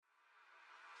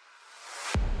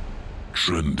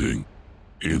Trending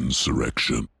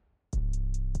insurrection.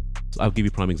 I'll give you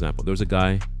a prime example. There was a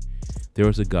guy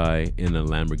in a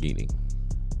Lamborghini.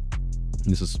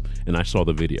 And I saw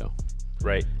the video.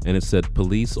 Right. And it said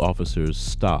police officers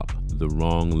stop the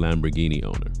wrong Lamborghini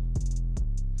owner.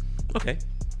 Okay.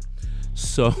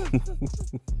 So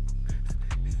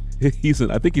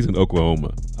I think he's in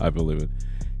Oklahoma, I believe it.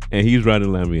 And he's riding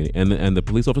a Lamborghini. And the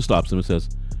police officer stops him and says,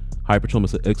 Highway Patrolman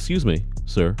said, "Excuse me,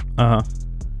 sir.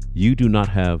 You do not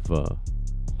have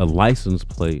a license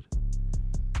plate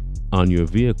on your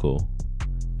vehicle."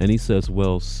 And he says,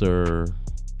 "Well, sir,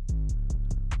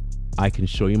 I can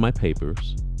show you my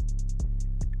papers,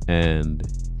 and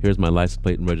here's my license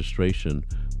plate and registration,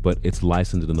 but it's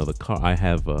licensed in another car. I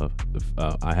have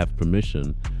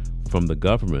permission from the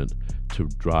government to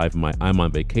drive I'm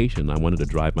on vacation. I wanted to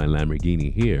drive my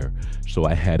Lamborghini here, so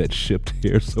I had it shipped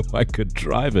here so I could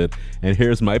drive it, and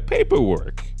here's my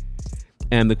paperwork."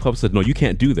 And the cop said, "No, you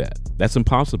can't do that. That's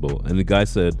impossible." And the guy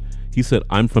said,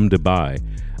 "I'm from Dubai.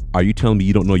 Are you telling me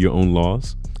you don't know your own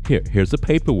laws? Here's the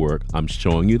paperwork. I'm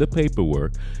showing you the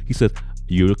paperwork." He said,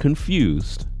 "You're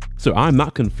confused." "Sir, I'm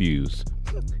not confused."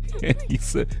 And he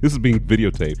said, this is being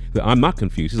videotaped. He said, "I'm not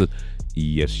confused." He said,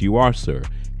 "Yes, you are, sir.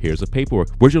 Here's the paperwork.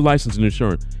 Where's your license and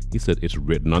insurance?" He said, "It's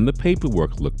written on the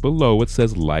paperwork. Look below. It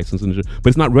says license and insurance,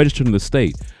 but it's not registered in the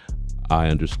state." "I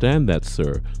understand that,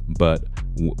 sir, but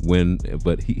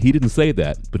he didn't say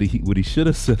that. But what he should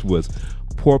have said was,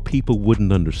 poor people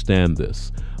wouldn't understand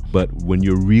this. But when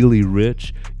you're really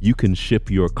rich, you can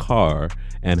ship your car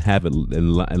and have it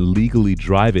and legally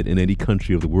drive it in any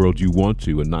country of the world you want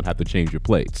to and not have to change your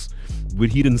plates."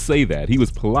 But he didn't say that. He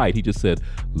was polite. He just said,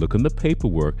 "Look in the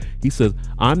paperwork." He says,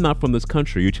 "I'm not from this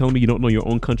country. You're telling me you don't know your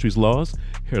own country's laws?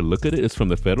 Here, look at it. It's from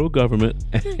the federal government."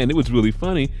 And it was really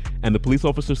funny. And the police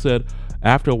officer said,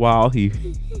 after a while, he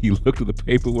looked at the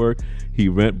paperwork. He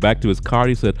went back to his car.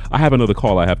 He said, "I have another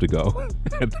call. I have to go."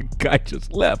 And the guy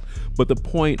just left. But the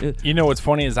point is, you know what's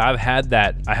funny is I've had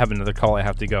that. I have another call. I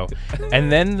have to go. And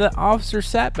then the officer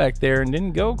sat back there and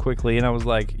didn't go quickly. And I was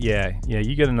like, yeah,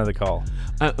 you get another call.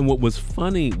 And what was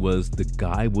funny was the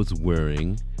guy was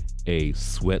wearing a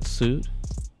sweatsuit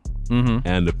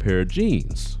and a pair of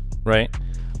jeans. Right.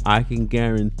 I can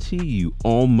guarantee you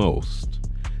almost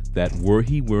that were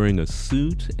he wearing a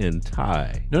suit and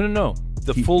tie. No.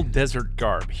 The full desert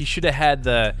garb. He should have had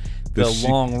the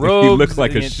long If robes. he looked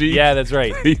like a sheik. Yeah, that's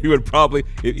right. He would probably,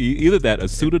 either that, a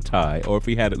suit or tie, or if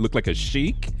he had it look like a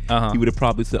sheik, he would have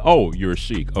probably said, "Oh, you're a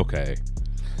sheik. Okay.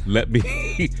 Let me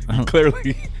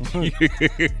clearly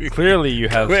you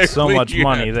have so much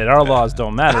money that our laws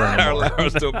don't matter anymore. Our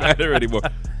laws don't matter anymore."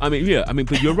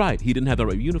 But you're right. He didn't have the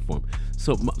right uniform.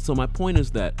 So my point is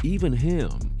that even he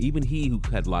who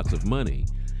had lots of money,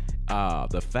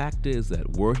 the fact is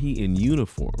that were he in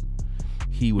uniform,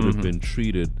 he would have been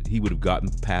treated. He would have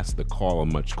gotten past the call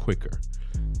much quicker.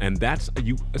 And that's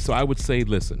you. So I would say,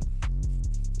 listen,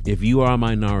 if you are a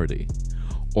minority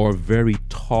or very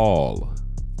tall.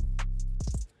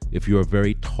 If you're a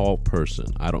very tall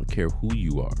person, I don't care who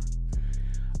you are,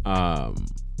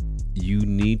 you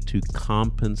need to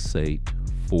compensate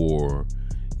for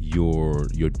your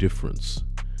difference.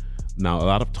 Now, a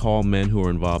lot of tall men who are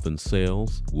involved in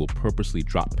sales will purposely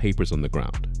drop papers on the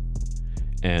ground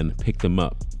and pick them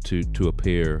up to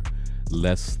appear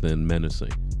less than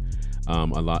menacing. A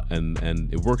lot, and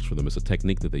it works for them. It's a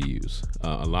technique that they use.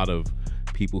 A lot of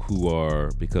people who are,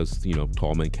 because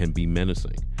tall men can be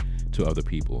menacing to other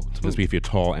people, especially if you're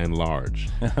tall and large.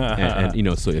 and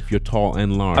so if you're tall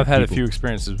and large, I've had a few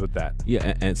experiences with that.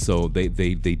 Yeah, and so they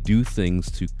do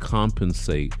things to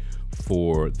compensate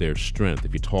for their strength.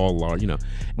 If you're tall, large,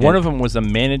 One of them was a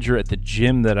manager at the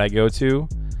gym that I go to.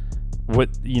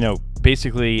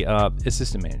 Basically,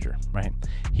 assistant manager, right?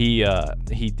 He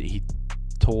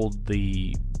told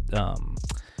the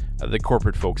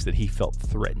corporate folks that he felt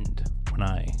threatened when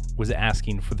I was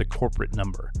asking for the corporate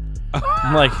number.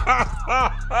 I'm like,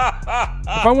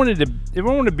 if I wanted to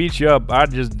beat you up,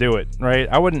 I'd just do it, right?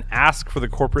 I wouldn't ask for the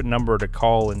corporate number to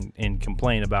call and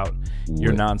complain about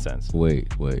your nonsense.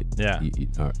 Wait. Yeah.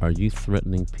 Are you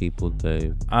threatening people,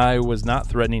 Dave? I was not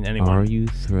threatening anyone. Are you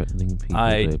threatening people,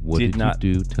 Dave? What did not.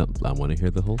 You do? I want to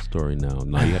hear the whole story now.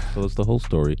 Now you have to tell us the whole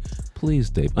story. Please,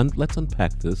 Dave. Let's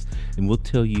unpack this, and we'll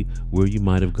tell you where you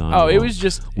might have gone wrong. It was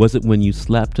just... Was it when you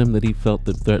slapped him that he felt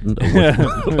threatened?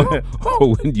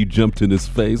 Or when you jumped in his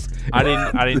face? I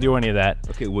didn't do any of that.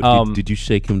 Okay, did you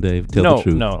shake him, Dave? Tell the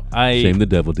truth. No. Shame the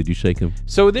devil. Did you shake him?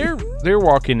 So they're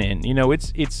walking in.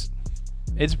 It's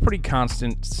a pretty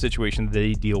constant situation that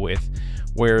they deal with,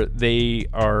 where they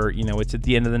are, it's at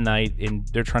the end of the night and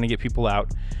they're trying to get people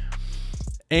out.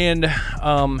 And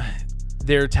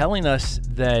they're telling us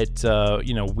that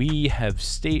we have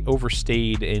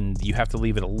overstayed and you have to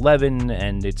leave at 11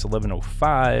 and it's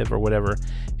 11:05 or whatever.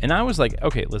 And I was like,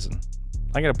 okay, listen,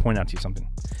 I got to point out to you something.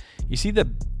 You see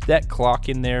that clock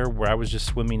in there where I was just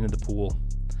swimming in the pool?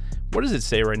 What does it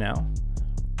say right now?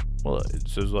 Well, it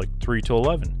says like 3 till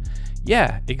 11.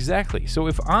 Yeah, exactly. So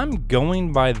if I'm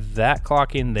going by that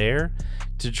clock in there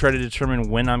to try to determine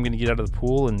when I'm going to get out of the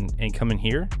pool and come in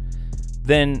here,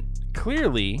 then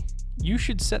clearly you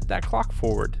should set that clock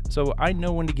forward so I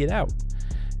know when to get out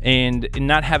and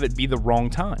not have it be the wrong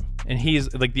time. And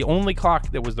he's like, the only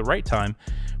clock that was the right time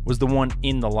was the one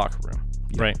in the locker room,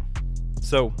 right?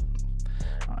 So,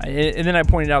 and then I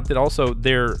pointed out that also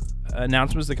their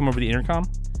announcements that come over the intercom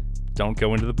don't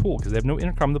go into the pool because they have no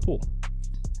intercom in the pool.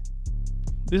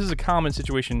 This is a common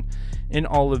situation in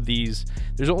all of these.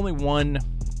 There's only one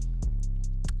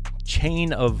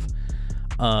chain of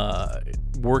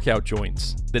workout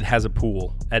joints that has a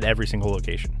pool at every single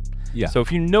location. Yeah. So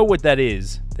if you know what that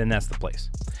is, then that's the place.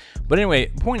 But anyway,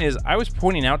 point is, I was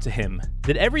pointing out to him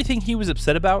that everything he was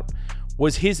upset about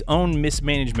was his own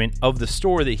mismanagement of the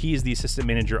store that he is the assistant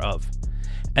manager of.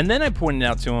 And then I pointed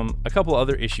out to him a couple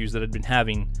other issues that I'd been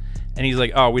having, and he's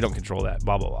like, oh, we don't control that,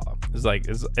 blah, blah, blah. It's like,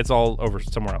 it's all over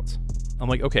somewhere else. I'm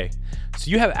like, okay,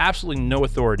 so you have absolutely no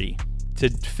authority to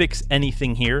fix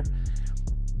anything here.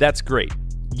 That's great.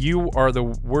 You are the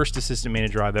worst assistant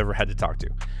manager I've ever had to talk to.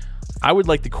 I would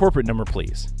like the corporate number,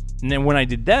 please. And then when I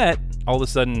did that, all of a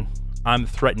sudden, I'm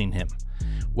threatening him.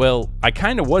 Well, I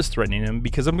kind of was threatening him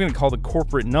because I'm going to call the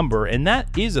corporate number, and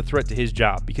that is a threat to his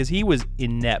job because he was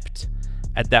inept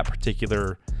at that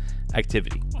particular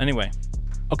activity. Anyway.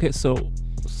 Okay, so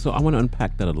I want to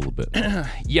unpack that a little bit.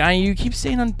 Yeah, you keep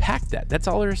saying unpack that. That's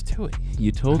all there is to it.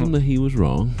 You told him that he was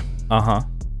wrong. Uh-huh.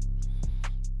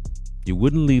 You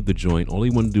wouldn't leave the joint. All he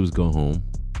wanted to do was go home.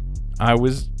 I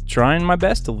was trying my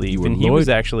best to leave, and he was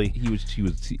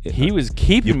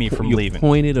keeping me from leaving. You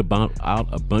pointed out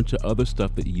a bunch of other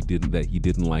stuff that he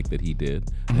didn't like that he did,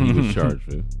 and he was charged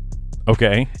with.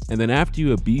 Okay. And then after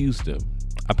you abused him,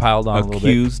 I piled on a little bit.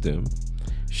 Accused him.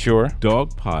 Sure.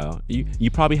 Dog pile. You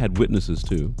probably had witnesses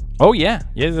too. Oh yeah,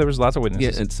 there was lots of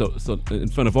witnesses. Yeah, and so in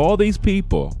front of all these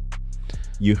people,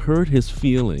 you hurt his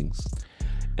feelings,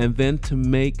 and then to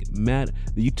make mad,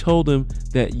 you told him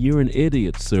that you're an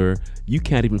idiot, sir. You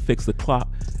can't even fix the clock.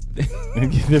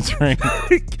 That's right.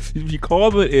 You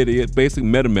call him an idiot, basic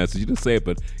meta message. You didn't say it,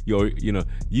 but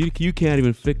you can't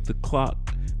even fix the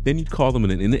clock. Then you call them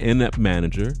an in-app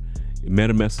manager.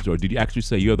 Meta message, or did you actually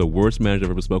say you're the worst manager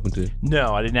I've ever spoken to?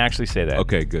 No, I didn't actually say that.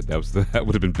 Okay, good. That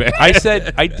would have been bad. I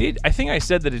think I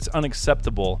said that it's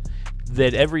unacceptable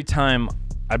that every time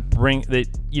I bring that,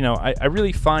 I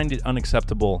really find it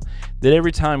unacceptable that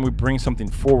every time we bring something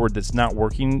forward that's not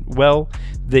working well,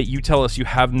 that you tell us you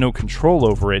have no control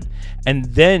over it, and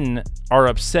then are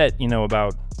upset,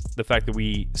 about the fact that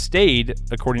we stayed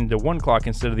according to one clock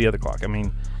instead of the other clock. I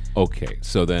mean. Okay,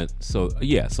 so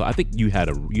I think you had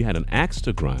an axe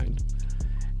to grind,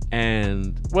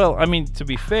 and well, I mean, to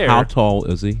be fair, how tall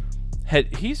is he?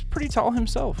 He's pretty tall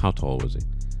himself. How tall was he?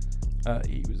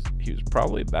 He was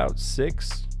probably about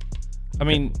 6. I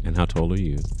mean, and how tall are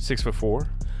you? 6'4".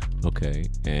 Okay,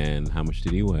 and how much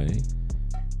did he weigh?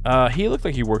 He looked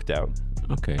like he worked out.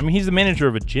 Okay, I mean, he's the manager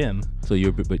of a gym. So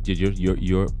you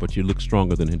look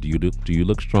stronger than him. Do you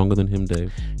look stronger than him,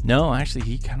 Dave? No, actually,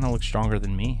 he kind of looks stronger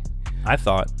than me. I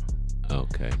thought.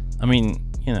 Okay. I mean,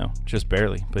 just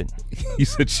barely, but you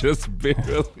said just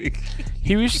barely.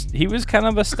 He was kind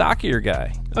of a stockier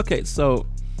guy. Okay, so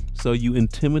you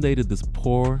intimidated this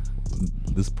poor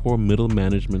middle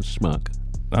management schmuck.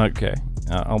 Okay,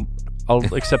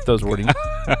 I'll accept those wording.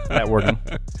 That wording.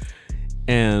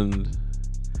 And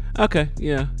okay,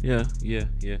 yeah.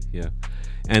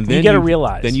 And then you got to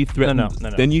realize. Then you threatened.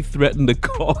 No. Then you threatened to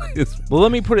call his. Well,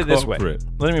 let me put it this way.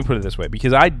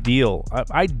 Because I do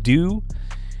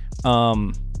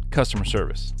customer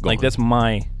service. That's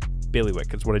my bailiwick.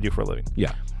 That's what I do for a living.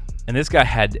 Yeah. And this guy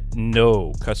had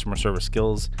no customer service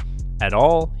skills at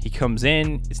all. He comes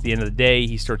in. It's the end of the day.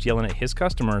 He starts yelling at his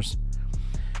customers,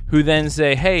 who then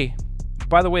say, "Hey,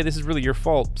 by the way, this is really your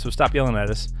fault. So stop yelling at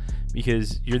us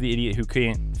because you're the idiot who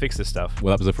can't fix this stuff."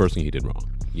 Well, that was the first thing he did wrong.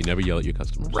 You never yell at your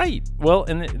customers. Right. Well,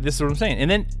 and this is what I'm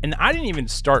saying. And I didn't even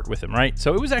start with him, right?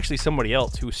 So it was actually somebody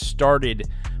else who started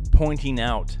pointing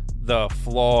out the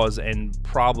flaws and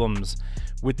problems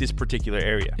with this particular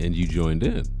area. And you joined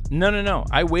in. No.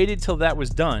 I waited till that was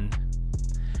done.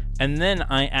 And then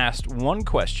I asked one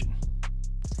question.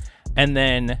 And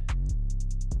then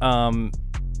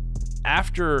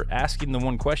after asking the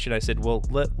one question, I said, well,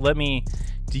 let me,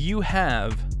 do you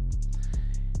have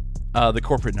the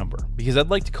corporate number, because I'd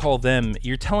like to call them.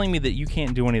 You're telling me that you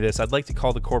can't do any of this. I'd like to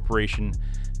call the corporation,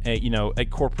 at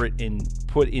corporate, and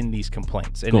put in these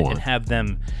complaints and have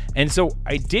them. And so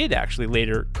I did actually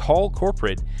later call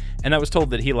corporate, and I was told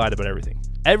that he lied about everything.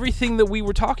 Everything that we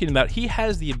were talking about, he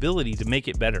has the ability to make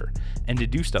it better and to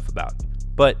do stuff about.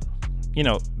 But,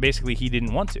 basically he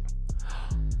didn't want to.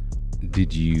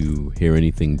 Did you hear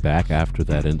anything back after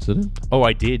that incident? Oh,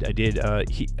 I did.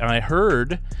 I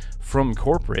heard from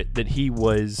corporate that he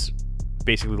was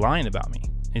basically lying about me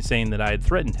and saying that I had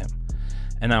threatened him.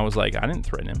 And I was like, I didn't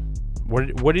threaten him.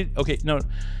 Okay, no.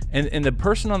 And the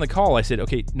person on the call, I said,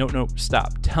 okay, no,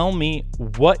 stop. Tell me,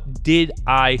 what did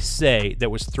I say that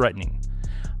was threatening?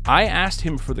 I asked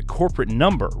him for the corporate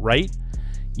number, right?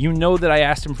 You know that I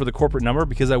asked him for the corporate number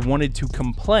because I wanted to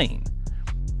complain.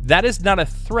 That is not a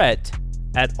threat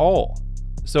at all.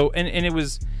 So, and it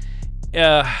was,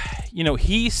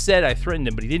 he said I threatened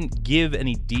him, but he didn't give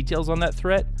any details on that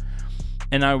threat.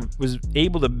 And I was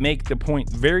able to make the point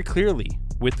very clearly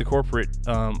with the corporate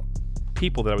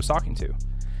people that I was talking to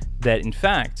that, in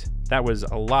fact, that was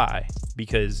a lie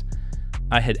because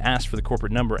I had asked for the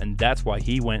corporate number, and that's why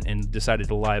he went and decided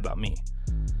to lie about me.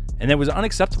 And that was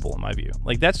unacceptable in my view.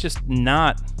 Like, that's just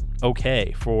not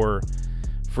okay for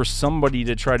somebody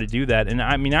to try to do that. And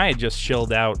I mean, I had just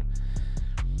shelled out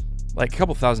like a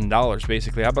couple $1,000s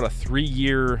basically. I bought a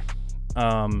 3-year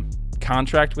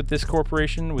contract with this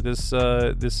corporation, with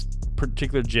this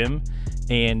particular gym,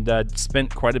 and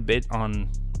spent quite a bit on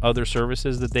other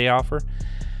services that they offer.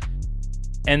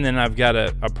 And then I've got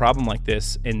a problem like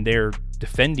this, and they're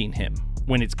defending him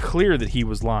when it's clear that he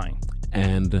was lying.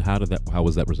 And how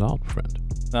was that resolved,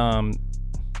 friend?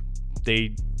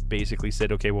 They basically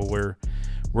said, okay, well,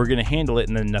 we're going to handle it,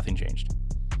 and then nothing changed.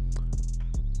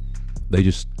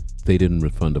 They didn't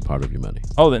refund a part of your money.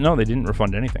 Oh, no, they didn't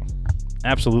refund anything.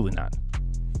 Absolutely not.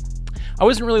 I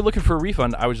wasn't really looking for a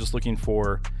refund. I was just looking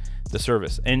for the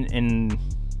service. And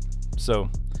so,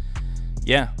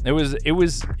 yeah, it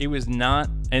was not,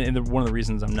 and one of the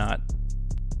reasons I'm not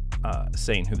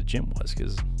saying who the gym was,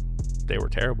 because they were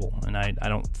terrible, and I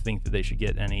don't think that they should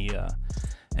get any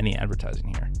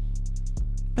advertising here.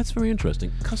 That's very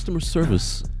interesting. Customer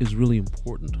service is really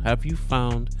important. Have you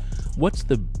found what's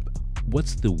the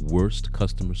worst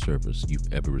customer service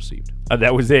you've ever received?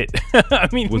 That was it. I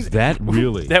mean, was that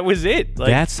really? That was it. Like,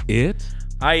 that's it?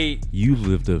 You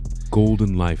lived a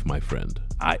golden life, my friend.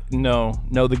 No.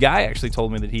 The guy actually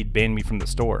told me that he'd banned me from the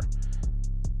store,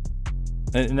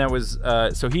 and that was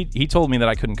so he told me that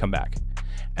I couldn't come back,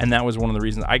 and that was one of the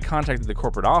reasons I contacted the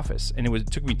corporate office, and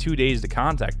it took me 2 days to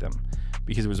contact them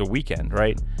because it was a weekend,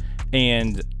 right?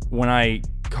 And when I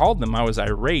called them, I was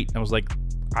irate. I was like,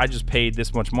 I just paid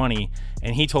this much money,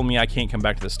 and he told me I can't come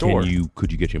back to the store.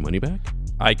 Could you get your money back?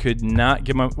 I could not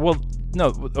get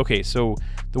no. Okay, so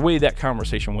the way that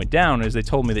conversation went down is they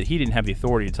told me that he didn't have the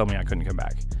authority to tell me I couldn't come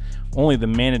back. Only the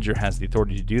manager has the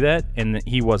authority to do that, and that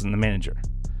he wasn't the manager.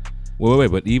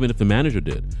 Wait, but even if the manager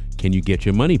did, can you get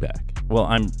your money back? Well,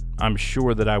 I'm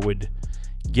sure that I would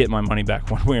get my money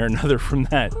back one way or another from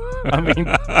that. I mean,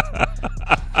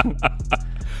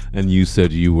 and you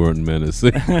said you weren't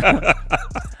menacing.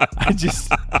 I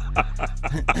just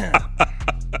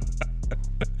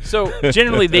so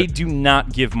generally they do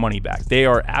not give money back. They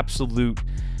are absolute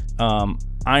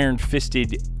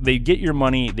iron-fisted. They get your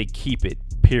money, they keep it,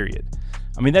 period.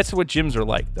 I mean, that's what gyms are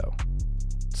like, though.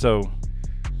 So,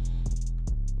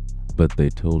 but they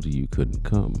told you couldn't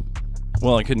come.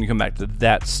 Well, I couldn't come back to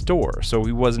that store, so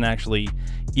he wasn't actually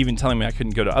even telling me I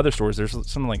couldn't go to other stores. There's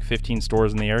something like 15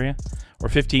 stores in the area, or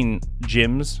 15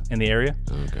 gyms in the area.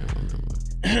 Okay.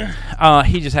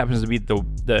 He just happens to be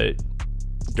the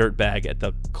dirt bag at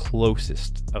the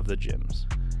closest of the gyms.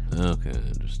 Okay,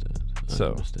 I understand. I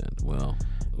understand. Well,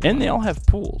 and they all have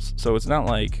pools, so it's not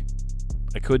like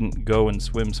I couldn't go and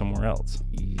swim somewhere else.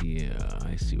 Yeah,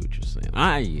 I see what you're saying.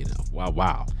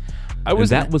 Wow.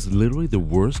 Was literally the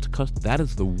worst. That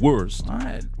is the worst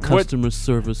customer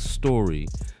service story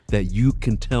that you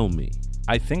can tell me.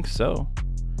 I think so.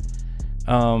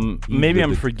 Maybe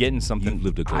I'm forgetting something. You've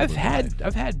lived a golden life.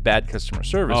 I've had bad customer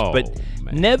service, but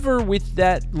never with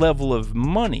that level of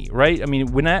money, right? I mean,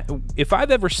 if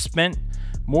I've ever spent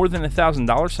more than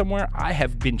 $1,000 somewhere, I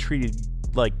have been treated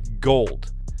like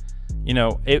gold.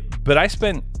 But I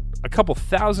spent a couple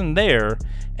 $1,000 there,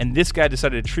 and this guy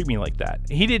decided to treat me like that.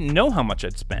 He didn't know how much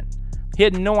I'd spent. He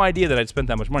had no idea that I'd spent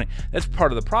that much money. That's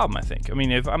part of the problem, I think. I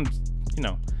mean, if I'm,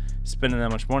 spending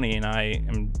that much money and I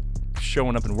am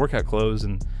showing up in workout clothes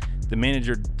and the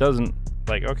manager doesn't,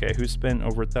 like, okay, who spent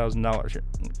over $1,000 here?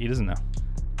 He doesn't know.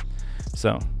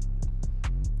 So,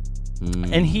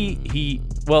 and he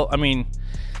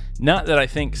Not that I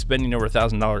think spending over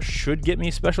 $1,000 should get me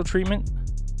special treatment,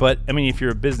 but I mean, if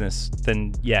you're a business,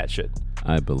 then yeah, it should.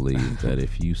 I believe that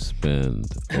if you spend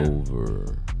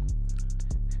over,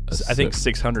 I think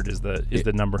 600 is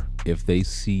the number. If they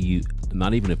see you,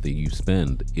 not even if you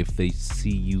spend, if they see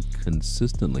you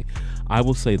consistently, I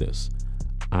will say this: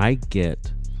 I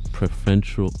get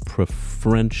preferential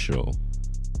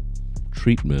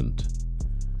treatment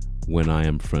when I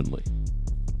am friendly.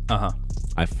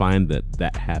 I find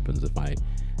that happens if I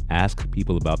ask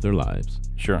people about their lives.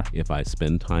 Sure. If I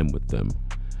spend time with them,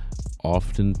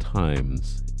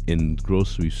 oftentimes in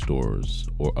grocery stores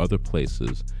or other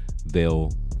places,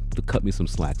 they'll cut me some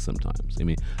slack sometimes. I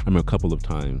mean, I remember a couple of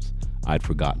times I'd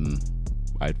forgotten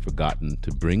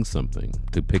to bring something,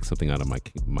 to pick something out of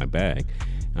my bag,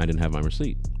 and I didn't have my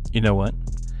receipt. You know what?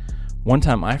 One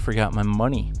time I forgot my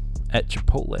money at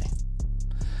Chipotle.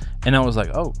 And I was like,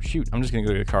 oh, shoot, I'm just going to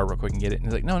go to the car real quick and get it. And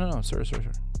he's like, no, sir.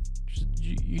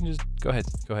 You can just go ahead.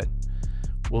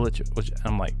 We'll let you.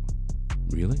 I'm like,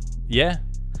 really? Yeah.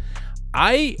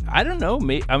 I don't know.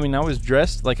 I mean, I was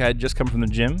dressed like I had just come from the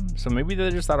gym, so maybe they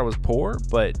just thought I was poor,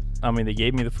 but I mean, they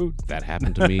gave me the food. That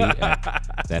happened to me.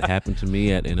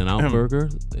 At In-N-Out Burger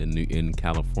in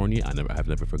California. I've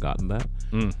never forgotten that.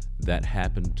 That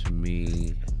happened to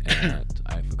me at,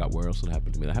 I forgot where else it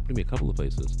happened to me. That happened to me a couple of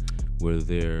places where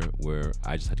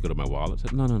I just had to go to my wallet.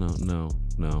 Said no.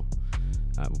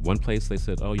 One place they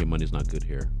said, "Oh, your money's not good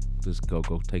here. Just go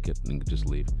take it and just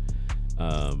leave."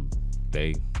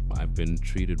 I've been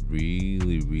treated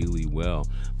really, really well.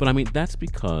 But I mean, that's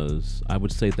because I'm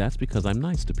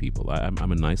nice to people.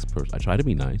 I'm a nice person. I try to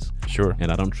be nice. Sure.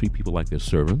 And I don't treat people like they're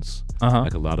servants,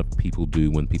 like a lot of people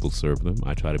do when people serve them.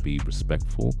 I try to be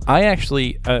respectful. I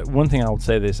actually, one thing I would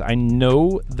say this, I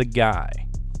know the guy.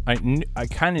 I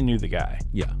kind of knew the guy.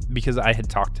 Yeah. Because I had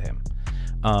talked to him.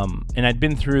 And I'd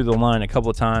been through the line a couple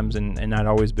of times, and I'd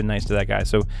always been nice to that guy.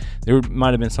 So there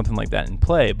might have been something like that in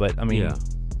play. But, I mean,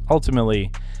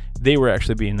 ultimately, they were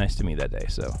actually being nice to me that day.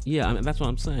 So yeah, I mean, that's what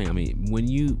I'm saying. I mean,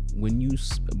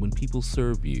 when people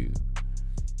serve you,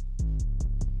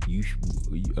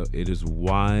 it is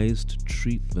wise to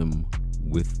treat them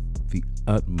with the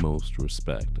utmost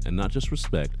respect, and not just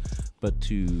respect, but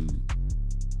to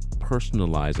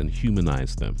personalize and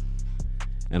humanize them.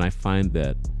 And I find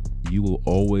that you will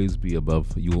always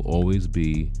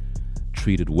be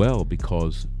treated well,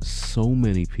 because so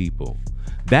many people.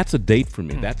 That's a date for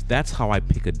me. That's how I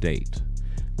pick a date.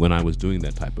 When I was doing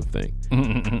that type of thing,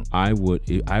 I watched.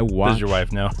 Does your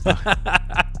wife know?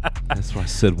 That's why I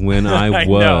said when I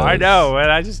was. I know,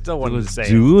 and I just still wanted to say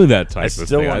doing that type of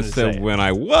thing. I said when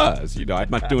I was. I'm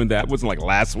not doing that. It wasn't like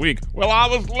last week. Well, I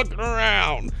was looking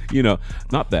around.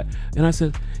 Not that. And I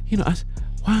said,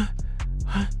 why?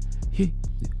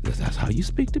 That's how you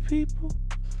speak to people?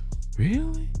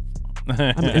 Really?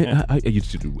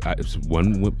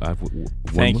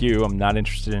 Thank you. I'm not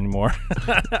interested anymore.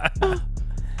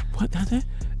 What?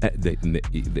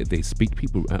 They speak to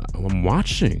people. I'm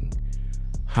watching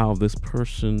how this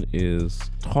person is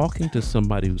talking to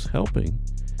somebody who's helping,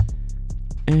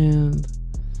 and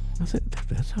I said,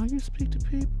 "That's how you speak to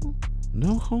people?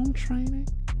 No home training?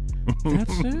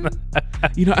 That's it?"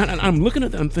 And I'm looking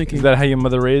at that. I'm thinking, is that how your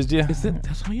mother raised you?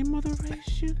 That's how your mother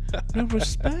raised you? No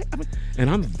respect. And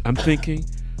I'm thinking,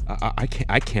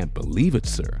 I can't believe it,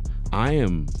 sir. I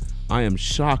am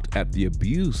shocked at the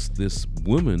abuse this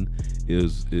woman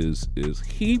is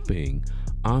heaping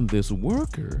on this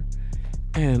worker,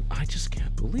 and I just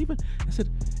can't believe it. I said,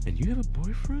 "And you have a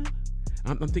boyfriend?"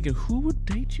 I'm thinking, who would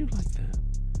date you like that?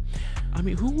 I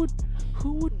mean, who?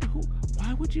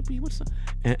 Why would you be with some?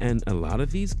 And a lot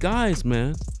of these guys,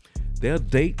 man, they'll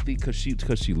date because she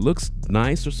looks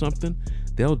nice or something.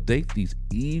 They'll date these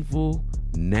evil,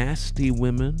 nasty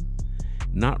women,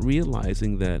 not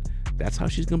realizing that that's how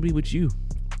she's gonna be with you.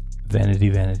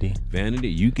 Vanity.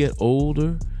 You get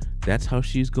older, that's how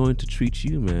she's going to treat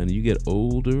you, man. You get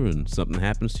older, and something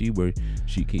happens to you where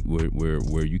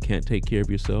where you can't take care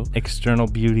of yourself. External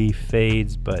beauty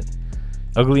fades, but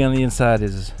ugly on the inside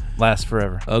lasts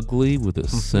forever. Ugly with a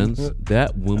sense.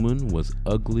 That woman was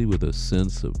ugly with a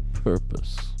sense of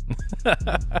purpose. I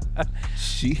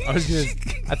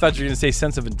thought you were going to say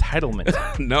sense of entitlement.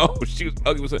 No, she was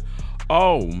ugly with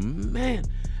oh man.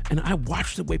 And I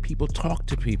watched the way people talk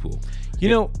to people.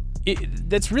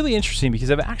 That's really interesting,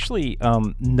 because I've actually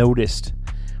noticed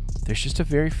there's just a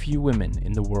very few women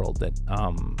in the world that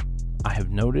I have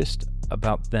noticed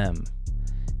about them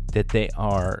that they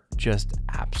are just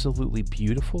absolutely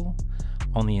beautiful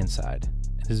on the inside.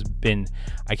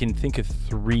 I can think of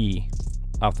 3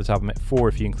 off the top of my head, 4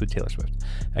 if you include Taylor Swift.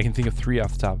 I can think of 3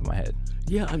 off the top of my head.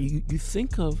 Yeah, I mean, you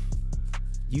think of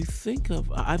you think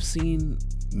of, I've seen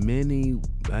many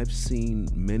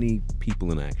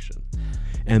people in action,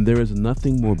 and there is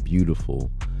nothing more beautiful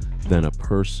than a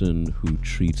person who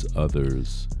treats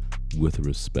others with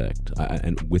respect,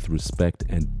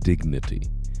 and dignity,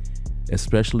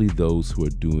 especially those who are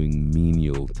doing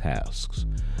menial tasks.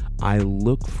 I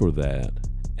look for that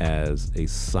as a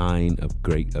sign of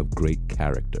great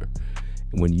character.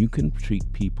 When you can treat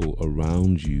people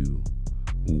around you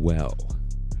well,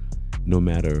 no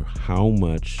matter how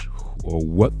much or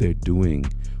what they're doing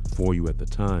for you at the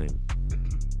time,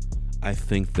 I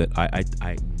think that I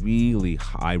really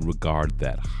regard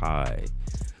that high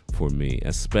for me,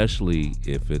 especially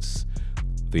if it's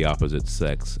the opposite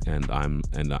sex, and I'm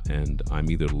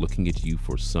either looking at you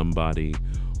for somebody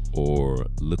or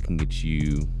looking at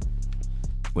you,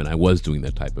 when I was doing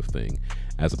that type of thing,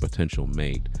 as a potential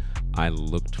mate. I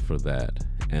looked for that,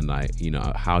 and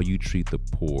how you treat the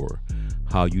poor,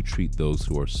 how you treat those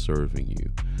who are serving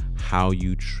you, how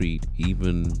you treat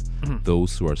even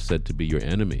those who are said to be your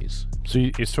enemies. So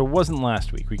it wasn't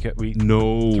last week. We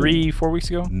no 3-4 weeks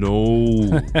ago.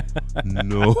 No,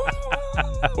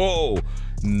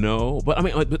 no. But I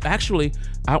mean, but actually,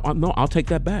 I'll take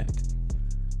that back.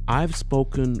 I've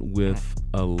spoken with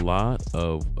a lot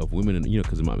of women, and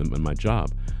because in my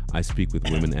job, I speak with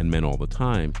women and men all the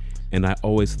time, and I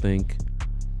always think,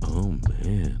 oh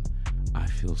man, I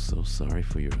feel so sorry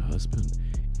for your husband,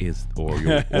 or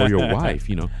your wife.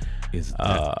 Is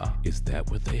that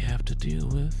what they have to deal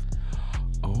with?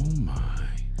 Oh my!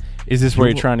 Is this where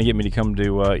you're trying to get me to come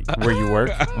to where you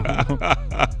work?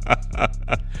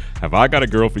 Have I got a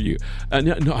girl for you?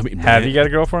 No, I mean, have you got a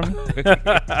girl for me?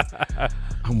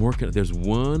 I'm working.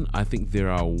 I think there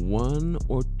are 1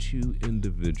 or 2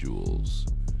 individuals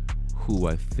who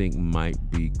I think might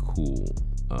be cool.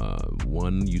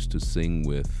 One used to sing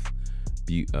with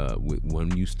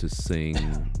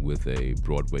a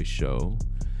Broadway show.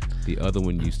 The other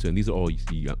one used to, and these are all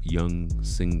these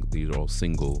are all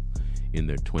single in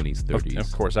their 20s, 30s.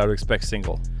 Of course, I would expect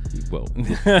single. Well,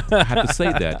 I have to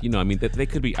say that, that they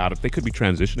could be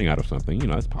transitioning out of something,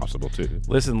 that's possible too.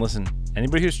 Listen,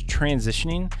 anybody who's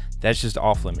transitioning, that's just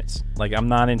off limits. Like, I'm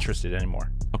not interested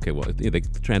anymore. Okay, well, they're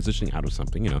transitioning out of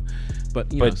something,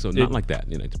 but not like that,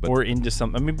 but, or into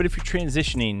something. I mean, but if you're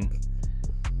transitioning,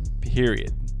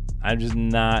 period, I'm just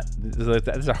not.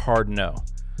 That's a hard no.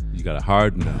 You got a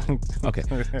hard no. Okay,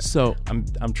 so I'm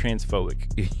transphobic.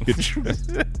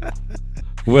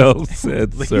 Well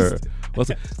said, sir. Well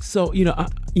said. So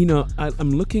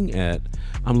I'm looking at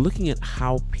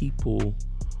how people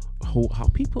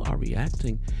are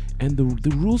reacting, and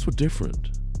the rules were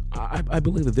different. I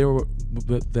believe that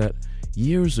that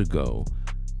years ago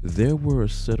there were a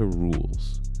set of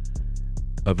rules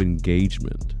of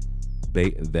engagement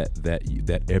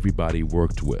that everybody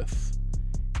worked with.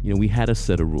 We had a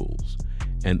set of rules,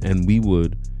 and we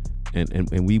would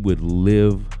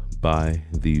live by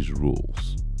these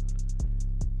rules.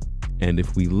 And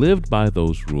if we lived by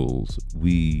those rules,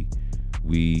 we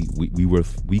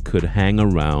could hang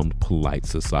around polite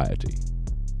society.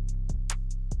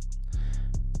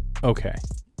 Okay.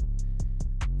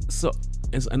 So,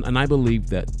 and I believe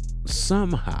that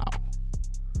somehow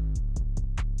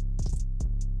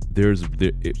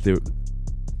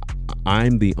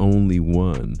I'm the only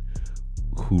one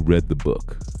who read the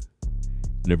book,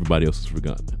 and everybody else has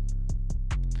forgotten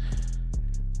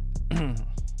it.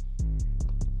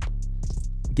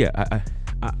 Yeah,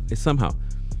 I somehow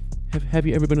have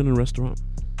you ever been in a restaurant?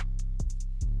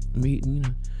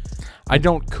 I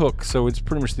don't cook, so it's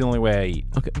pretty much the only way I eat.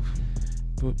 Okay,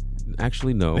 but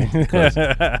actually no, because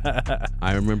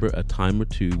I remember a time or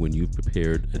two when you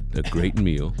prepared a great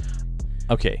meal.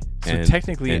 Okay, so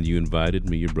technically, and you invited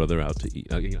me, your brother, out to eat.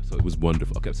 So it was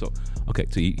wonderful. So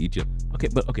eat you. Okay,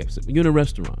 so you're in a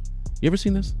restaurant. You ever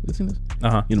seen this? You seen this?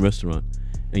 Uh-huh. You're in a restaurant,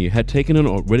 and you had taken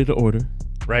ready to order.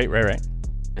 Right.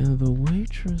 And the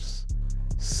waitress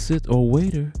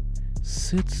waiter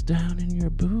sits down in your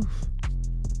booth.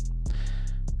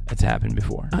 It's happened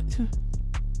before.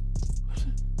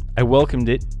 I welcomed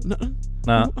it.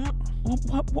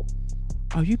 What?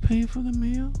 Are you paying for the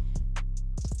meal?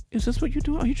 Is this what you're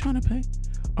doing? Are you trying to pay?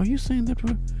 Are you saying that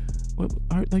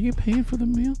are you paying for the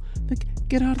meal?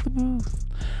 Get out of the booth.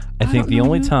 I think the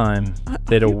only time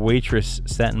that a waitress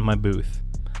sat in my booth,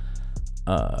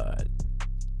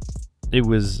 it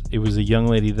was a young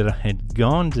lady that I had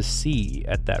gone to see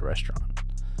at that restaurant.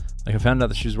 Like, I found out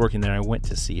that she was working there, and I went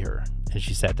to see her, and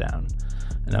she sat down,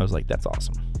 and I was like, that's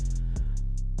awesome.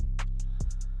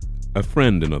 A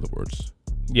friend, in other words.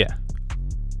 Yeah.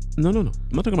 No. I'm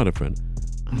not talking about a friend.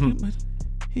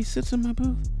 He sits in my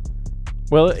booth.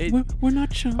 Well, we're not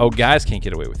chums. Oh, guys can't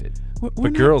get away with it,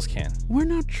 but girls can. We're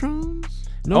not chums.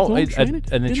 No,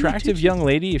 an attractive young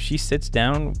lady, if she sits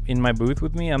down in my booth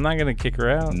with me, I'm not going to kick her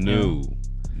out.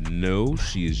 No,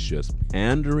 she is just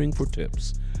pandering for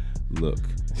tips. Look.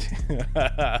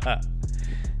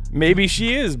 Maybe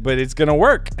she is, but it's going to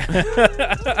work.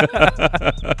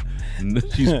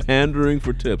 She's pandering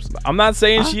for tips. I'm not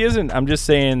saying she isn't. I'm just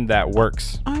saying that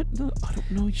works. I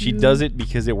don't know you. She does it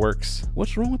because it works.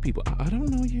 What's wrong with people? I don't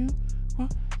know you. Well,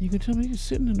 you can tell me you're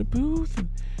sitting in the booth and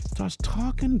starts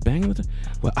talking, banging with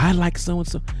well, I like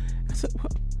so-and-so. I said,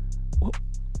 well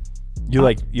You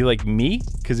like me?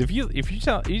 Because if you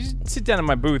sit down in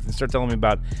my booth and start telling me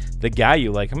about the guy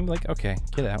you like, I'm like, okay,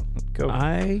 get out, go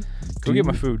get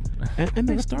my food. And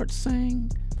they start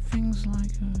saying things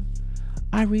like,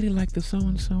 I really like the so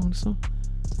and so.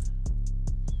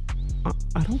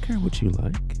 I don't care what you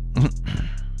like.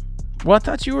 Well, I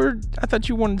thought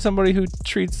you wanted somebody who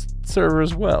treats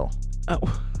servers well.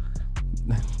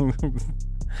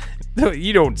 No,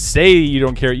 you don't say you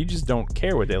don't care. You just don't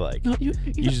care what they like. No, you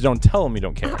just don't tell them you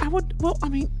don't care. I would. Well, I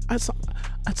mean, at some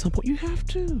point you have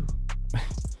to.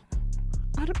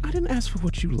 I didn't ask for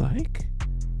what you like.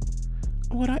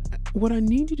 What I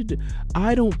need you to do.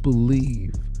 I don't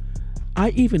believe. I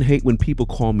even hate when people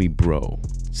call me bro.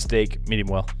 Steak, medium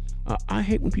well. I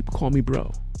hate when people call me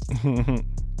bro.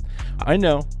 I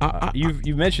know.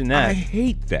 You've mentioned that. I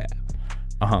hate that.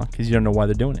 Because you don't know why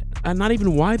they're doing it. And not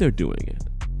even why they're doing it.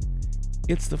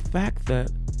 It's the fact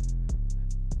that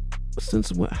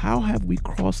how have we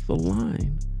crossed the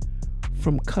line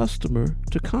from customer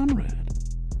to comrade?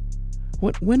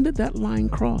 When did that line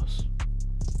cross?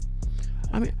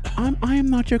 I mean, I am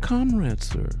not your comrade,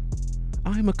 sir.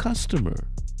 I am a customer.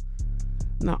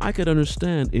 Now, I could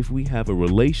understand if we have a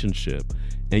relationship,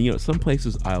 and some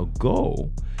places I'll go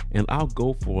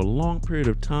for a long period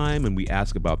of time, and we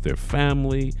ask about their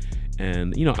family.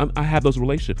 And, I have those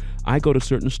relationships. I go to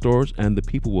certain stores and the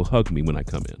people will hug me when I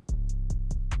come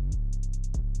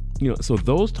in. So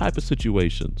those type of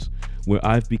situations where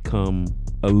I've become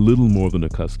a little more than a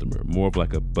customer, more of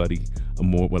like a buddy,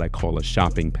 more what I call a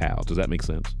shopping pal. Does that make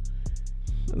sense?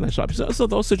 So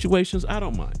those situations, I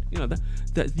don't mind.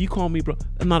 That you call me bro,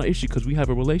 not an issue because we have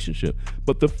a relationship.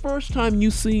 But the first time you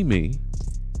see me,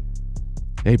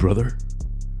 hey, brother,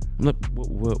 I'm like,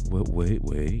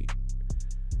 wait.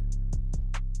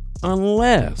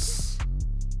 Unless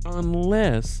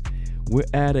we're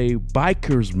at a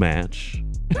bikers match,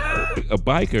 a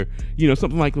biker,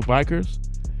 something like the bikers,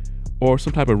 or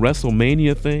some type of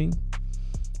WrestleMania thing,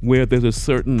 where there's a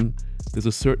certain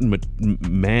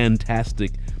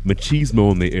mantastic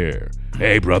machismo in the air.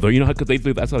 Hey, brother,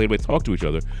 because that's how they talk to each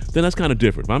other. Then that's kind of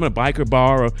different. If I'm at a biker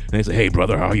bar and they say, hey,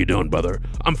 brother, how you doing, brother?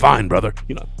 I'm fine, brother.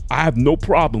 I have no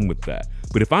problem with that.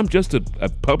 But if I'm just at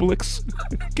Publix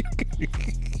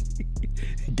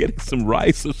getting some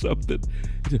rice or something,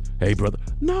 hey, brother.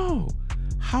 No.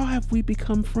 How have we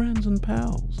become friends and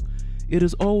pals? It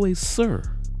is always sir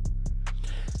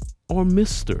or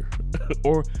mister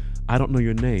or I don't know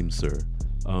your name, sir.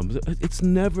 It's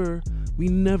never, we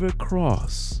never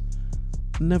cross.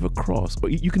 Or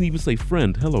you can even say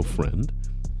friend, hello, friend.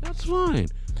 That's fine.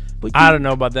 But I don't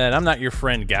know about that. I'm not your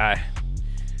friend guy.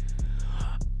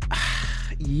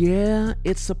 Yeah,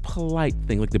 it's a polite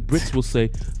thing. Like the Brits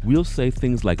we'll say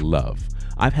things like love.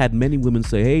 I've had many women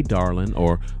say, hey, darling,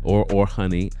 or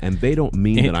honey, and they don't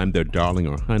mean that I'm their darling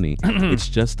or honey. It's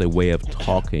just a way of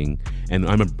talking. And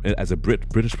as a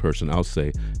British person, I'll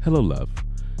say, hello, love.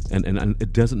 And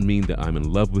it doesn't mean that I'm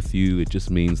in love with you. It just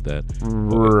means that...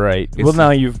 Right. Well, now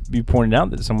you pointed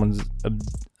out that someone's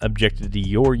objected to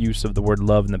your use of the word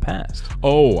love in the past.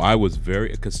 Oh, I was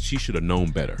because she should have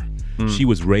known better. She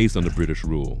was raised under British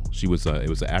rule. It was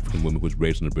an African woman who was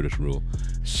raised under British rule.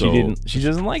 So she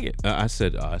doesn't like it.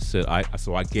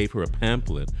 So I gave her a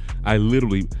pamphlet. I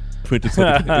literally printed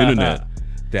something on the internet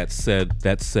that said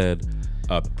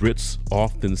Brits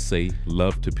often say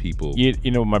love to people.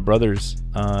 My brother's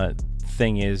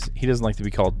thing is he doesn't like to be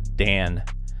called Dan.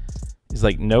 He's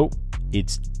like, nope,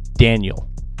 it's Daniel.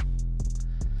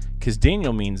 Because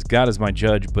Daniel means God is my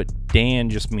judge, but Dan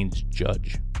just means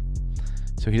judge.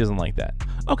 So he doesn't like that.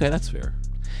 Okay, that's fair.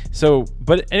 So,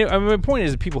 but anyway, my point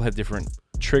is that people have different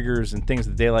triggers and things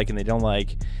that they like and they don't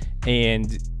like.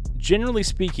 And generally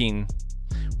speaking,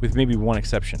 with maybe one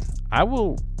exception, I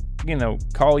will,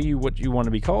 call you what you want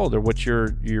to be called or what your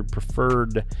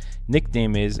preferred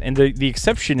nickname is. And the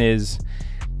exception is,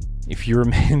 if you're a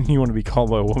man, you want to be called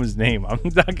by a woman's name. I'm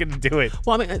not going to do it.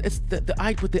 Well, I mean, it's but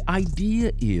the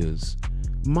idea is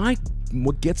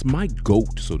what gets my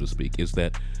goat, so to speak, is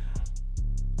that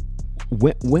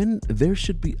when there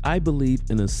should be, I believe,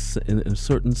 in a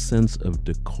certain sense of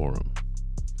decorum.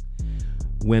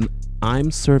 When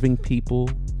I'm serving people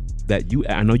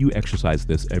I know you exercise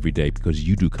this every day because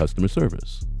you do customer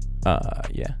service.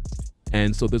 Yeah.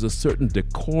 And so there's a certain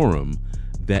decorum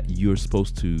that you're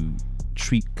supposed to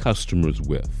treat customers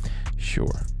with.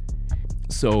 Sure.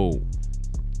 So,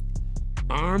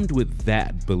 armed with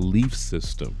that belief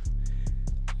system,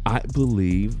 I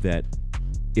believe that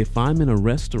if I'm in a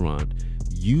restaurant,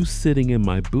 you sitting in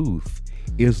my booth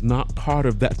is not part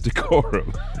of that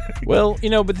decorum. Well,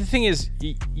 but the thing is,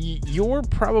 you're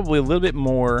probably a little bit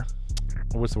more,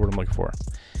 what's the word I'm looking for?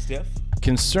 Steph?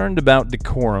 Concerned about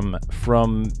decorum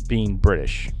from being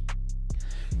British,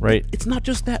 right? It's not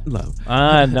just that, love.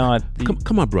 No.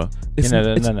 Come on, bro. No. It's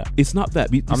not that.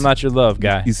 I'm not your love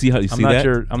guy. You see how you see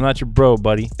that? I'm not your bro,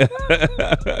 buddy.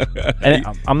 And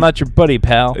I'm not your buddy,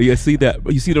 pal. You see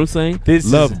that? You see what I'm saying?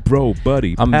 Love, bro,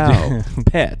 buddy, pal,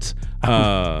 pet.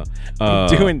 I'm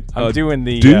doing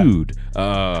the dude,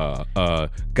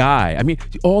 guy. I mean,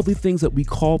 all the things that we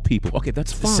call people. Okay,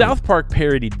 that's fine. South Park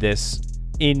parodied this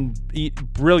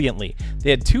brilliantly.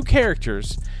 They had two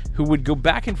characters who would go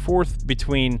back and forth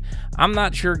between "I'm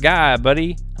not your guy,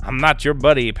 buddy," "I'm not your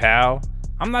buddy, pal,"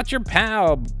 "I'm not your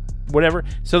pal," whatever.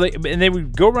 So they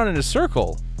would go around in a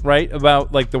circle, right,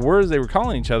 about like the words they were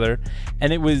calling each other,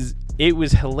 and it was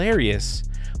hilarious.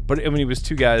 But I mean, it was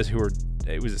two guys who were.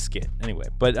 It was a skit anyway.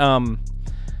 But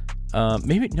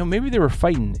maybe they were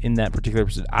fighting in that particular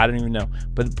episode. I don't even know.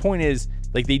 But the point is,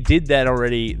 like, they did that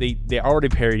already. They already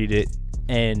parodied it,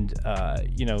 and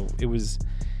it was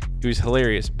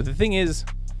hilarious. But the thing is,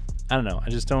 I don't know.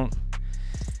 I just don't.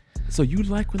 So you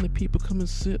like when the people come and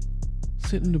sit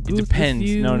in the booth? It depends. With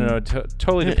you No.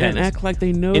 Totally depends. And act like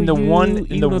they know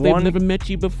they've never met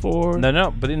you before.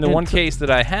 No. But in the one case that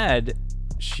I had,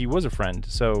 she was a friend.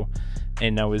 So.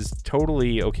 And I was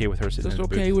totally okay with her sitting in the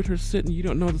booth. Okay with her sitting? You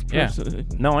don't know this person?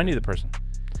 Yeah. No, I knew the person.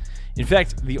 In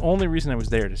fact, the only reason I was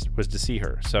there was to see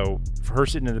her. So for her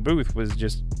sitting in the booth was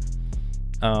just,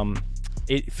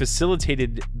 it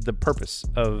facilitated the purpose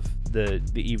of the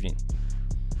evening.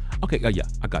 Okay, yeah,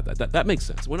 I got that. That makes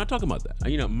sense. We're not talking about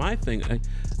that. My thing,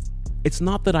 it's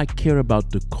not that I care about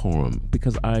decorum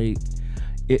because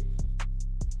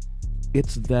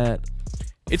it's that.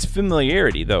 It's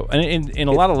familiarity, though. And in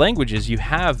a lot of languages, you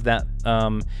have that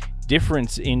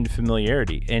difference in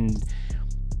familiarity. And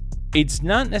it's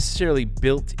not necessarily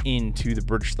built into the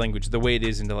British language the way it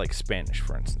is into, like, Spanish,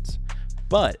 for instance.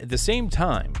 But at the same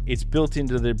time, it's built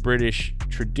into the British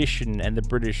tradition and the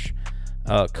British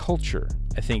culture,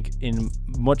 I think, in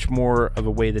much more of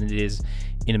a way than it is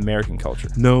in American culture.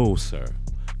 No, sir.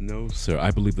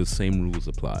 I believe the same rules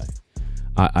apply.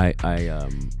 I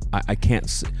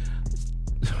can't...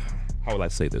 How will I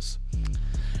say this?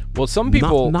 Well, some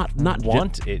people not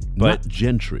want it, but not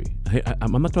gentry.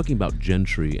 I'm not talking about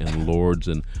gentry and lords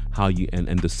and how you and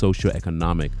the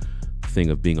socioeconomic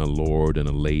thing of being a lord and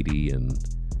a lady and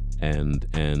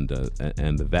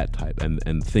that type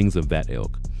and things of that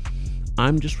ilk.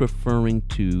 I'm just referring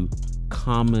to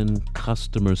common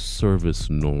customer service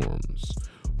norms.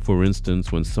 For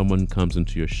instance, when someone comes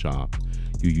into your shop,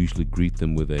 you usually greet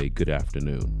them with a good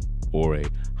afternoon or a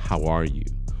how are you?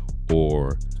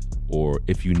 Or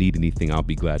if you need anything, I'll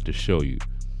be glad to show you.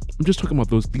 I'm just talking about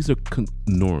those. These are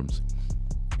norms.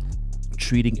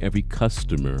 Treating every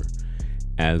customer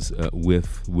as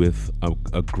with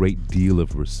a great deal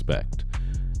of respect.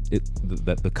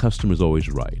 That the customer is always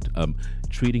right.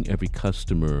 Treating every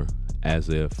customer as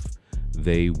if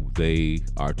they were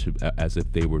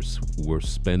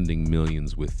spending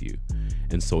millions with you,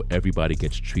 and so everybody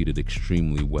gets treated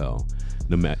extremely well.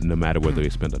 No matter whether they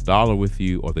spend $1 with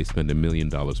you or they spend $1 million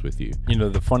with you.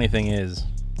 The funny thing is,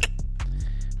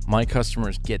 my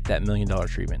customers get that $1 million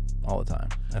treatment all the time.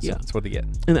 That's what they get.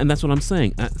 And that's what I'm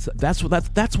saying. That's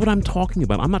what I'm talking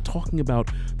about. I'm not talking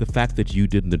about the fact that you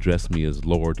didn't address me as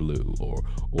Lord Lou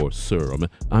or Sir.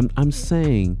 I'm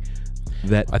saying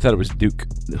that I thought it was Duke.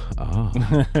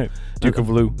 Duke of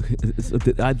Lou.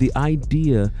 The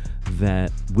idea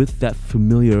that with that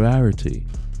familiarity,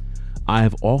 I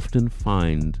have often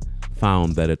found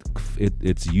that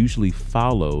it's usually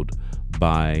followed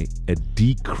by a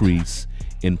decrease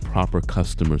in proper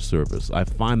customer service. I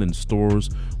find in stores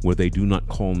where they do not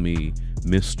call me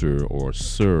Mr. or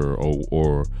Sir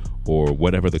or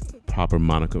whatever the proper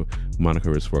moniker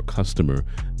is for a customer,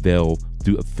 they'll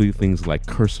do things like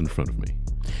curse in front of me.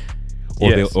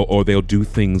 Or yes. they'll do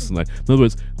things like, in other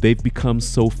words, they've become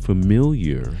so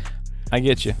familiar I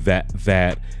get you. That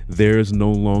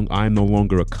I'm no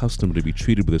longer accustomed to be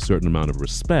treated with a certain amount of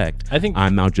respect. I think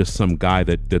I'm now just some guy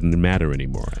that doesn't matter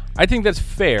anymore. I think that's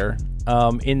fair.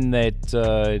 In that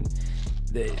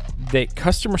that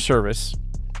customer service,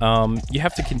 you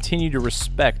have to continue to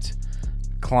respect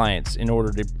clients in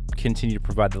order to continue to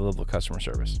provide the level of customer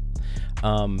service.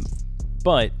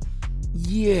 But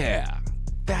yeah,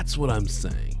 that's what I'm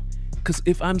saying. Because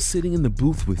if I'm sitting in the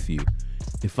booth with you,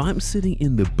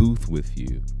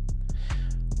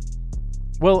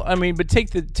 well, I mean, but take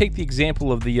the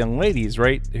example of the young ladies,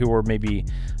 right? Who are maybe,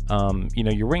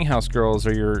 your Ringhouse girls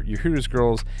or your Hooters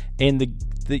girls, and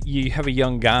you have a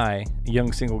young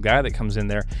single guy that comes in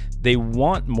there. They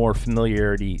want more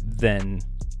familiarity than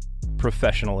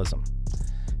professionalism.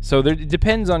 So it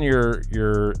depends on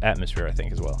your atmosphere, I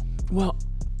think, as well. Well,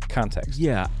 context.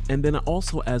 Yeah, and then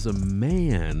also as a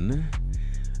man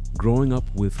growing up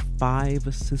with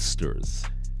 5 sisters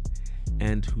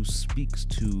and who speaks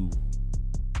to,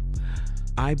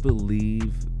 I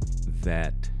believe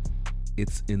that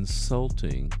it's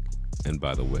insulting, and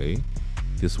by the way,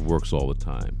 this works all the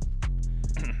time,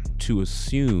 to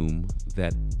assume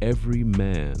that every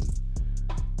man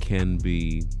can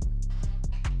be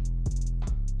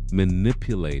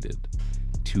manipulated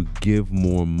to give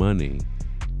more money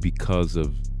because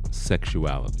of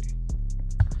sexuality.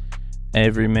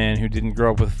 Every man who didn't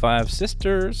grow up with 5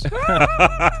 sisters.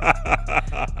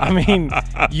 I mean,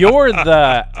 you're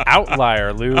the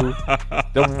outlier, Lou.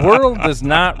 The world does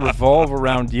not revolve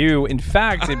around you. In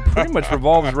fact, it pretty much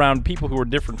revolves around people who are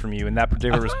different from you in that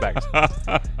particular respect.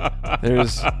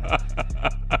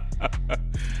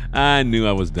 I knew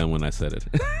I was done when I said it.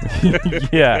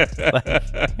 Yeah.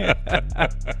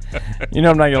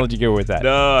 I'm not gonna let you go with that.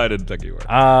 No, I didn't think you were.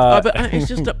 But it's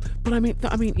just. But I mean,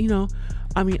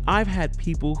 I've had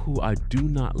people who I do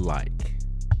not like,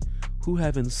 who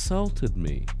have insulted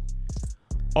me,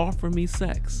 offer me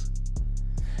sex.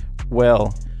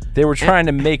 Well, they were trying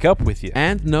to make up with you.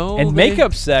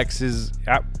 Makeup sex is.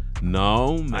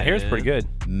 No, man. I hear it's pretty good.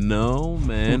 No,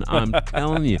 man. I'm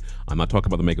telling you. I'm not talking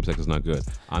about the makeup sex is not good.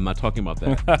 I'm not talking about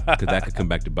that because that could come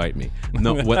back to bite me.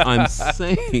 No, what I'm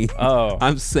saying.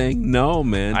 I'm saying no,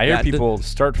 man. I hear people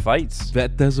start fights.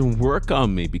 That doesn't work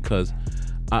on me because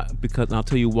I'll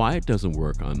tell you why it doesn't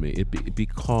work on me.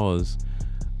 Because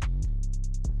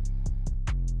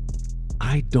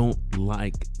I don't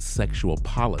like sexual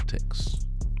politics.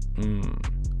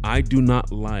 I do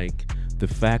not like the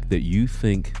fact that you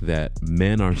think that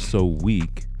men are so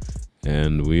weak,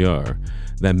 and we are,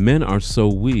 that men are so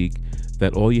weak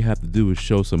that all you have to do is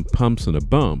show some pumps and a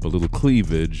bump, a little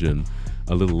cleavage and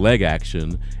a little leg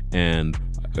action, and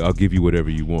I'll give you whatever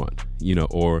you want,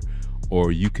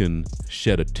 or you can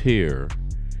shed a tear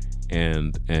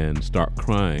and start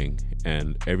crying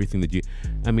and everything that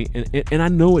and I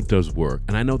know it does work,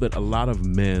 and I know that a lot of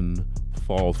men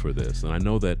fall for this, and I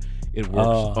know that it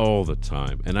works all the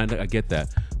time, and I get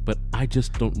that, but I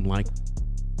just don't like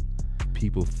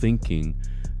people thinking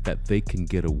that they can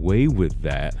get away with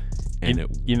that. And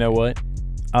you know what?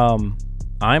 I'm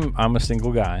a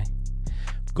single guy,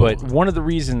 but one of the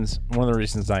reasons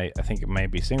I think it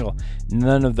might be single,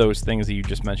 none of those things that you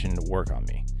just mentioned work on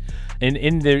me, and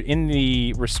in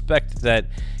the respect that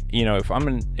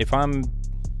if I'm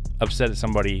upset at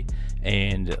somebody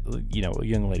and a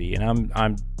young lady, and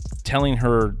I'm telling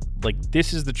her, like,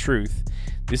 this is the truth,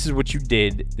 this is what you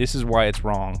did, this is why it's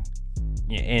wrong,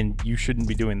 and you shouldn't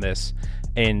be doing this,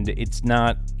 and it's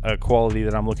not a quality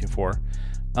that I'm looking for.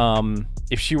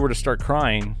 If she were to start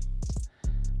crying,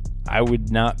 I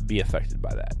would not be affected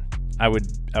by that. I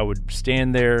would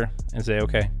stand there and say,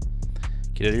 okay,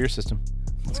 get out of your system,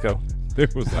 let's go. I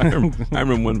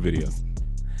remember one video.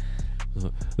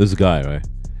 There's a guy, right?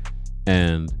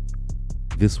 And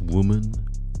this woman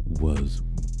was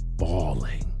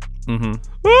bawling. Mm-hmm.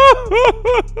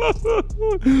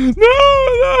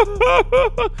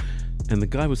 No. And the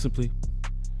guy was simply,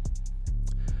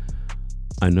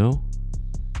 I know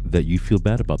that you feel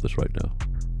bad about this right now,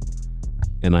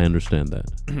 and I understand that.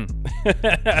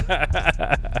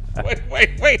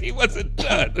 Wait, he wasn't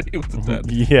done.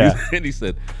 Yeah. And he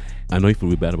said, I know you feel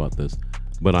really bad about this,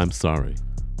 but I'm sorry.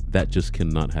 That just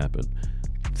cannot happen.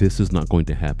 This is not going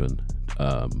to happen.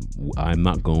 I'm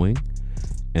not going,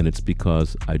 and it's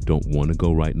because I don't want to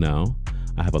go right now.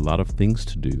 I have a lot of things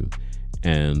to do,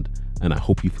 and I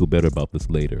hope you feel better about this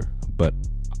later, but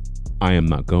I am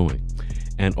not going.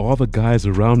 And all the guys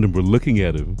around him were looking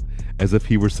at him as if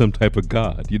he were some type of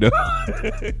god,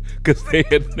 because they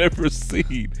had never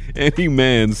seen any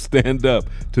man stand up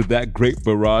to that great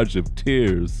barrage of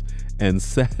tears and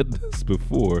sadness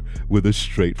before with a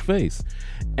straight face.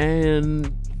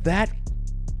 And that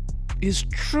is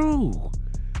true.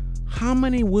 How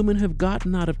many women have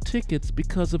gotten out of tickets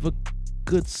because of a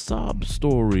good sob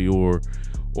story, or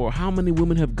how many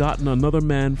women have gotten another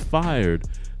man fired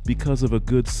because of a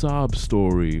good sob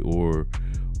story, or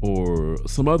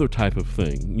some other type of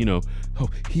thing? You know, oh,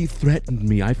 he threatened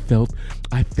me. I felt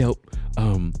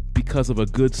because of a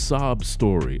good sob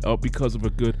story. Oh, because of a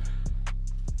good.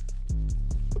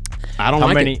 I don't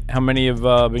like it. How many have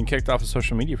been kicked off of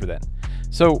social media for that?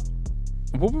 So,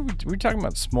 what were we talking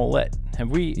about Smollett?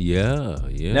 Have we? Yeah.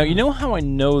 Now, you know how I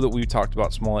know that we've talked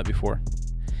about Smollett before?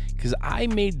 Because I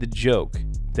made the joke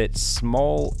that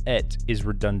Smollett is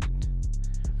redundant.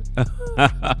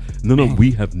 No,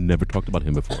 we have never talked about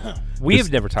him before. We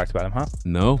have never talked about him, huh?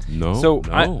 No. So,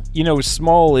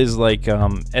 small is like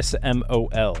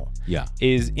SMOL. Yeah.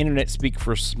 Is internet speak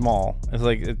for small. It's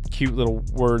like a cute little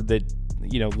word that,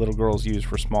 little girls use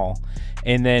for small.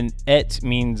 And then et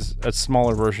means a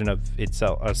smaller version of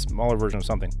itself, a smaller version of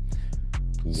something.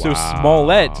 Wow. So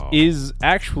Smollett is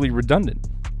actually redundant.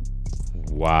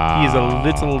 Wow. He's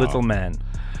a little man.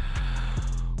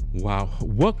 Wow.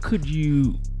 What could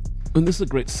you... And this is a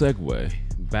great segue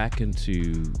back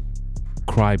into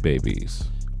crybabies.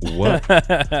 What?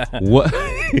 That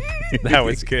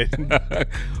was good.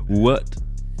 What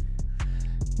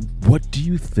do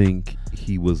you think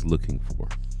he was looking for?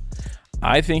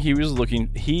 I think he was looking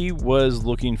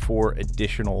for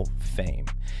additional fame.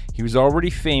 He was already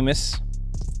famous.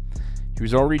 He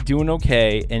was already doing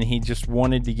okay, and he just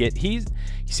wanted to get...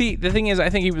 See, the thing is, I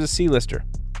think he was a C-lister.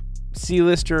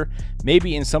 C-lister,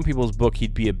 maybe in some people's book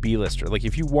he'd be a B-lister. Like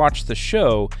if you watch the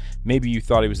show, maybe you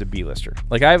thought he was a B-lister.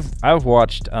 Like I've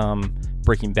watched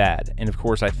Breaking Bad, and of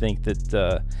course I think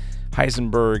that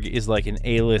Heisenberg is like an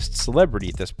A-list celebrity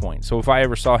at this point. So if I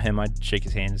ever saw him, I'd shake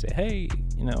his hand and say, "Hey,"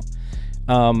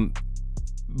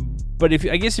 But if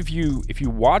you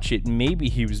watch it, maybe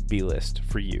he was B-list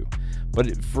for you. But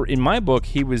in my book,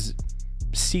 he was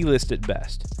C-list at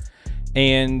best.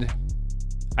 And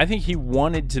I think he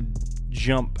wanted to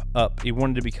jump up. He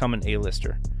wanted to become an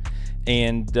A-lister.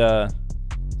 And I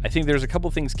think there's a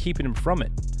couple things keeping him from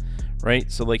it,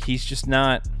 right? So, like, he's just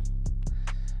not...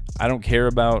 I don't care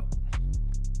about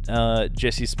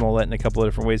Jesse Smollett in a couple of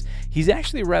different ways. He's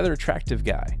actually a rather attractive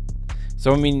guy.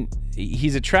 So, I mean,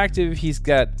 he's attractive. He's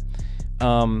got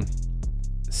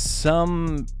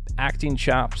some acting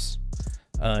chops.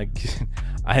 I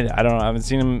don't know. I haven't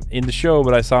seen him in the show,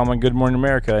 but I saw him on Good Morning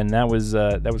America, and that was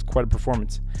quite a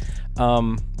performance.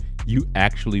 You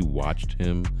actually watched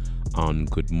him on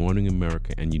Good Morning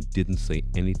America, and you didn't say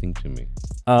anything to me.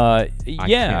 I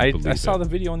saw the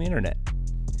video on the internet.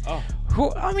 Oh,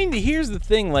 I mean, here's the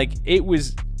thing. Like, it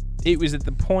was at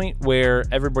the point where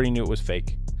everybody knew it was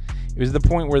fake. It was the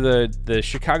point where the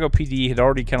Chicago PD had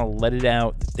already kind of let it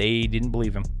out that they didn't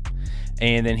believe him.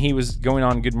 And then he was going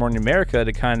on Good Morning America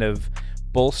to kind of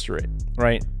bolster it,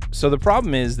 right? So the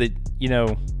problem is that,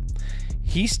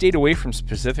 he stayed away from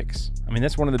specifics. I mean,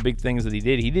 that's one of the big things that he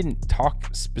did. He didn't talk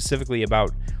specifically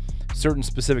about certain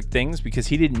specific things because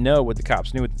he didn't know what the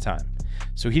cops knew at the time.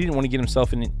 So he didn't want to get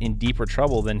himself in deeper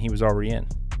trouble than he was already in,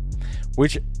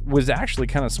 which was actually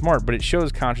kind of smart, but it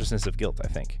shows consciousness of guilt, I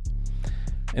think,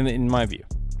 in my view.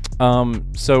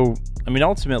 So, I mean,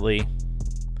 ultimately,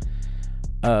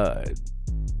 I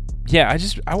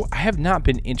have not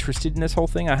been interested in this whole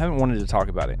thing. I haven't wanted to talk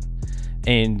about it.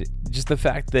 And just the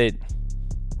fact that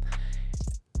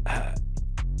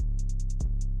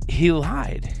he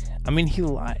lied. I mean, he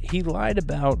lied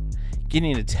about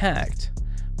getting attacked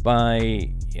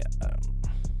by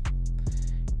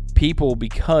people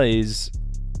because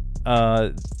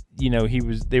they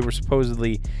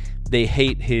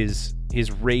hate his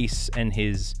race and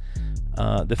his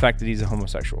the fact that he's a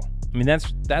homosexual. I mean,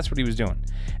 that's what he was doing.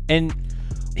 And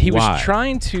he was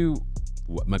trying to...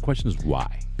 My question is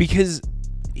why? Because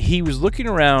he was looking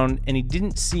around and he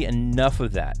didn't see enough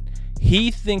of that.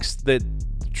 He thinks that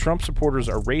Trump supporters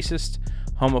are racist,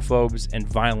 homophobes, and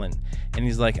violent. And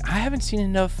he's like, I haven't seen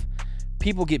enough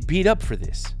people get beat up for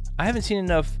this. I haven't seen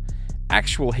enough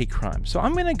actual hate crimes. So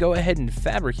I'm going to go ahead and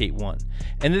fabricate one.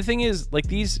 And the thing is, like,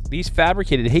 these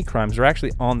fabricated hate crimes are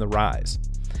actually on the rise.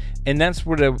 And that's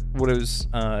what I was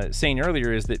saying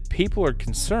earlier, is that people are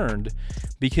concerned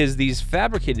because these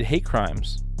fabricated hate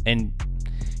crimes and,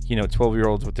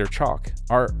 12-year-olds with their chalk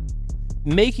are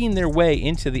making their way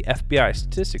into the FBI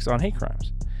statistics on hate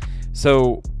crimes.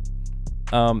 So,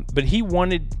 but he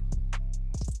wanted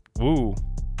to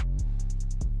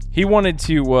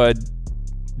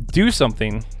do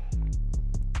something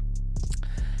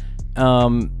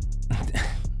that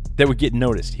would get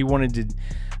noticed. He wanted to...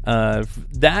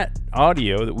 that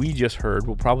audio that we just heard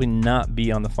will probably not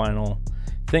be on the final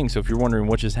thing. So if you're wondering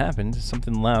what just happened,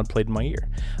 something loud played in my ear.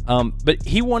 But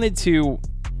he wanted to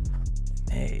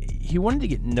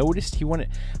get noticed.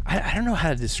 I don't know how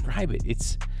to describe it.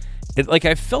 It's like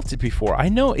I've felt it before. I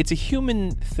know it's a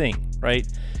human thing, right?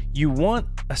 You want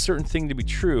a certain thing to be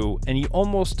true, and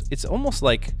it's almost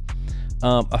like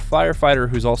a firefighter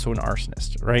who's also an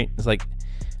arsonist, right? It's like,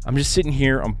 I'm just sitting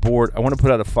here, I'm bored, I want to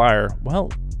put out a fire.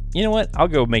 Well, you know what? I'll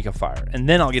go make a fire, and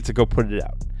then I'll get to go put it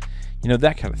out. You know,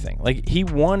 that kind of thing. Like, he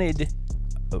wanted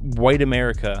white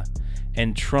America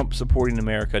and Trump supporting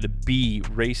America to be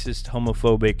racist,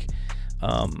 homophobic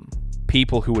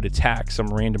people who would attack some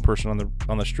random person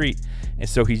on the street. And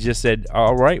so he just said,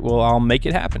 all right, well, I'll make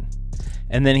it happen.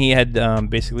 And then he had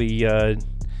basically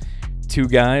 2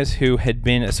 guys who had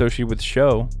been associated with the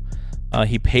show.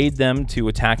 He paid them to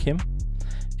attack him.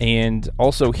 And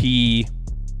also he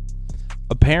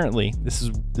apparently, this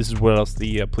is what else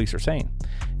the police are saying,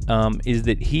 is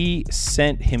that he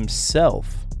sent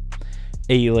himself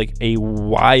a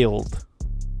wild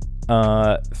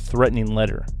threatening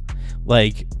letter,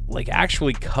 like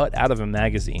actually cut out of a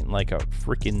magazine, like a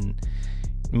freaking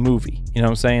movie. You know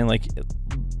what I'm saying? Like,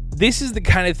 this is the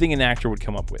kind of thing an actor would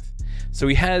come up with. So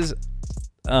he has,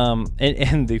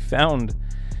 and they found,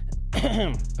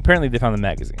 apparently they found the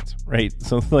magazines, right?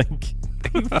 So like,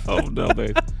 oh no,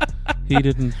 he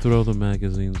didn't throw the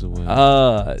magazines away.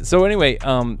 So anyway,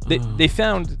 they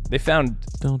found.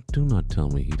 Do not tell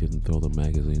me he didn't throw the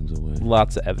magazines away.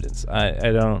 Lots of evidence.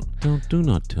 I don't. Do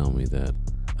not tell me that.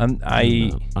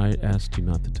 I asked you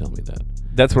not to tell me that.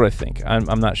 That's what I think.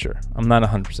 I'm not sure. I'm not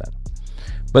 100%.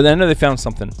 But I know they found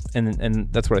something, and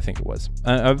that's what I think it was.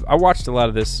 I watched a lot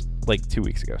of this like 2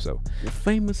 weeks ago. So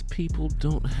famous people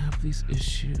don't have these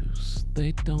issues.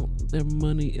 They don't. Their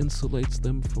money insulates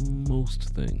them from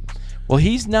most things. Well,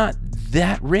 he's not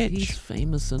that rich. He's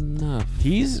famous enough.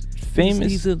 He's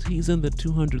famous. He's in the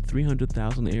 200,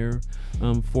 300,000 air,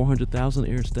 400,000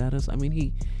 air status. I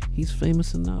mean, he's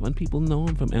famous enough, and people know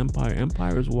him from Empire.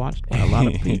 Empire is watched by a lot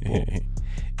of people.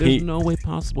 There's no way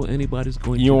possible anybody's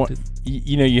going to.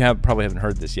 You probably haven't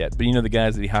heard this yet, but you know the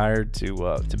guys that he hired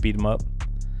to beat him up.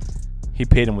 He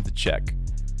paid him with a check.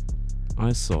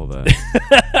 I saw that.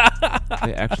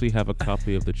 They actually have a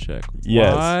copy of the check.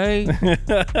 Yes.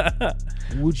 Why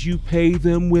would you pay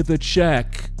them with a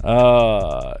check?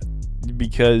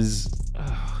 Because.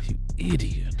 Oh, you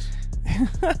idiot.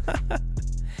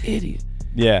 Idiot.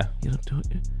 Yeah.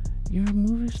 You're a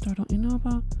movie star. Don't you know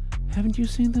about? Haven't you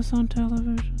seen this on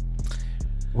television?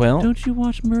 Well, don't you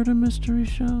watch murder mystery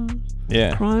shows?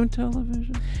 Yeah. Crime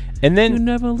television. And then you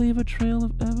never leave a trail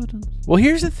of evidence. Well,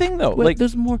 here's the thing, though. Wait,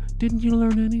 there's more. Didn't you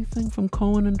learn anything from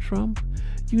Cohen and Trump?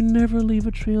 You never leave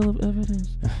a trail of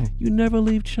evidence. You never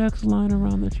leave checks lying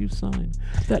around that you signed.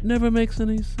 That never makes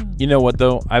any sense. You know what,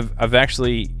 though? I've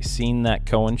actually seen that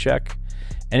Cohen check,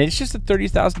 and it's just a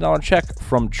 $30,000 check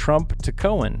from Trump to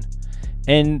Cohen,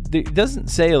 and it doesn't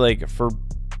say like for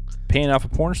paying off a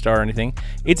porn star or anything.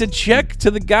 It's a check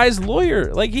to the guy's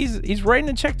lawyer. Like, he's writing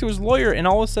a check to his lawyer, and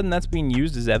all of a sudden that's being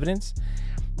used as evidence.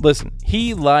 Listen,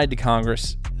 he lied to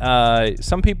Congress.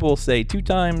 Some people say 2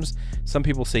 times, some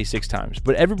people say 6 times,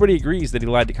 but everybody agrees that he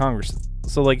lied to Congress.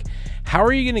 So, like, how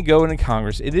are you going to go into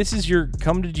Congress? This is your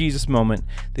come to Jesus moment.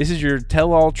 This is your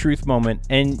tell all truth moment,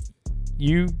 and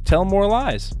you tell more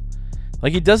lies.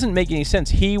 Like, it doesn't make any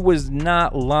sense. He was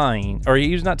not lying, or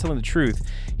he was not telling the truth.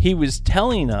 He was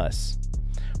telling us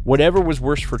whatever was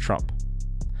worse for Trump.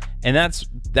 And that's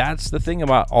the thing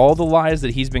about all the lies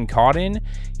that he's been caught in.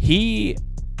 He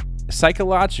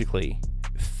psychologically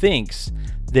thinks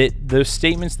that those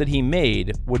statements that he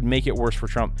made would make it worse for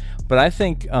Trump. But I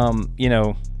think,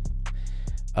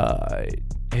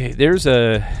 there's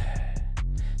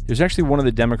actually one of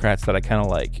the Democrats that I kind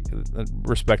of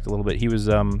respect a little bit. He was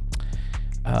a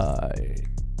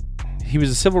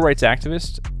civil rights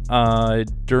activist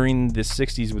during the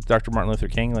 60s with Dr. Martin Luther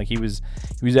King. Like, he was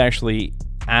actually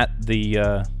at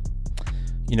the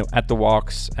at the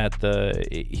walks,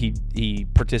 he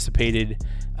participated,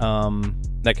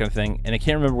 that kind of thing. And I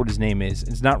can't remember what his name is.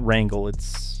 It's not Rangel.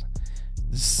 It's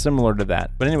similar to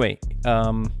that. But anyway,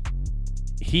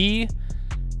 he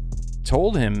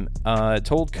told Cohen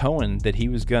that he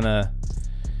was gonna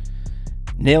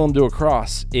nail him to a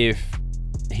cross if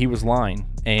he was lying,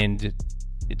 and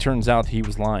it turns out he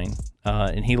was lying,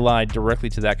 and he lied directly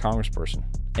to that congressperson.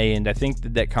 And I think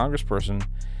that congressperson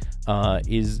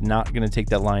is not going to take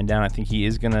that lying down. I think he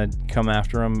is going to come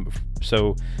after him.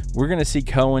 So we're going to see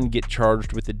Cohen get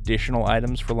charged with additional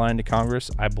items for lying to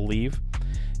Congress, I believe,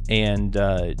 and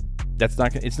it's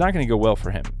not going to go well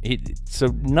for him. So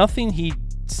nothing he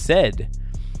said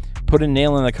put a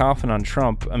nail in the coffin on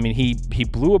Trump. I mean, he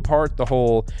blew apart the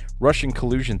whole Russian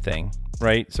collusion thing,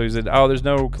 right? So he said, "Oh, there's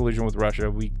no collusion with Russia.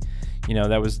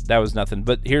 That was nothing."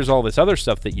 But here's all this other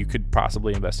stuff that you could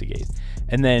possibly investigate.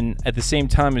 And then at the same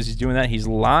time as he's doing that, he's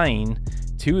lying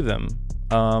to them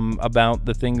about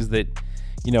the things that,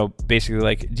 basically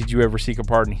like, did you ever seek a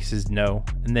pardon? He says no.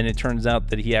 And then it turns out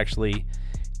that he actually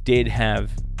did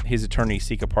have his attorney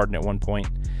seek a pardon at one point,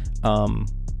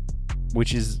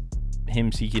 which is him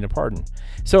seeking a pardon.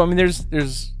 So I mean, there's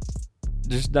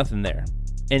nothing there,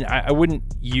 and I wouldn't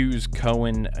use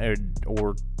Cohen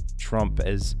or Trump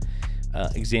as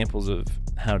examples of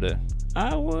how to.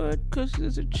 I would, because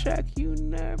there's a check. You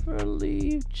never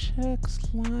leave checks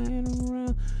lying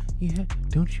around. Yeah,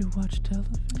 don't you watch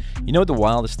television? You know what the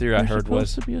wildest theory I heard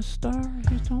was? You're supposed to be a star.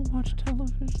 You don't watch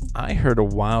television. I heard a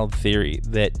wild theory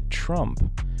that Trump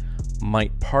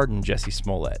might pardon Jussie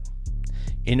Smollett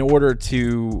in order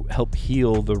to help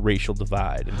heal the racial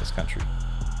divide in this country.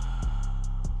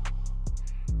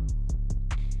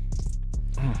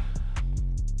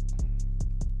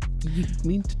 You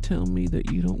mean to tell me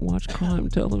that you don't watch crime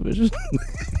television?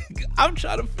 I'm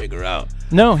trying to figure out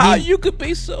how you could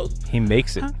be so... He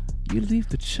makes it. You leave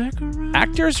the check around?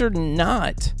 Actors are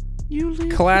not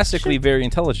classically very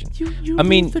intelligent. You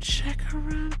leave the check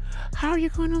around? How are you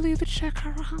going to leave the check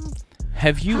around?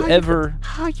 Have you ever...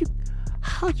 How are you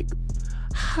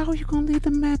going to leave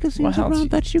the magazines around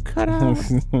that you cut out?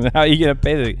 How are you going to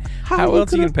pay the... How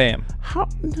else are you going to pay him?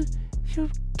 You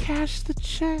cash the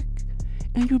check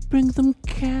and you bring them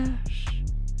cash.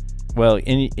 Well,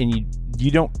 and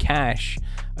you don't cash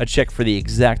a check for the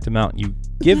exact amount you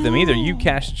give them either. You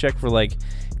cash a check for like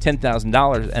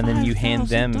 $10,000 and then you hand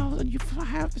them...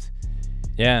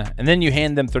 Yeah, and then you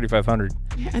hand them $3,500.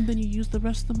 Yeah, and then you use the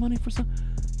rest of the money for some...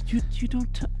 You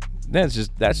don't...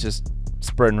 That's just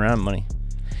spreading around money.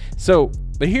 So,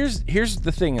 but here's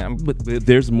the thing. But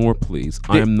there's more, please.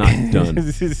 I am not done.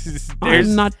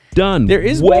 I'm not done. There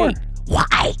is more.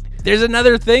 Why? There's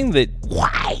another thing that...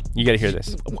 Why? You got to hear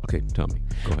this. Okay, tell me.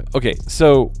 Go ahead. Okay,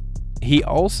 so he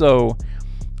also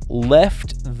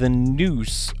left the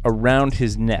noose around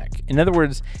his neck. In other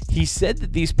words, he said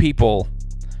that these people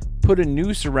put a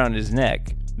noose around his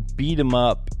neck, beat him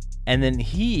up, and then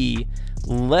he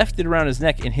left it around his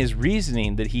neck, and his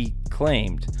reasoning that he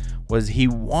claimed was he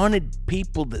wanted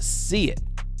people to see it.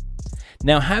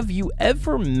 Now, have you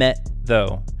ever met,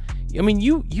 though... I mean,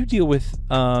 you deal with...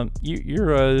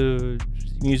 you're a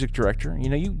music director.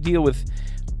 You deal with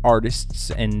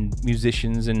artists and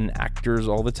musicians and actors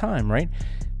all the time, right?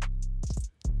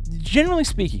 Generally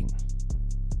speaking,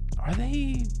 are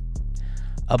they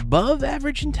above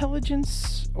average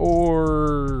intelligence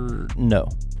or no?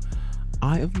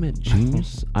 I have met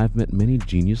genius. I've met many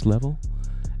genius level,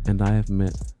 and I have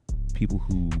met people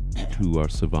who are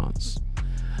savants.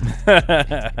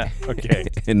 Okay.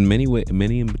 And many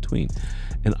in between.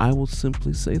 And I will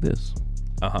simply say this.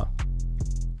 How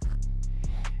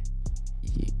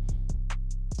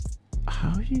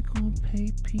are you going to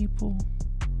pay people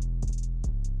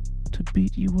to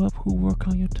beat you up who work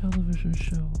on your television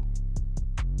show?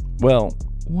 Well,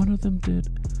 one of them did.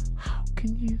 How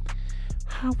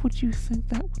would you think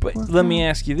that would work? But let me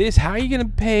ask you this. How are you going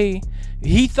to pay?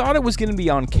 He thought it was going to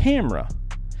be on camera.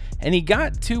 And he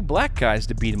got two black guys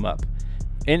to beat him up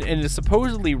in a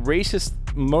supposedly racist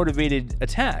motivated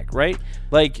attack, right?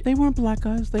 Like, they weren't black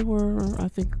guys. They were, I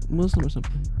think, Muslim or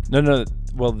something. No.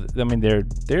 Well, I mean,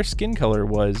 their skin color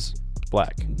was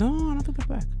black. No, I don't think they're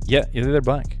black. Yeah, they're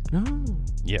black. No.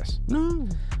 Yes. No.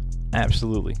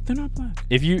 Absolutely. They're not black.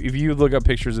 If you look up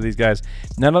pictures of these guys,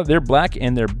 they're black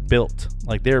and they're built.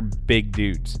 Like, they're big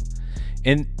dudes.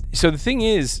 And so the thing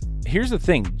is, here's the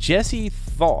thing. Jussie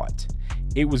thought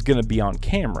it was going to be on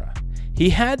camera. He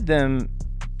had them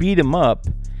beat him up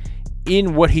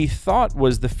in what he thought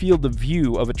was the field of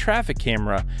view of a traffic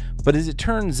camera, but as it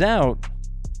turns out,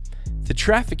 the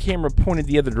traffic camera pointed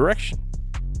the other direction.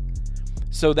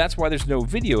 So that's why there's no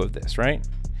video of this, right?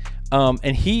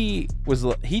 And he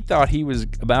thought he was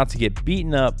about to get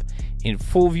beaten up in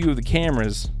full view of the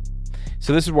cameras.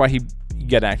 So this is why he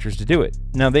got actors to do it.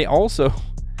 Now they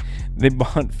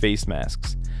bought face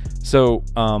masks. So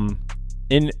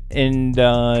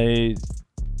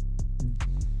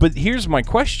but here's my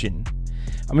question.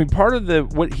 I mean, part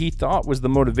of what he thought was the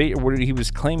motivation, what he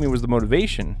was claiming was the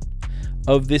motivation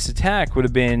of this attack would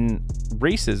have been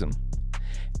racism.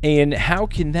 And how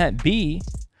can that be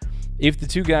if the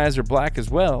two guys are black as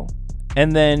well?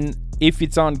 And then if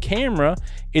it's on camera,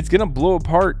 it's going to blow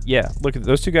apart. Yeah, look at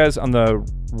those two guys on the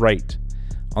right.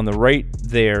 On the right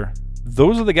there.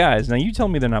 Those are the guys. Now you tell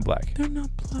me they're not black. They're not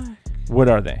black. What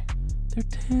are they? They're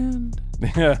tanned.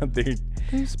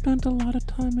 They've spent a lot of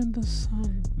time in the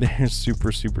sun. They're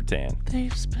super, super tan.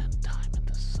 They've spent time in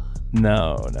the sun.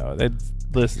 No.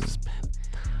 Listen.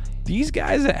 These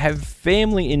guys have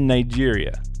family in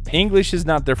Nigeria. English is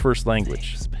not their first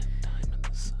language. They've spent time in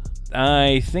the sun.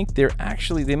 I think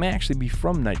they may actually be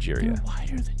from Nigeria. They're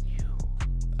whiter than you.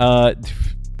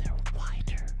 They're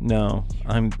whiter. No,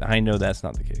 I know that's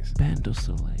not the case. Band du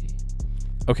Soleil.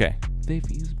 Okay. They've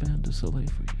used Band du Soleil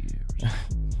for years.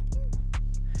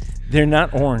 They're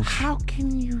not orange. How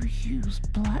can you use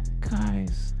black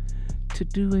guys to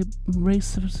do a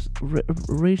racially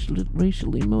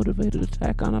motivated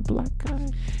attack on a black guy?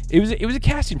 It was a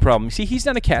casting problem. See, he's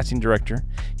not a casting director.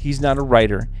 He's not a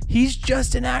writer. He's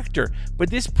just an actor. But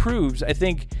this proves, I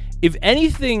think, if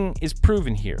anything is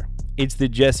proven here, it's that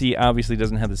Jesse obviously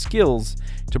doesn't have the skills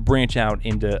to branch out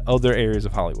into other areas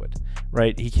of Hollywood,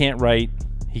 right? He can't write.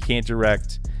 He can't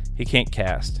direct. He can't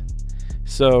cast.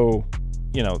 So,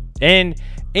 and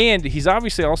he's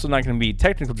obviously also not going to be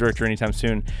technical director anytime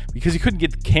soon because he couldn't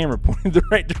get the camera pointed the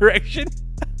right direction.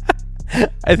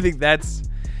 I think that's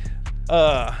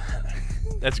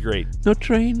great. No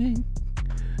training,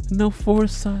 no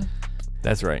foresight.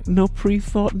 That's right. No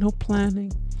pre-thought, no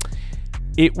planning.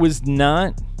 It was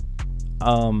not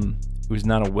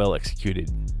a well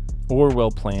executed or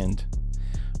well planned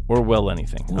or well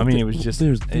anything. Well, I mean, it was just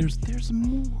there's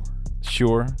more.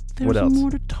 Sure. There's what else? more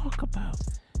to talk about.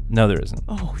 No, there isn't.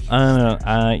 Oh, yes. I don't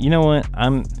know. You know what?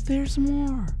 There's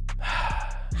more.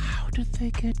 How did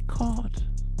they get caught?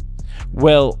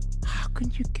 Well, how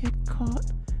could you get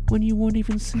caught when you weren't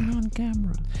even seen on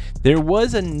camera? There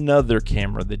was another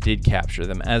camera that did capture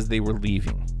them as they were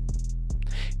leaving.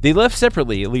 They left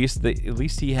separately. At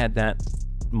least he had that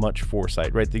much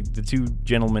foresight, right? The two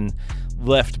gentlemen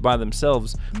left by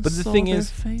themselves. But the thing is,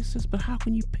 faces. But how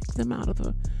can you pick them out of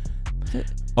the?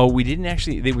 Oh, we didn't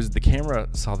actually. The camera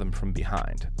saw them from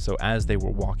behind. So as they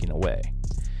were walking away,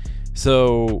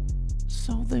 so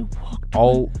they walked.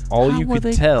 All you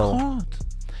could tell. Caught?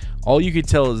 All you could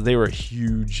tell is they were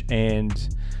huge, and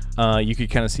you could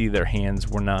kind of see their hands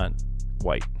were not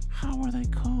white. How were they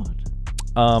caught?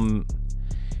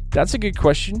 That's a good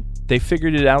question. They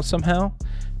figured it out somehow.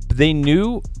 They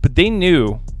knew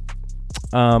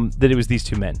that it was these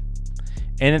two men,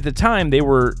 and at the time they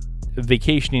were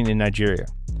vacationing in Nigeria.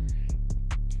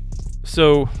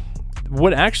 So,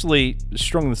 what actually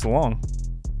strung this along?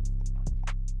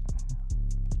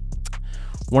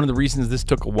 One of the reasons this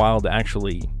took a while to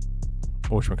actually,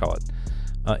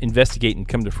 investigate and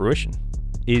come to fruition,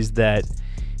 is that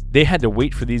they had to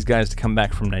wait for these guys to come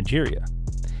back from Nigeria,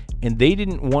 and they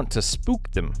didn't want to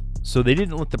spook them. So they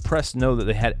didn't let the press know that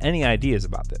they had any ideas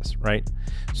about this, right?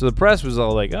 So the press was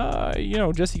all like,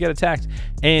 Jesse got attacked.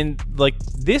 And like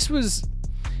this was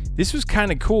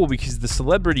kind of cool because the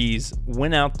celebrities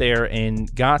went out there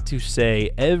and got to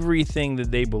say everything that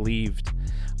they believed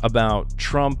about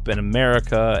Trump and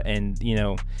America, and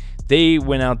they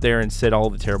went out there and said all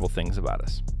the terrible things about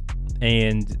us.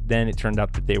 And then it turned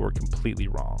out that they were completely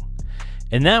wrong.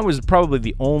 And that was probably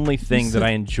the only thing that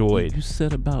I enjoyed. You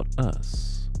said about us.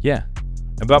 Yeah,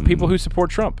 about people who support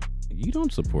Trump. You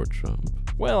don't support Trump.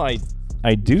 Well, I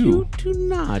do. You do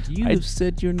not. You have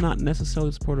said you're not necessarily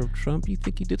a supporter of Trump. You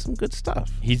think he did some good stuff.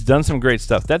 He's done some great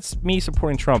stuff. That's me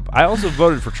supporting Trump. I also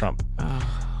voted for Trump.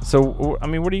 So, I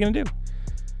mean, what are you going to do?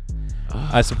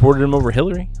 I supported him over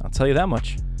Hillary. I'll tell you that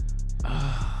much.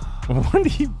 What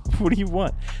do you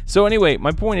want? So anyway,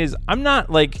 my point is, I'm not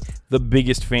like the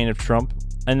biggest fan of Trump,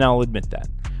 and I'll admit that.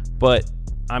 But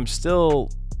I'm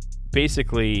still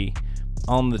basically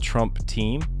on the Trump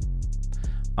team.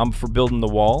 I'm for building the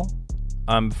wall.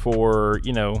 I'm for,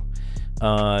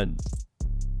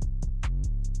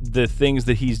 the things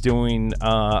that he's doing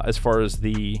as far as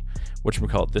the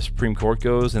Supreme Court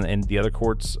goes and the other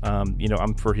courts.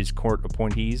 I'm for his court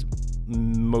appointees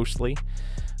mostly.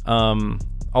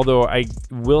 Although I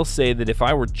will say that if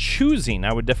I were choosing,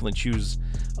 I would definitely choose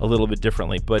a little bit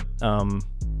differently. But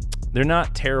they're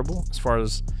not terrible as far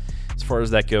as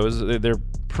that goes. They're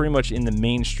pretty much in the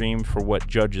mainstream for what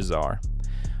judges are.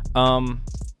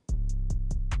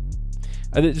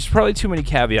 There's probably too many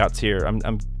caveats here.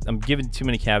 I'm giving too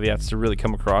many caveats to really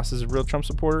come across as a real Trump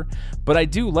supporter. But I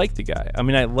do like the guy. I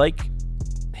mean, I like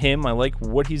him. I like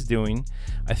what he's doing.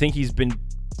 I think he's been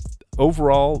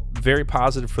overall very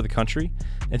positive for the country.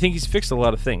 I think he's fixed a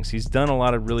lot of things. He's done a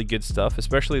lot of really good stuff,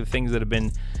 especially the things that have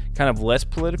been kind of less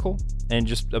political and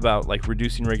just about like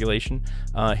reducing regulation.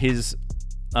 His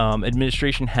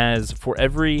administration has, for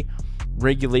every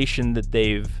regulation that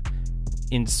they've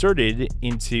inserted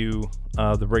into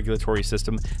the regulatory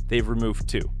system, they've removed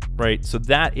 2, right? So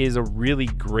that is a really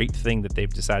great thing that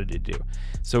they've decided to do.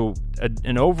 So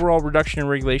an overall reduction in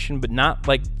regulation, but not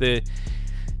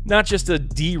just a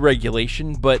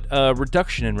deregulation, but a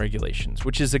reduction in regulations,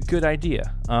 which is a good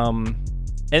idea. And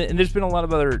there's been a lot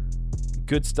of other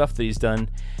good stuff that he's done.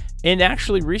 And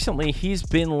actually, recently, he's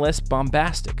been less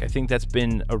bombastic. I think that's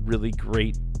been a really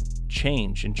great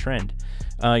change in trend.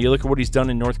 You look at what he's done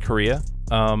in North Korea.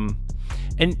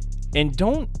 And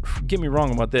don't get me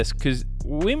wrong about this, because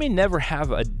we may never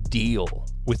have a deal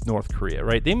with North Korea,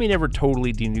 right? They may never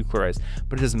totally denuclearize,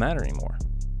 but it doesn't matter anymore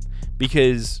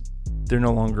because they're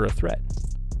no longer a threat,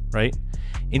 right?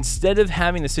 Instead of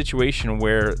having a situation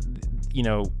where,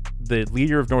 the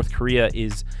leader of North Korea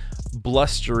is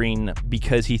blustering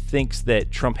because he thinks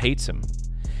that Trump hates him,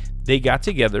 they got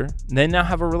together and they now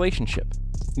have a relationship.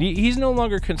 He's no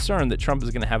longer concerned that Trump is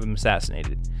going to have him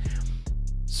assassinated.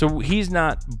 So he's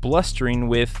not blustering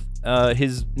with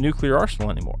his nuclear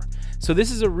arsenal anymore. So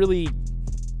this is a really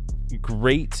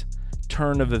great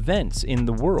turn of events in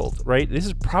the world, right? This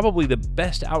is probably the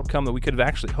best outcome that we could have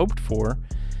actually hoped for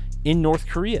in North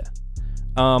Korea.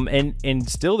 And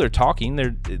still they're talking.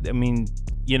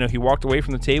 He walked away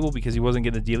from the table because he wasn't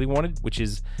getting the deal he wanted, which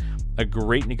is a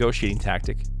great negotiating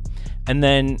tactic. And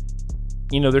then,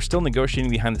 they're still negotiating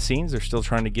behind the scenes. They're still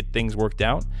trying to get things worked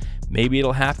out. Maybe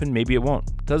it'll happen, maybe it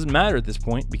won't. Doesn't matter at this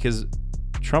point because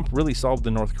Trump really solved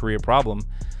the North Korea problem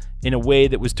in a way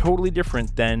that was totally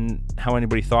different than how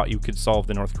anybody thought you could solve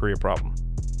the North Korea problem.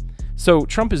 So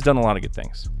Trump has done a lot of good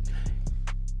things.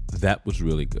 That was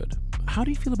really good. How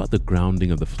do you feel about the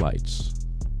grounding of the flights?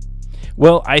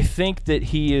 Well, I think that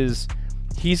he's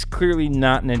clearly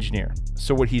not an engineer.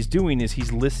 So what he's doing is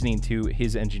he's listening to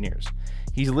his engineers.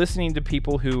 He's listening to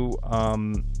people who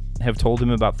have told him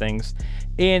about things.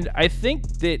 And I think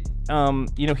that,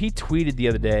 he tweeted the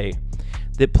other day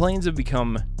that planes have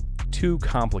become too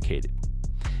complicated.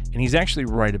 And he's actually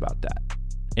right about that.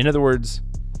 In other words,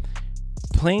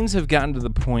 planes have gotten to the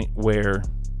point where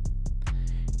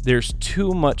there's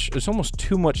almost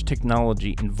too much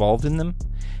technology involved in them.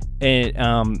 And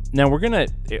now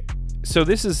so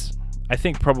this is, I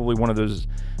think, probably one of those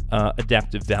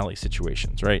adaptive valley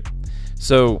situations, right?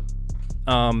 So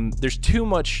there's too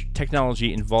much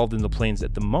technology involved in the planes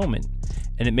at the moment,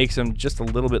 and it makes them just a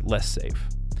little bit less safe.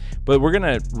 But we're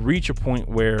going to reach a point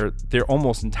where they're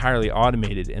almost entirely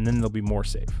automated, and then they'll be more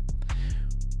safe.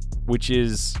 Which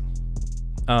is,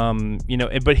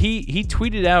 but he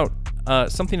tweeted out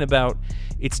something about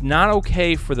it's not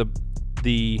okay for the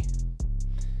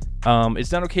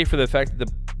fact that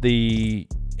the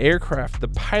aircraft, the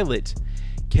pilot,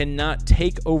 cannot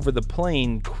take over the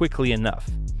plane quickly enough.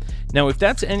 Now, if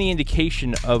that's any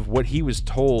indication of what he was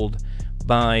told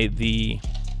by the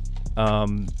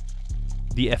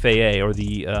FAA or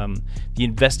the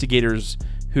investigators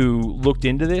who looked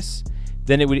into this,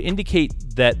 then it would indicate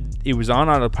that it was on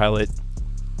autopilot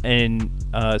and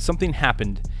something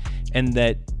happened, and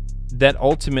that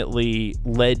ultimately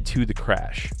led to the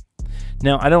crash.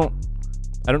 Now, I don't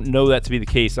know that to be the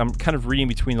case. I'm kind of reading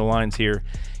between the lines here.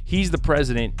 He's the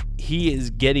president. He is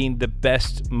getting the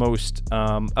best, most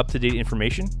up-to-date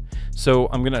information. So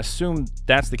I'm going to assume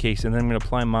that's the case, and then I'm going to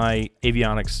apply my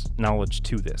avionics knowledge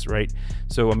to this, right?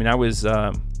 So,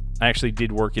 I actually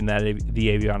did work in the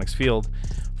avionics field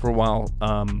for a while,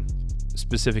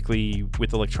 specifically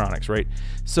with electronics, right?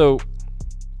 So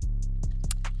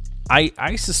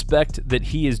I suspect that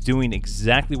he is doing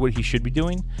exactly what he should be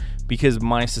doing, because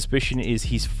my suspicion is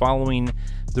he's following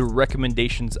the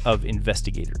recommendations of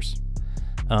investigators.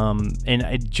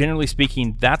 Generally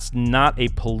speaking, that's not a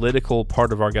political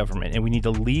part of our government, and we need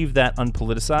to leave that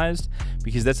unpoliticized,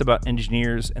 because that's about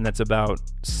engineers and that's about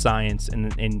science.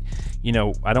 And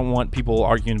I don't want people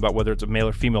arguing about whether it's a male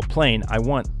or female plane. I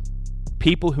want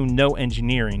people who know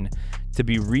engineering to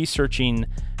be researching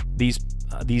these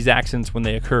accidents when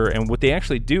they occur. And what they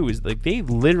actually do is they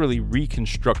literally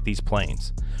reconstruct these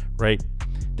planes, right?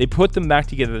 They put them back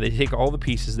together. They take all the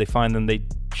pieces, they find them, they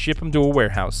ship them to a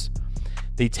warehouse,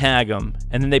 they tag them,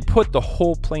 and then they put the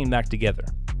whole plane back together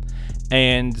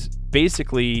and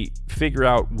basically figure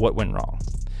out what went wrong.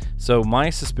 So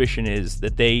my suspicion is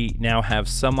that they now have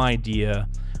some idea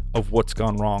of what's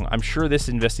gone wrong. I'm sure this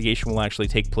investigation will actually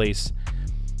take place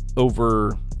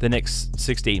over the next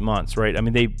 6 to 8 months, right?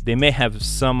 They may have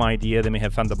some idea. They may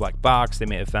have found the black box. They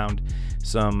may have found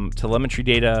some telemetry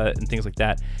data and things like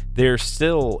that. There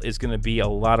still is going to be a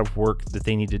lot of work that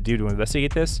they need to do to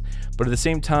investigate this. But at the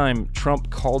same time, Trump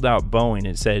called out Boeing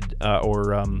and said, I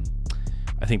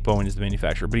I think Boeing is the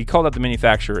manufacturer. But he called out the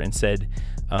manufacturer and said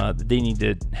that they need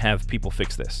to have people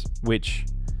fix this, which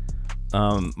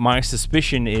my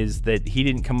suspicion is that he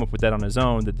didn't come up with that on his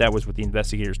own, that was what the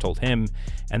investigators told him,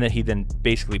 and that he then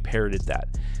basically parroted that.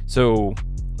 So,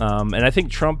 and I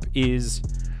think Trump is...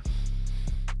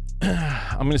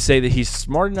 I'm going to say that he's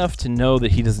smart enough to know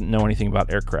that he doesn't know anything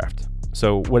about aircraft.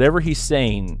 So whatever he's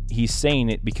saying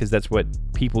it because that's what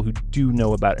people who do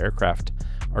know about aircraft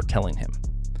are telling him.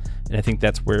 And I think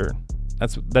that's where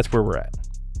we're at.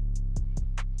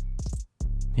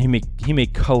 He may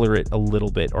color it a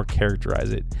little bit or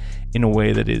characterize it in a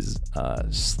way that is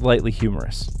slightly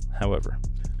humorous, however.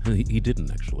 He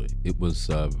didn't, actually. It was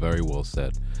very well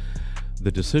said.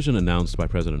 The decision announced by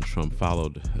President Trump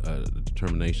followed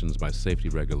determinations by safety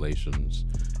regulations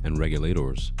and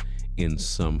regulators in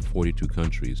some 42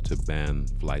 countries to ban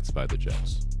flights by the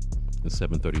jets. The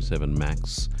 737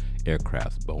 MAX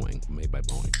aircraft, made by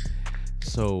Boeing.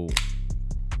 So,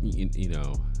 you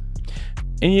know...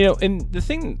 And the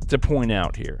thing to point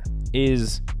out here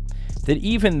is that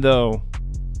even though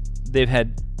they've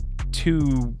had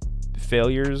 2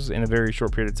 failures in a very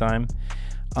short period of time,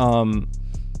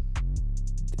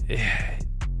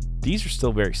 these are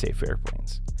still very safe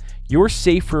airplanes. You're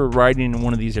safer riding in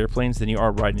one of these airplanes than you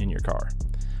are riding in your car.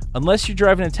 Unless you're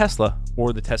driving a Tesla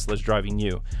or the Tesla is driving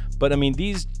you. But, I mean,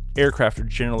 these aircraft are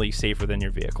generally safer than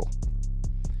your vehicle.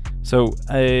 So,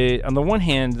 on the one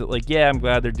hand, like, yeah, I'm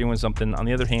glad they're doing something. On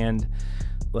the other hand,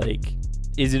 like,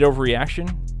 is it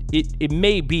overreaction? It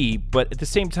may be, but at the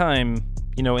same time,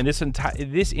 you know, in this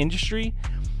industry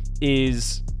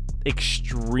is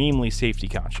extremely safety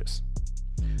conscious.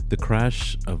 The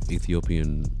crash of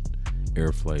Ethiopian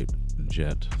Air Flight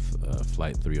jet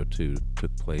Flight 302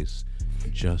 took place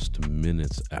just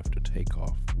minutes after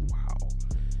takeoff.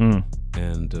 Wow.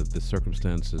 And the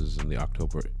circumstances in the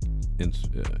October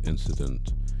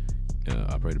incident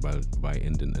operated by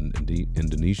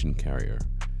Indonesian carrier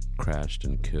crashed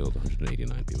and killed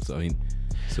 189 people. So, I mean,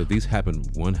 so these happened,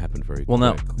 one happened very well,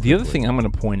 quick. Now, the other thing I'm going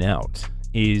to point out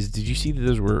is, did you see that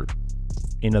those were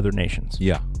in other nations?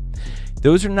 Yeah.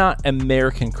 Those are not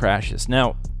American crashes.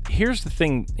 Now, here's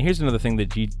another thing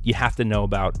that you have to know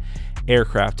about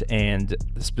aircraft and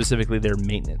specifically their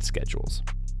maintenance schedules.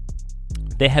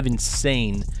 They have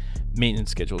insane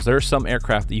maintenance schedules. There are some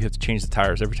aircraft that you have to change the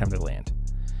tires every time they land,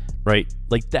 right?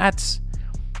 Like that's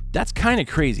kind of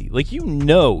crazy. Like, you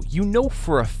know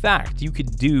for a fact you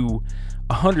could do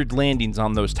 100 landings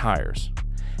on those tires,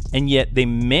 and yet they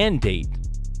mandate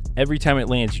every time it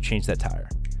lands you change that tire,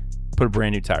 put a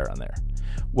brand new tire on there.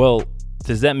 Well,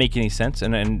 does that make any sense?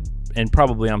 And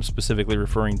probably I'm specifically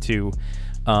referring to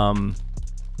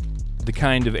the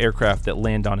kind of aircraft that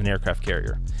land on an aircraft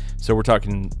carrier. So we're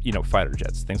talking, fighter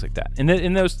jets, things like that.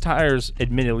 And those tires,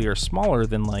 admittedly, are smaller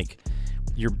than like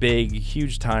your big,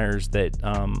 huge tires that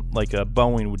like a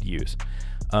Boeing would use,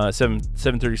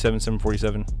 737,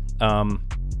 747.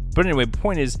 But anyway, the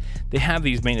point is they have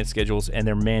these maintenance schedules and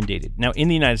they're mandated. Now, in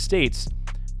the United States,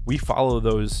 we follow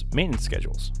those maintenance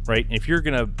schedules, right? And if you're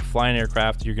going to fly an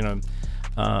aircraft, you're going to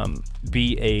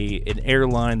be an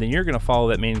airline, then you're going to follow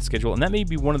that maintenance schedule. And that may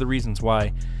be one of the reasons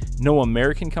why no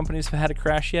American companies have had a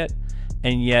crash yet,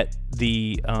 and yet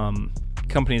the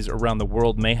companies around the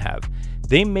world may have.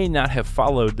 They may not have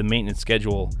followed the maintenance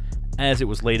schedule as it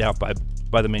was laid out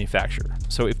by the manufacturer.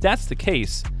 So if that's the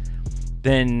case,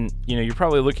 then you're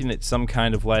probably looking at some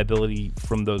kind of liability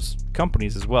from those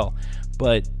companies as well.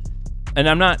 And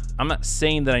I'm not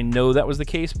saying that I know that was the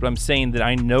case, but I'm saying that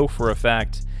I know for a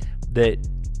fact that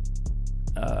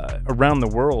around the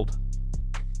world,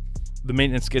 the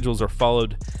maintenance schedules are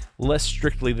followed less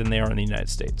strictly than they are in the United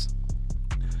States.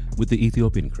 With the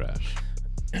Ethiopian crash,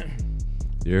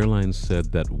 the airline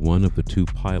said that one of the 2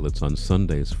 pilots on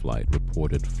Sunday's flight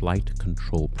reported flight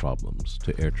control problems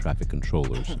to air traffic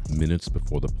controllers minutes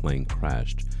before the plane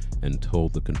crashed, and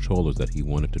told the controllers that he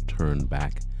wanted to turn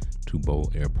back to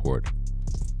Bole Airport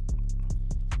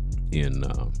in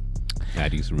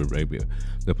Addis Arabia.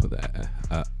 The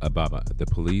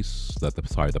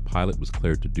pilot was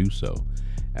cleared to do so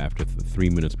after 3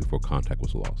 minutes before contact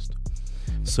was lost.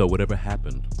 So whatever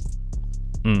happened,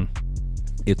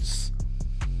 it's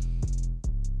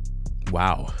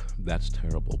wow, that's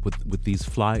terrible. With these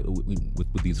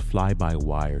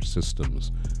fly-by-wire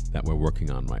systems that we're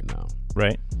working on right now,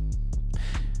 right?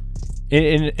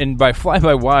 And by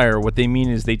fly-by-wire, what they mean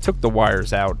is they took the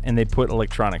wires out and they put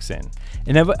electronics in.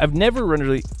 And I've never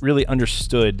really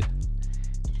understood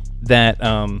that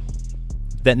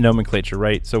that nomenclature,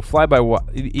 right? So fly-by-wire,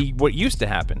 what used to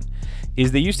happen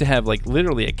is they used to have like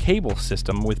literally a cable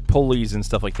system with pulleys and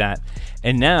stuff like that,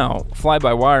 and now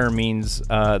fly-by-wire means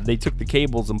they took the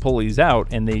cables and pulleys out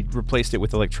and they replaced it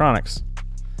with electronics.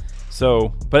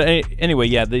 So, but anyway,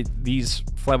 yeah, these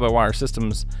fly-by-wire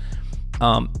systems,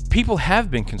 people have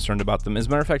been concerned about them. As a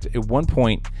matter of fact, at one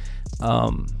point,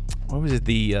 what was it?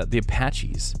 The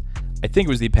Apaches. I think it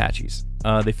was the Apaches.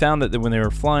 They found that when they were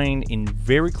flying in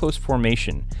very close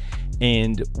formation,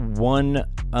 and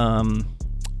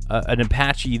an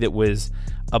Apache that was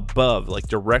above, like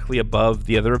directly above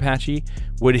the other Apache,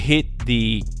 would hit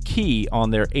the key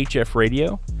on their HF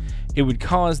radio, it would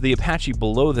cause the Apache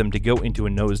below them to go into a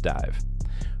nosedive,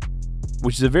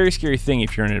 which is a very scary thing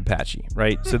if you're in an Apache,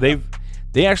 right? So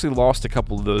they actually lost a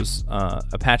couple of those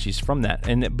Apaches from that,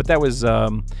 but that was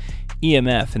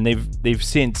EMF, and they've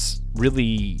since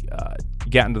really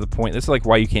gotten to the point. That's like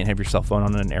why you can't have your cell phone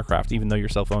on an aircraft, even though your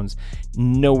cell phone's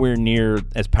nowhere near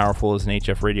as powerful as an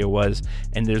HF radio was,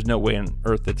 and there's no way on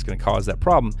Earth that's going to cause that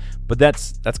problem. But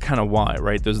that's kind of why,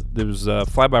 right? Those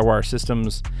fly-by-wire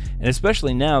systems, and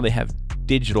especially now they have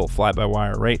digital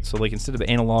fly-by-wire, right? So like instead of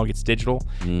analog, it's digital.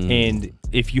 And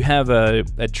if you have a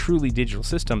truly digital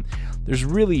system, there's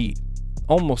really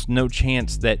almost no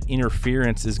chance that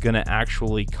interference is going to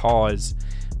actually cause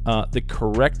the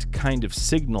correct kind of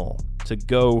signal to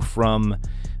go from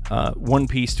one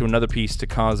piece to another piece to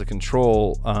cause a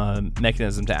control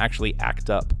mechanism to actually act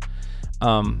up.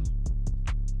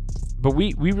 But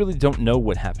we really don't know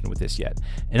what happened with this yet.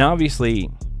 And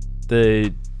obviously,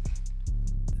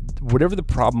 whatever the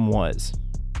problem was,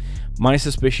 my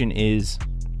suspicion is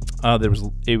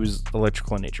it was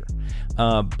electrical in nature.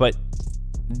 But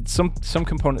some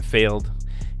component failed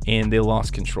and they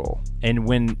lost control. And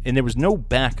there was no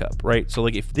backup, right? So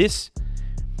like if this,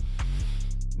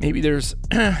 maybe there's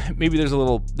a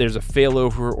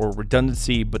failover or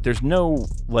redundancy, but there's no,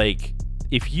 like,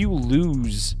 if you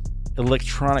lose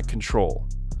electronic control,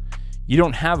 you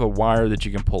don't have a wire that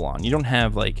you can pull on. You don't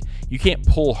have, like, you can't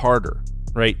pull harder,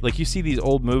 right? Like you see these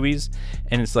old movies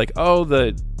and it's like, oh,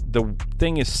 the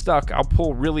thing is stuck, I'll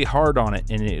pull really hard on it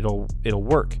and it'll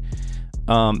work.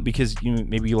 Because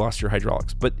maybe you lost your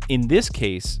hydraulics. But in this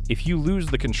case, if you lose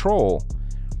the control,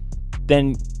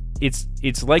 then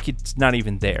it's like it's not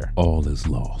even there. All is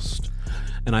lost.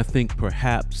 And I think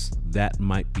perhaps that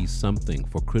might be something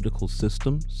for critical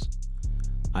systems.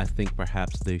 I think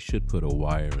perhaps they should put a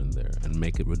wire in there and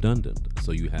make it redundant.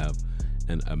 So you have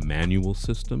a manual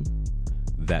system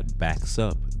that backs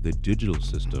up the digital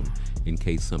system in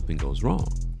case something goes wrong.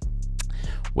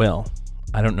 Well,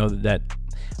 I don't know that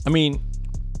I mean,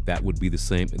 that would be the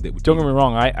same. Don't get me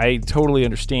wrong. I totally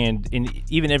understand, and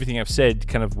even everything I've said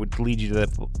kind of would lead you to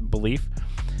that belief.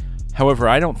 However,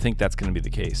 I don't think that's going to be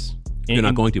the case. You're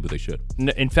not going to, but they should.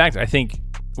 In fact, I think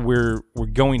we're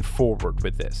going forward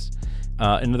with this.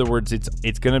 In other words,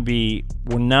 it's going to be,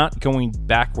 we're not going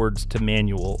backwards to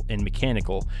manual and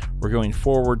mechanical. We're going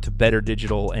forward to better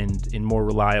digital and more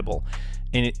reliable.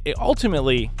 And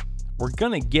ultimately, we're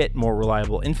going to get more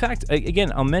reliable. In fact,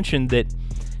 again, I'll mention that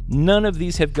none of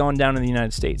these have gone down in the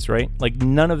United States, right? Like,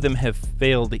 none of them have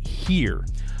failed here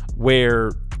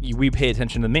where we pay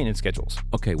attention to the maintenance schedules.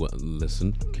 Okay, well,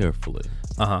 listen carefully.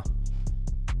 Uh-huh.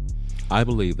 I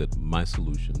believe that my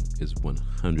solution is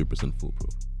 100%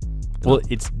 foolproof. Well,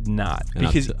 it's not,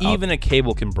 because even a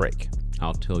cable can break.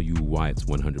 I'll tell you why it's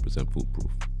 100%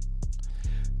 foolproof.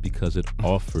 Because it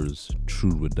offers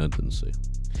true redundancy.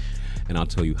 And I'll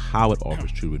tell you how it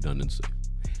offers true redundancy.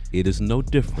 It is no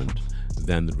different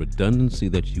than the redundancy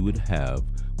that you would have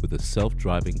with a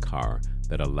self-driving car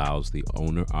that allows the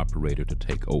owner-operator to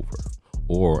take over,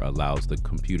 or allows the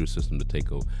computer system to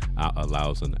take over,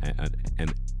 allows an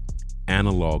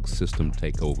analog system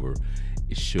take over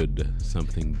should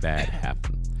something bad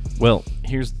happen. Well,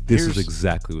 this is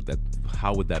exactly what that.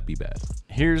 How would that be bad?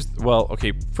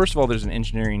 Okay. First of all, there's an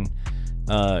engineering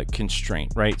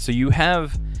constraint, right? So you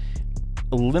have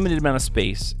a limited amount of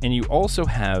space, and you also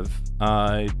have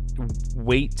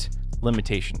weight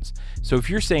limitations. So if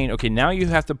you're saying, okay, now you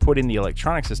have to put in the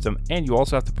electronic system, and you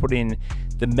also have to put in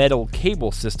the metal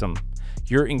cable system,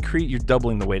 you're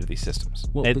doubling the weight of these systems.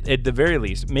 Well, at the very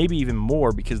least, maybe even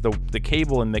more, because the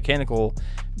cable and mechanical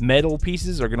metal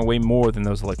pieces are going to weigh more than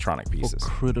those electronic pieces.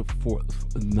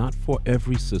 Not for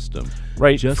every system,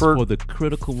 right? Just for the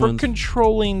critical ones. For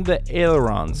controlling the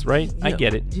ailerons, right? Yeah, I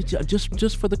get it.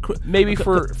 Just for the maybe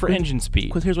for engine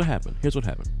speed. Because here's what happened.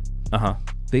 Uh-huh.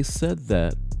 They said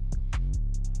that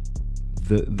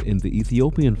in the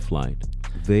Ethiopian flight,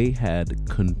 they had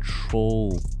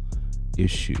control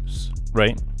issues.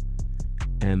 Right.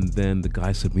 And then the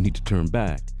guy said, we need to turn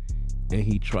back. And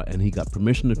he got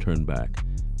permission to turn back.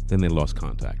 Then they lost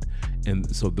contact.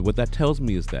 And so what that tells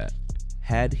me is that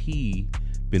had he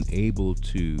been able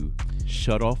to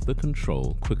shut off the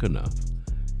control quick enough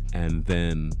and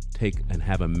then take and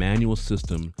have a manual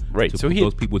system, right? So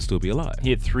those people would still be alive. He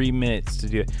had 3 minutes to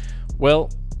do it. Well,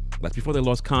 that's before they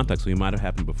lost contact, so it might have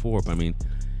happened before. But I mean,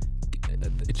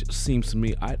 it just seems to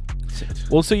me,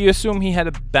 well, so you assume he had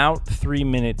about 3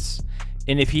 minutes,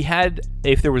 and if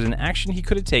there was an action he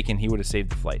could have taken, he would have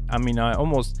saved the flight. I mean, I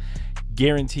almost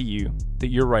guarantee you that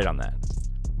you're right on that.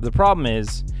 The problem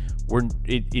is,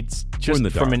 it's just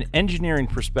from an engineering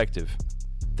perspective,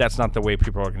 that's not the way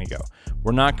people are going to go.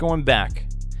 We're not going back.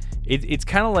 It's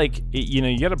kind of like,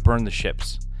 you got to burn the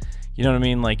ships. You know what I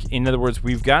mean? Like, in other words,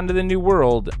 we've gotten to the new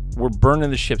world. We're burning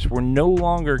the ships. We're no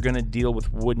longer going to deal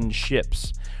with wooden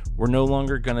ships. We're no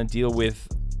longer going to deal with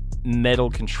metal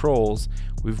controls.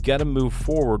 We've got to move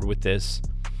forward with this.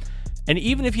 And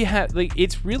even if you have,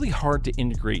 it's really hard to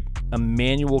integrate a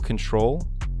manual control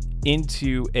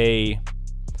into an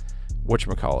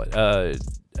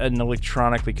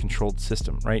electronically controlled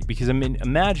system, right? Because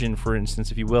imagine, for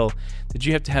instance, if you will, that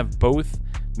you have to have both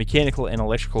mechanical and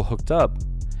electrical hooked up.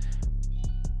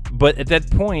 But at that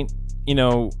point,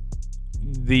 if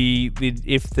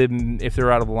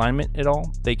they're out of alignment at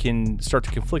all, they can start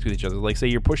to conflict with each other. Like, say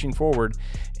you're pushing forward,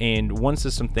 and one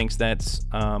system thinks that's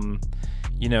 3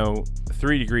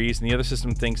 degrees, and the other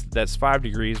system thinks that's 5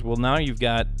 degrees. Well, now you've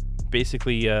got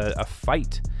basically a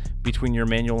fight between your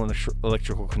manual and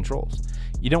electrical controls.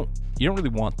 You don't really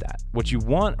want that. What you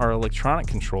want are electronic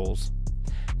controls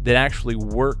that actually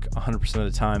work 100% of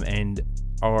the time and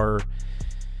are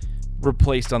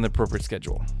replaced on the appropriate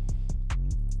schedule.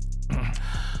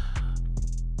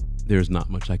 There's not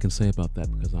much I can say about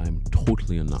that because I'm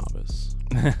totally a novice.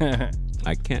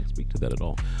 I can't speak to that at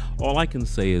all. All I can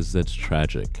say is that's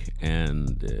tragic,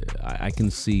 and I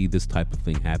can see this type of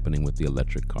thing happening with the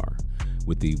electric car,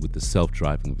 with the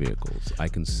self-driving vehicles. I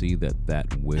can see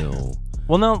that will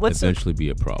eventually be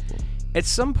a problem. At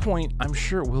some point, I'm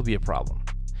sure it will be a problem.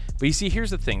 But you see,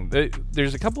 here's the thing.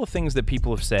 There's a couple of things that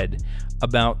people have said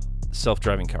about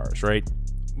self-driving cars, right?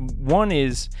 One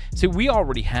is, we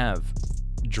already have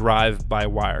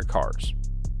drive-by-wire cars.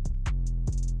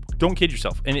 Don't kid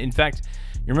yourself. And in fact,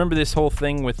 you remember this whole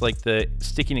thing with the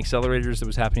sticking accelerators that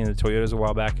was happening in the Toyotas a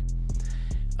while back?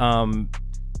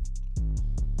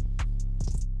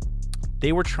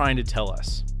 They were trying to tell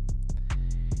us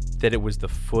that it was the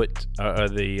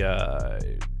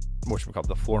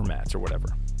the floor mats or whatever.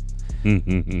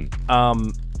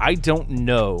 I don't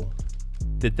know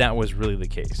that was really the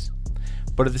case,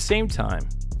 but at the same time,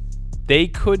 they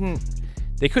couldn't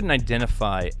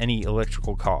identify any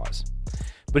electrical cause.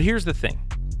 But here's the thing: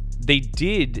 they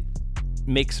did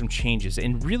make some changes,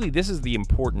 and really, this is the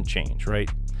important change, right?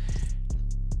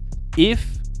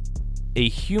 If a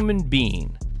human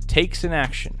being takes an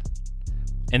action,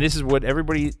 and this is what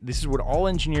all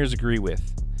engineers agree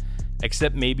with,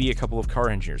 except maybe a couple of car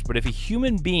engineers. But if a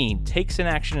human being takes an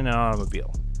action in an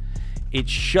automobile, it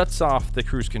shuts off the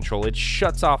cruise control. It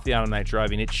shuts off the automatic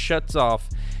driving. It shuts off,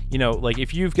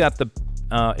 if you've got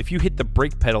if you hit the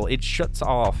brake pedal, it shuts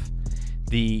off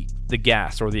the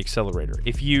gas or the accelerator.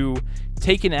 If you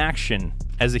take an action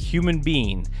as a human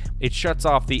being, it shuts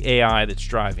off the AI that's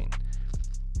driving.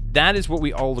 That is what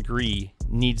we all agree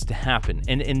needs to happen.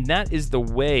 And that is the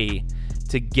way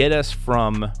to get us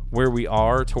from where we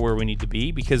are to where we need to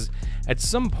be, because at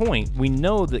some point we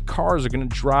know that cars are going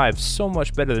to drive so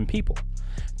much better than people.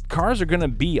 Cars are going to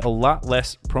be a lot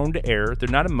less prone to error. They're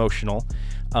not emotional.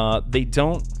 They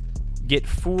don't get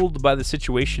fooled by the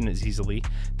situation as easily.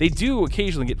 They do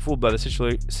occasionally get fooled by the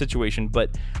situation,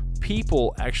 but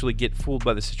people actually get fooled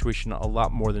by the situation a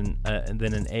lot more than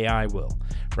an AI will,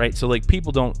 right? So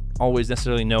people don't always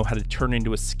necessarily know how to turn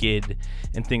into a skid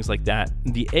and things like that.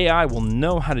 The AI will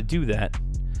know how to do that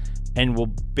and will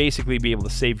basically be able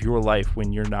to save your life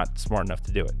when you're not smart enough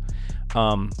to do it.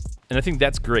 And I think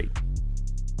that's great.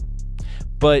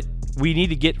 But we need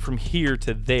to get from here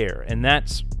to there, and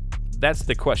that's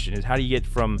the question, is how do you get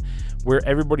from where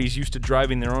everybody's used to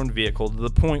driving their own vehicle to the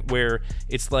point where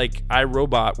it's like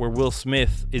iRobot, where Will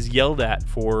Smith is yelled at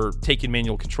for taking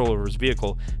manual control over his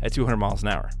vehicle at 200 miles an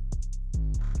hour.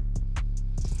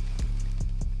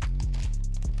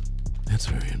 That's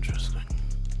very interesting.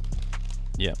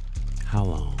 Yeah. How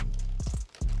long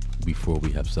before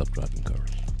we have self-driving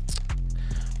cars?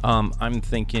 I'm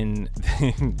thinking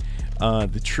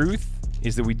the truth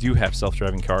is that we do have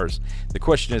self-driving cars. The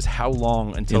question is how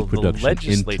long until the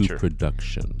legislature... Into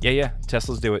production. Yeah,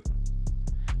 Teslas do it.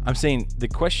 I'm saying the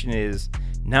question is,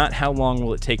 Not how long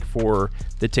will it take for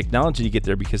the technology to get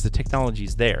there, because the technology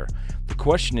is there. The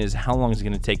question is, how long is it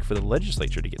going to take for the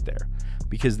legislature to get there?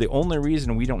 Because the only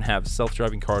reason we don't have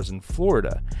self-driving cars in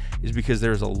Florida is because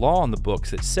there's a law on the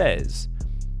books that says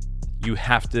you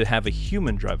have to have a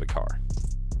human drive a car.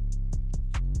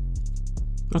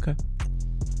 Okay.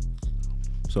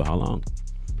 So how long?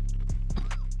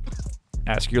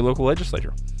 Ask your local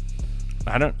legislature.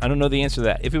 I don't know the answer to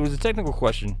that. If it was a technical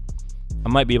question, I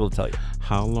might be able to tell you.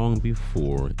 How long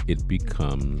before it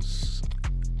becomes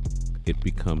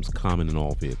common in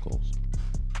all vehicles?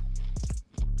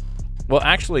 Well,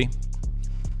 actually,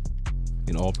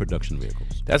 in all production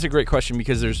vehicles. That's a great question,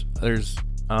 because there's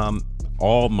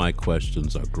all my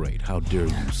questions are great. How dare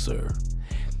you, sir?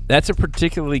 That's a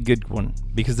particularly good one,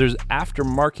 because there's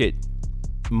aftermarket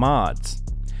mods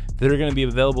that are going to be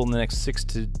available in the next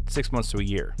 6 months to a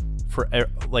year for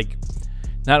like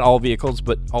not all vehicles,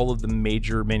 but all of the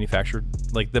major manufactured,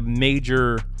 like the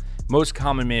major, most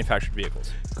common manufactured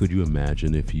vehicles. Could you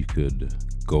imagine if you could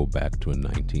go back to a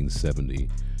 1970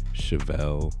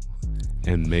 Chevelle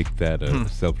and make that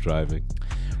self-driving?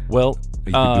 Well,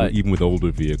 you could do, even with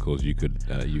older vehicles, you could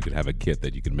have a kit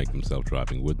that you could make them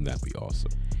self-driving. Wouldn't that be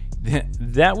awesome?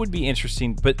 That would be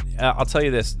interesting, but I'll tell you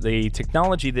this: the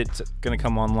technology that's going to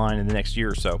come online in the next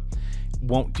year or so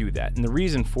won't do that. And the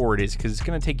reason for it is because it's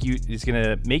going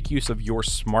to make use of your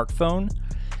smartphone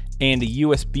and a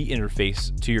USB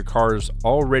interface to your car's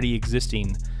already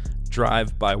existing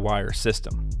drive-by-wire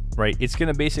system. Right? It's going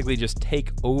to basically just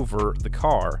take over the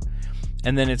car,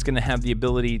 and then it's going to have the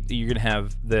ability. You're going to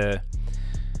have the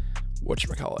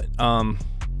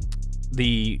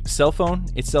the cell phone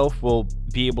itself will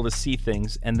be able to see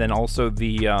things, and then also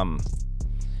the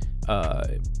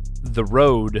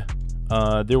road.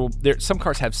 Some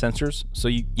cars have sensors, so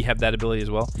you have that ability as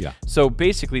well. Yeah. So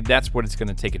basically, that's what it's going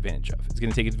to take advantage of. It's going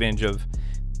to take advantage of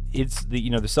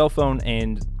the cell phone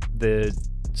and the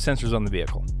sensors on the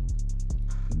vehicle.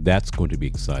 That's going to be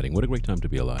exciting. What a great time to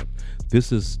be alive.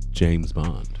 This is James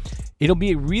Bond. It'll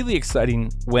be really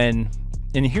exciting when,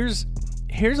 and here's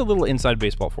a little inside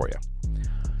baseball for you.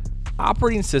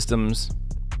 Operating systems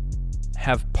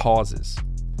have pauses.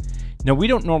 Now, we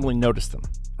don't normally notice them,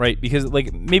 right? Because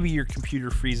like maybe your computer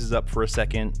freezes up for a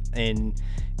second and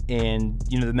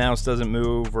the mouse doesn't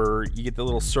move, or you get the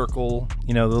little circle,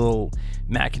 the little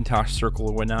Macintosh circle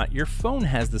or whatnot. Your phone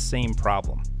has the same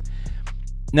problem.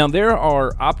 Now, there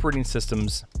are operating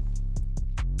systems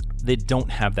that don't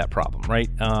have that problem, right?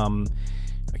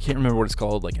 I can't remember what it's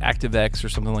called, like ActiveX or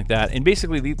something like that. And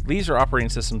basically, these are operating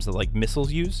systems that like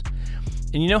missiles use.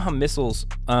 And you know how missiles,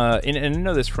 and I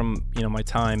know this from my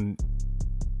time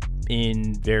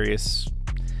in various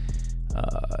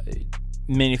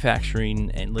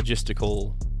manufacturing and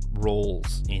logistical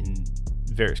roles in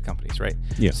various companies, right?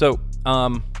 Yeah. So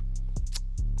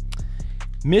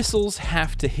missiles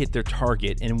have to hit their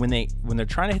target, and when they're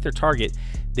trying to hit their target,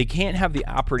 they can't have the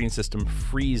operating system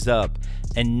freeze up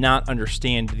and not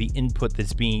understand the input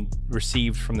that's being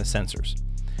received from the sensors.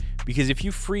 Because if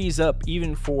you freeze up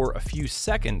even for a few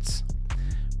seconds,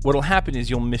 what'll happen is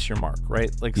you'll miss your mark,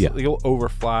 right? Like yeah. So you'll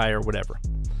overfly or whatever.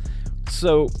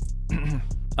 So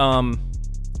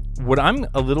what I'm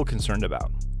a little concerned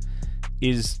about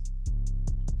is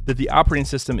that the operating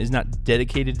system is not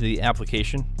dedicated to the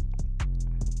application.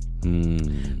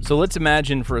 So let's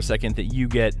imagine for a second that you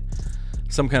get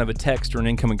some kind of a text or an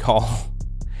incoming call,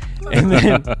 and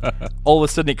then all of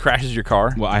a sudden it crashes your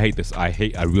car. Well, I hate this. I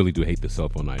really do hate the cell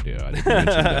phone idea. I didn't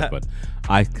mention that, but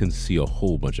I can see a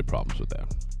whole bunch of problems with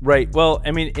that. Right. Well,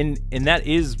 I mean, and that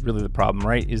is really the problem,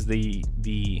 right? Is the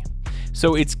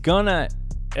so it's gonna.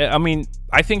 I mean,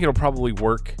 I think it'll probably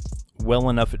work well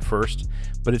enough at first,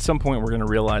 but at some point we're going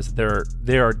to realize that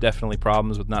there are definitely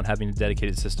problems with not having a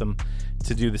dedicated system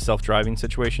to do the self-driving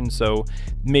situation. So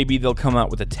maybe they'll come out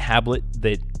with a tablet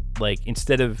that, like,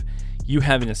 instead of you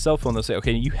having a cell phone, they'll say,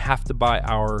 okay, you have to buy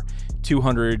our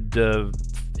 $200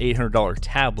 $800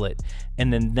 tablet,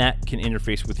 and then that can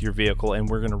interface with your vehicle, and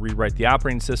we're going to rewrite the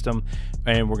operating system,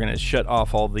 and we're going to shut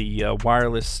off all the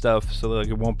wireless stuff so that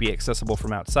it won't be accessible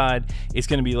from outside. It's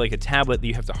going to be like a tablet that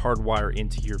you have to hardwire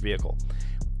into your vehicle.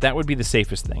 That would be the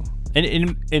safest thing.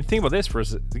 And think about this for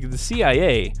the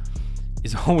CIA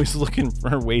is always looking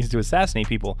for ways to assassinate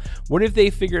people. What if they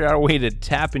figured out a way to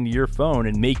tap into your phone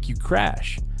and make you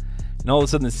crash? And all of a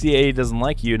sudden the CIA doesn't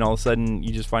like you, and all of a sudden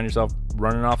you just find yourself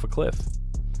running off a cliff.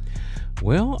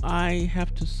 Well, I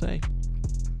have to say,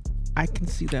 I can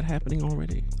see that happening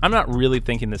already. I'm not really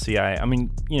thinking the CIA. I mean,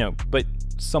 but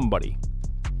somebody.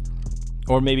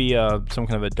 Or maybe some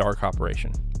kind of a dark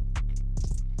operation.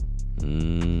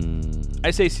 I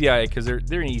say CIA because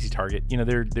they're an easy target.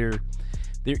 They're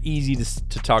they're easy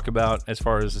to talk about as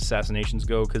far as assassinations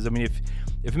go. Because I mean,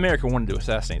 if America wanted to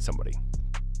assassinate somebody,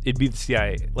 it'd be the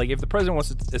CIA. Like if the president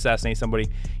wants to assassinate somebody,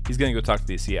 he's going to go talk to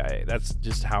the CIA. That's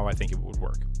just how I think it would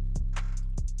work.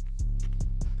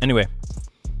 Anyway,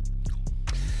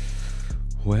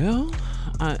 well,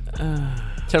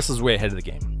 Tesla's way ahead of the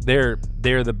game. They're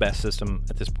the best system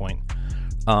at this point.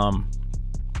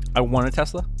 I want a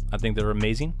Tesla. I think they're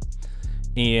amazing,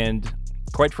 and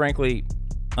quite frankly,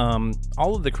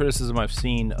 all of the criticism I've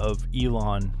seen of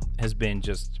Elon has been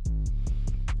just,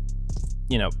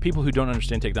 people who don't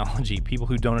understand technology, people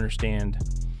who don't understand,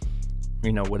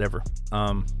 whatever.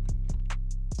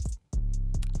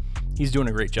 He's doing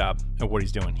a great job at what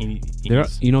he's doing. There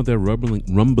are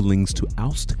rumblings to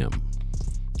oust him.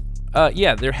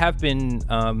 Yeah, there have been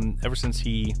ever since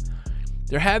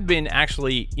there have been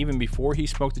actually even before he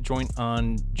smoked a joint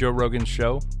on Joe Rogan's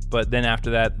show, but then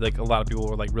after that, like a lot of people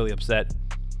were like really upset.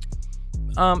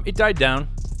 It died down,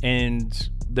 and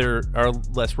there are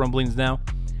less rumblings now.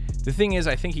 The thing is,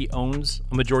 I think he owns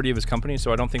a majority of his company,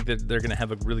 so I don't think that they're going to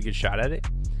have a really good shot at it.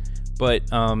 But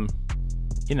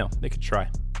they could try.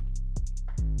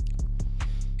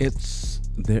 It's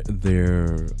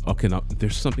they're okay. Now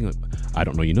there's something that I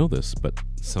don't know. You know this, but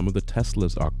some of the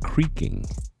Teslas are creaking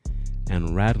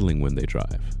and rattling when they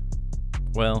drive.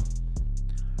 Well,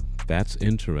 that's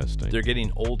interesting. They're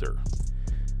getting older.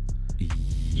 Yeah.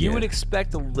 You would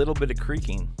expect a little bit of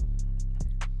creaking.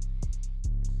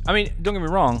 I mean, don't get me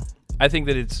wrong. I think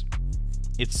that it's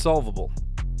solvable.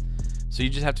 So you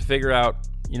just have to figure out,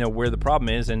 where the problem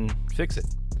is and fix it.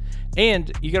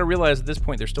 And you got to realize at this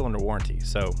point they're still under warranty.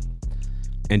 So,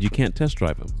 and you can't test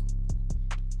drive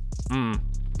them.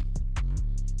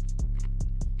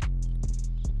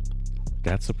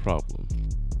 That's a problem.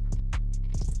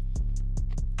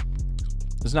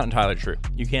 It's not entirely true.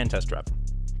 You can test drive them.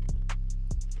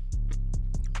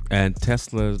 And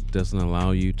Tesla doesn't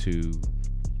allow you to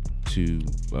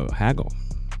haggle.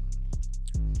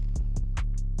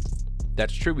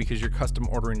 That's true because you're custom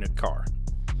ordering a car.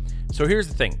 So here's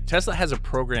the thing. Tesla has a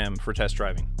program for test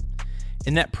driving.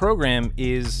 And that program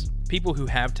is people who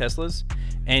have Teslas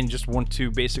and just want to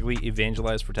basically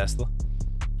evangelize for Tesla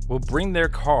will bring their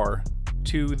car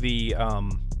to the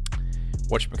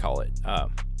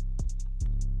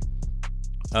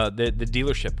the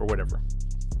dealership or whatever.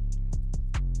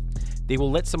 They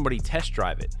will let somebody test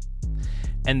drive it,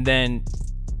 and then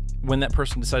when that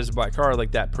person decides to buy a car,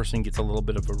 like that person gets a little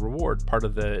bit of a reward, part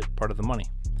of the money.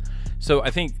 So I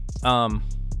think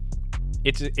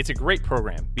it's a great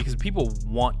program because people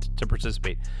want to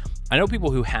participate. I know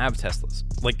people who have Teslas,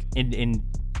 like in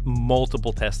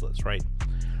multiple Teslas, right?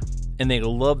 And they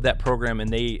love that program, and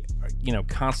they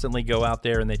constantly go out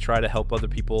there and they try to help other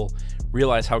people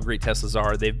realize how great Teslas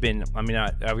are.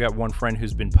 I've got one friend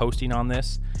who's been posting on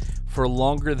this for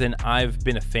longer than I've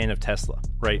been a fan of Tesla,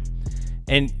 right?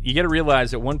 And you got to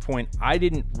realize at one point I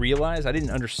didn't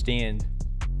understand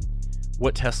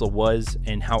what Tesla was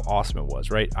and how awesome it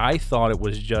was, right? I thought it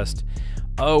was just,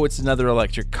 it's another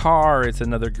electric car, it's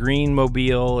another green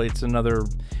mobile, it's another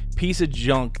piece of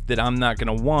junk that I'm not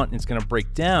going to want, and it's going to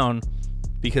break down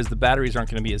because the batteries aren't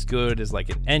going to be as good as like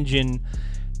an engine.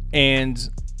 And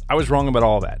I was wrong about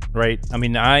all that, right? I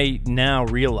mean, I now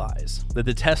realize that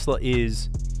the Tesla is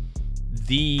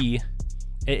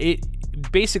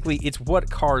it's what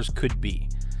cars could be.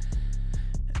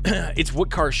 It's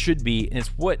what cars should be, and it's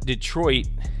what Detroit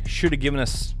should have given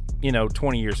us,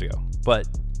 20 years ago. But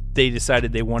they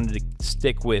decided they wanted to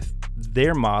stick with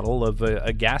their model of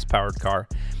a gas-powered car.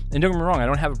 And don't get me wrong, I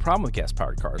don't have a problem with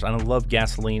gas-powered cars. I don't love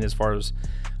gasoline as far as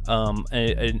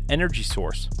an energy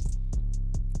source.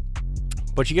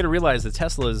 But you got to realize that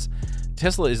Tesla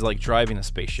is like driving a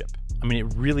spaceship. I mean,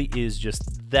 it really is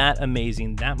just that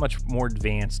amazing, that much more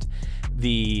advanced.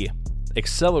 The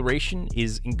acceleration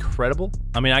is incredible.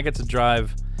 I mean, I got to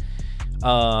drive.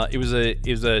 It was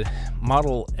a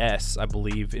Model S, I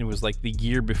believe, and it was like the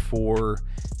year before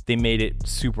they made it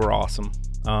super awesome.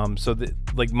 So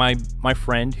my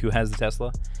friend who has the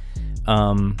Tesla,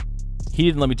 he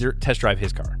didn't let me test drive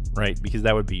his car, right? Because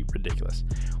that would be ridiculous.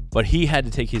 But he had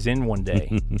to take his in one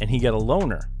day, and he got a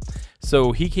loaner.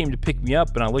 So he came to pick me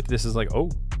up, and I looked at this as like,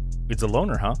 oh, it's a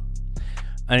loaner, huh?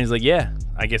 And he's like, yeah,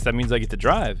 I guess that means I get to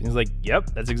drive. And he's like, yep,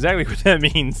 that's exactly what that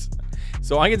means.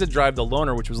 So I get to drive the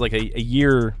loaner, which was like a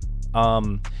year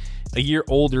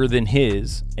older than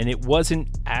his, and it wasn't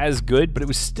as good, but it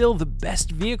was still the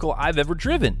best vehicle I've ever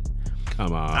driven.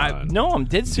 Come on. No, I'm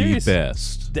dead serious. The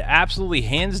best. Absolutely,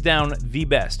 hands down, the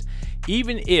best.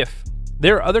 Even if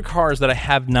there are other cars that I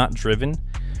have not driven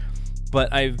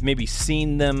but I've maybe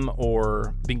seen them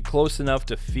or been close enough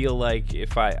to feel like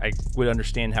if I would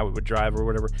understand how it would drive or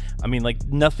whatever. I mean, like,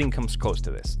 nothing comes close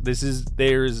to this.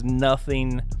 There's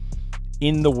nothing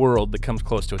in the world that comes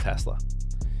close to a Tesla.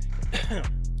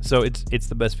 So it's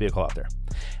the best vehicle out there.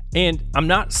 And I'm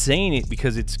not saying it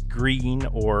because it's green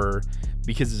or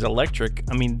because it's electric.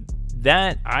 I mean,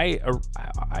 that I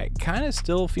kind of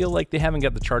still feel like they haven't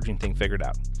got the charging thing figured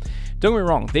out. Don't get me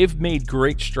wrong, they've made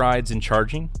great strides in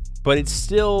charging, but it's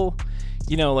still,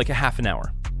 like a half an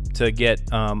hour to get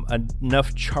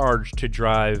enough charge to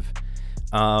drive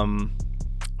a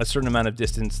certain amount of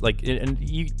distance. Like, and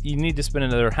you need to spend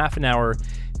another half an hour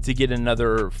to get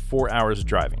another 4 hours of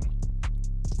driving.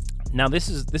 Now this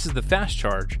is the fast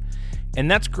charge, and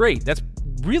that's great. That's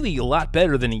really a lot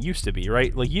better than it used to be,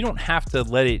 right? Like, you don't have to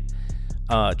let it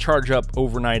charge up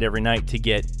overnight every night to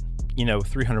get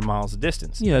 300 miles of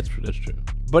distance. Yeah, that's true.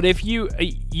 But if you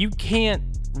can't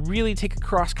really take a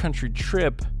cross country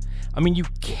trip, I mean, you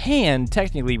can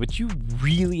technically, but you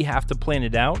really have to plan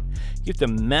it out. You have to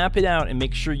map it out and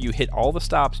make sure you hit all the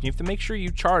stops, and you have to make sure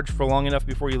you charge for long enough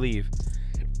before you leave.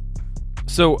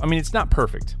 So, I mean, it's not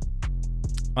perfect.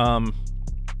 I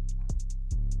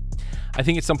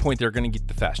think at some point they're going to get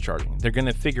the fast charging. They're going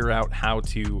to figure out how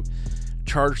to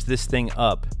charge this thing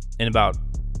up in about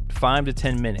 5 to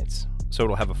 10 minutes so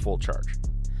it'll have a full charge.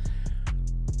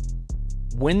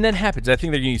 When that happens, I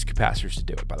think they're going to use capacitors to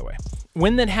do it, by the way.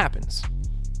 When that happens,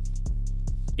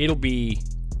 it'll be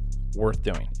worth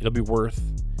doing. It'll be worth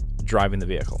driving the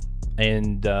vehicle.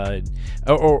 And,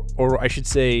 or I should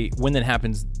say, when that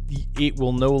happens, there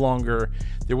will no longer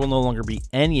be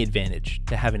any advantage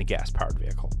to having a gas-powered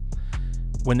vehicle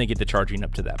when they get the charging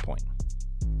up to that point.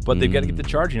 But they've got to get the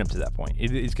charging up to that point.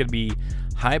 It's going to be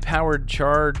high-powered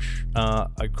charge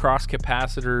across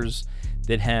capacitors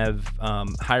that have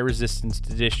high resistance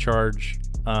to discharge,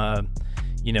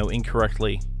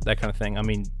 incorrectly, that kind of thing. I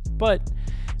mean, but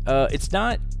it's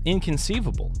not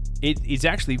inconceivable. It's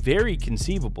actually very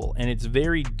conceivable, and it's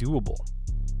very doable.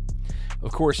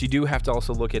 Of course, you do have to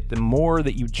also look at the more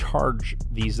that you charge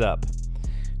these up,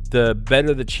 the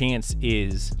better the chance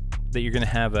is that you're going to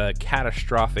have a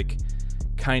catastrophic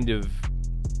kind of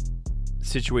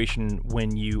situation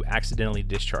when you accidentally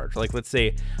discharge. Like, let's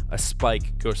say a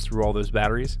spike goes through all those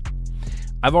batteries.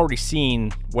 I've already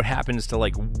seen what happens to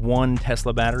like one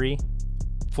Tesla battery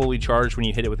fully charged when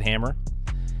you hit it with a hammer.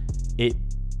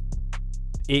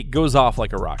 It goes off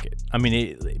like a rocket. I mean,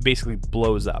 it basically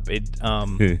blows up.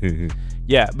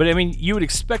 Yeah, but I mean, you would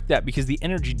expect that because the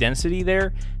energy density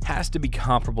there has to be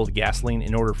comparable to gasoline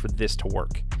in order for this to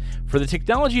work. For the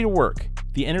technology to work,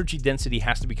 the energy density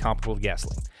has to be comparable to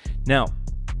gasoline. Now,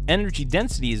 energy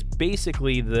density is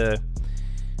basically the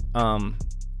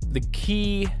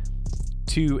key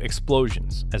to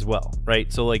explosions as well,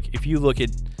 right? So, like, if you look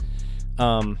at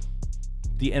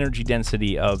the energy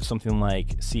density of something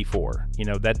like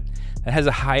C4, that has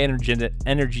a high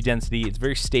energy density. It's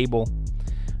very stable.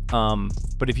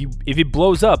 But if it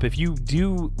blows up, if you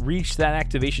do reach that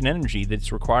activation energy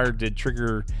that's required to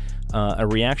trigger a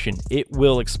reaction, it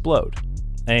will explode.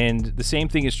 And the same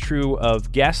thing is true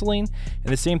of gasoline,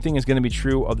 and the same thing is going to be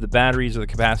true of the batteries or the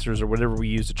capacitors or whatever we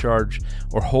use to charge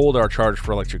or hold our charge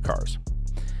for electric cars.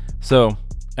 So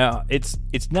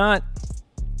it's not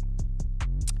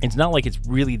like it's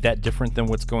really that different than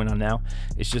what's going on now.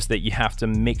 It's just that you have to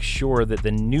make sure that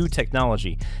the new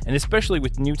technology, and especially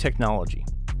with new technology,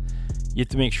 you have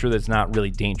to make sure that it's not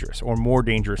really dangerous or more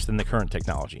dangerous than the current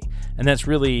technology. And that's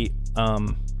really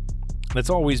that's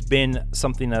always been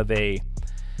something of a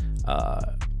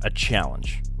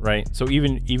challenge, right? So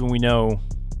even we know,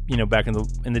 back in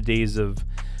the days of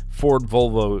Ford,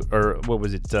 Volvo, or what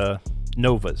was it,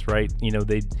 Novas, right?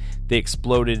 They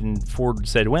exploded, and Ford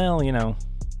said, well,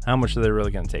 how much are they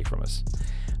really going to take from us?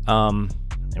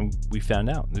 And we found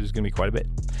out there's going to be quite a bit.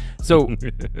 So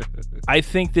I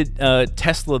think that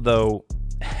Tesla, though,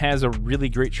 has a really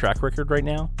great track record right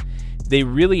now. They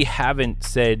really haven't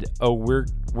said, oh, we're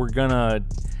going to...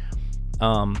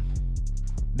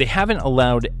 they haven't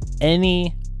allowed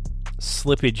any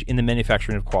slippage in the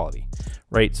manufacturing of quality,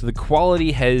 right? So the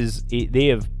quality they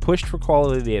have pushed for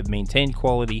quality, they have maintained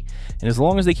quality, and as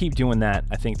long as they keep doing that,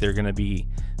 I think they're going to be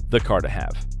the car to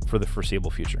have for the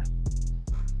foreseeable future.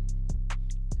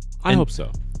 I hope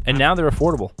so. And now they're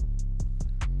affordable.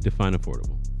 Define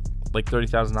affordable. Like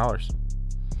 $30,000.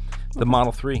 The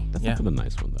Model 3. That's not for the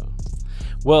nice one, though.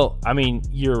 Well, I mean,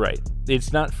 you're right.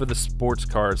 It's not for the sports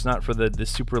car. It's not for the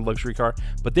super luxury car.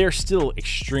 But they're still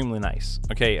extremely nice.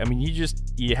 Okay? I mean,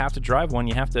 you have to drive one.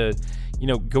 You have to,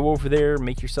 go over there,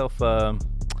 make yourself,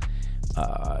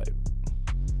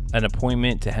 an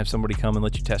appointment to have somebody come and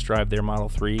let you test drive their Model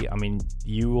 3, I mean,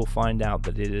 you will find out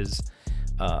that it is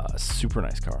a super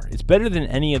nice car. It's better than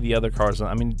any of the other cars.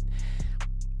 I mean,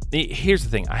 here's the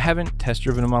thing. I haven't test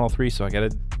driven a Model 3, so I got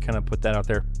to kind of put that out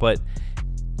there. But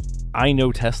I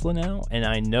know Tesla now, and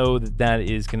I know that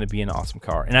is going to be an awesome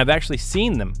car. And I've actually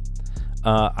seen them.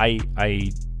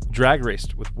 I drag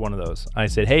raced with one of those. I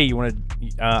said, hey, you want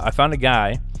to... I found a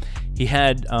guy. He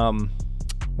had,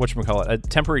 whatchamacallit, a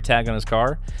temporary tag on his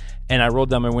car. And I rolled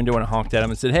down my window and honked at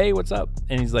him and said, hey, what's up?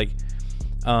 And he's like...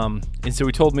 and so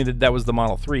he told me that was the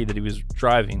Model 3 that he was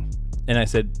driving. And I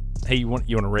said, hey, you want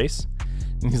to race?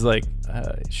 And he's like,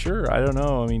 sure, I don't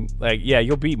know. I mean, like, yeah,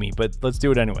 you'll beat me, but let's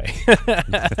do it anyway.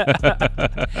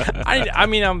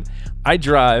 I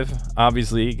drive,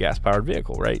 obviously, a gas-powered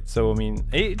vehicle, right? So, I mean,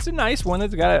 it's a nice one. I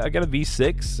got a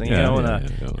V6, and a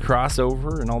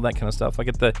crossover and all that kind of stuff. I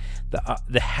get the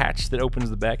hatch that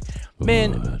opens the back.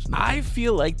 Man, nice. I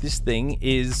feel like this thing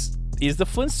is the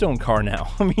Flintstone car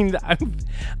now. I mean,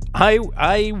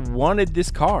 I wanted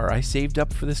this car. I saved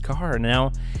up for this car,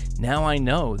 and now I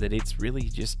know that it's really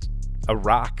just a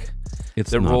rock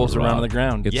that rolls around on the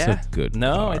ground. It's a good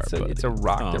car, it's a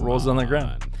rock that rolls on the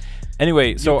ground.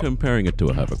 Anyway, so you're comparing it to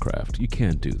a hovercraft. You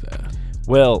can't do that.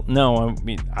 Well, no, I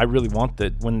mean, I really want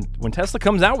that. When Tesla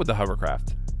comes out with the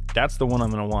hovercraft, that's the one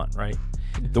I'm going to want, right?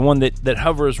 The one that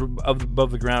hovers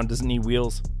above the ground, doesn't need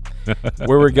wheels.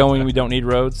 Where we're going, we don't need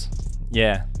roads.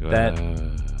 Yeah,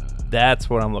 that's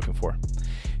what I'm looking for.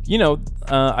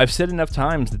 I've said enough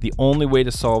times that the only way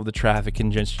to solve the traffic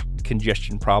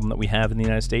congestion problem that we have in the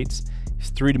United States is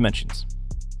 3 dimensions.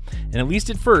 And at least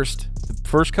at first, the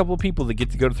first couple of people that get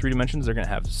to go to 3 dimensions, they're going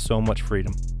to have so much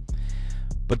freedom.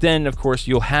 But then, of course,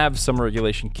 you'll have some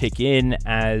regulation kick in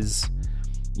as,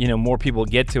 more people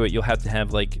get to it. You'll have to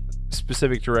have, like,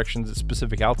 specific directions at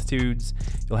specific altitudes.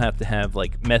 You'll have to have,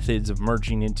 like, methods of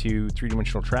merging into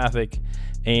 3-dimensional traffic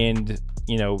and,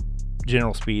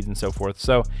 general speeds and so forth.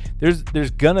 So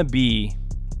there's gonna be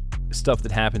stuff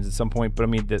that happens at some point, but I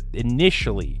mean that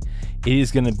initially it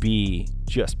is gonna be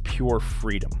just pure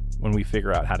freedom when we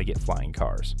figure out how to get flying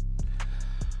cars.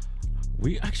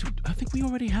 I think we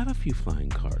already have a few flying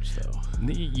cars though.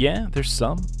 Yeah, there's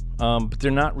some, but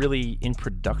they're not really in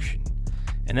production,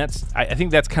 and I think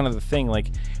that's kind of the thing.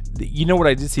 Like, what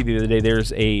I did see the other day?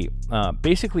 There's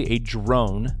basically a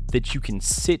drone that you can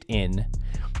sit in,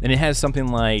 and it has something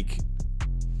like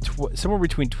somewhere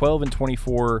between 12 and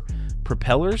 24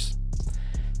 propellers,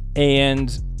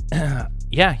 and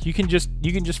you can just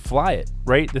fly it,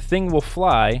 right? The thing will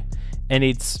fly, and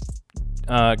it's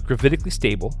gravitically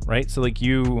stable, right? So like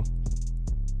you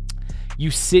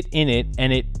sit in it,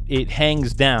 and it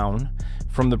hangs down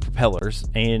from the propellers,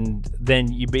 and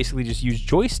then you basically just use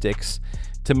joysticks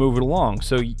to move it along.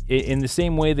 So in the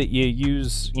same way that you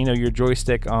use your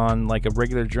joystick on like a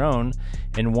regular drone,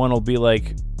 and one will be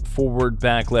like forward,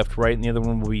 back, left, right, and the other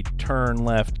one will be turn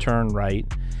left, turn right,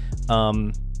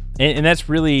 and that's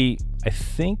really, I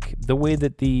think, the way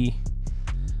that the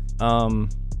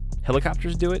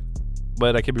helicopters do it,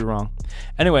 but I could be wrong.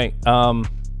 Anyway, I'm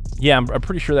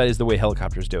pretty sure that is the way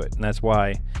helicopters do it, and that's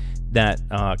why that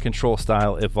control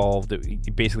style evolved.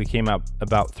 It basically came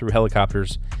about through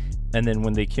helicopters, and then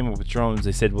when they came up with drones,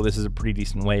 they said, well, this is a pretty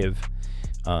decent way of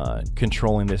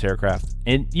controlling this aircraft.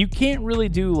 And you can't really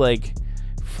do like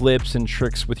flips and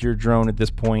tricks with your drone at this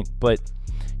point, but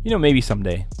maybe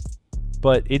someday.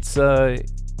 But it's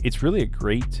really a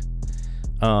great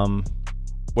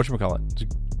whatchamacallit. It's a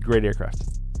great aircraft.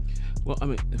 Well, I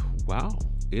mean, wow.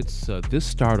 It's this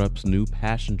startup's new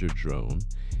passenger drone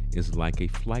is like a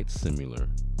flight simulator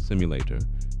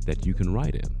that you can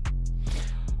ride in.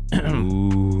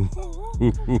 Ooh.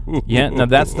 Yeah, now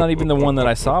that's not even the one that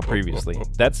I saw previously.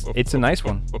 It's a nice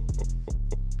one.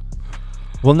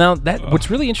 Well, now what's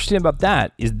really interesting about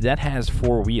that is that has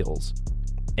 4 wheels,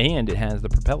 and it has the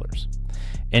propellers,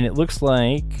 and it looks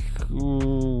like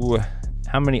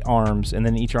how many arms, and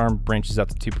then each arm branches out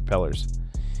to 2 propellers.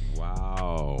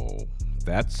 Wow,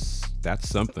 that's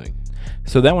something.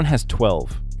 So that one has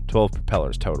 12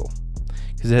 propellers total,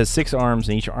 because it has 6 arms,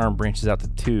 and each arm branches out to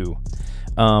 2.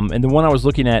 And the one I was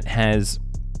looking at has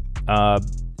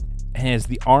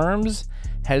the arms,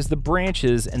 has the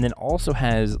branches, and then also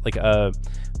has like a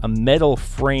metal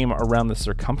frame around the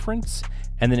circumference,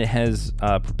 and then it has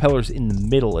propellers in the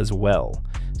middle as well.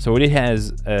 So it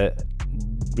has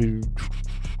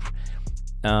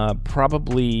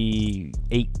probably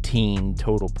 18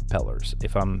 total propellers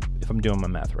if I'm doing my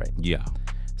math right. Yeah.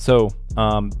 So,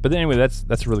 but anyway, that's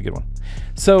a really good one.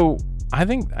 So I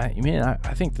think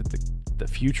that the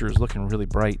future is looking really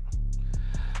bright.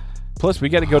 Plus, we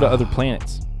got to go to other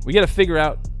planets. We got to figure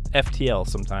out FTL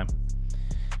sometime.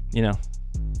 You know.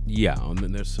 Yeah, and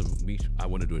then there's some. I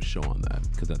want to do a show on that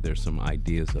because there's some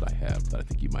ideas that I have that I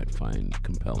think you might find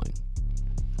compelling.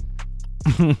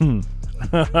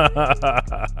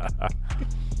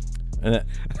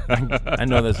 I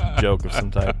know that's a joke of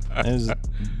some type. There's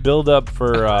build up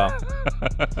for.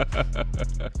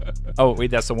 Oh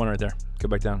wait, that's the one right there. Go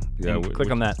back down. Yeah,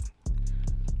 click on that.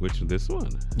 This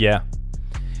one? Yeah.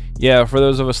 For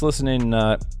those of us listening,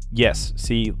 yes.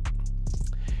 See.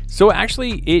 So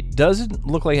actually, it doesn't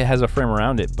look like it has a frame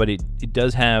around it, but it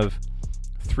does have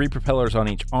 3 propellers on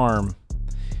each arm.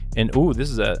 And this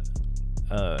is a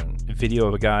video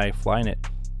of a guy flying it.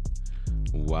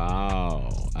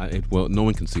 Wow. Well, no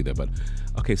one can see that, but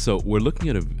okay. So we're looking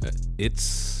at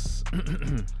this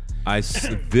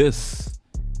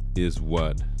is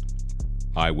what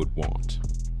I would want.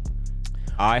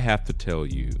 I have to tell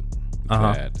you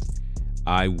that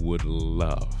I would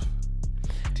love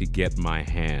to get my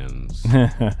hands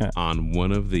on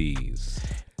one of these.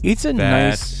 It's a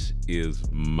nice. That is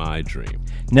my dream.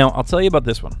 Now, I'll tell you about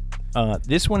this one.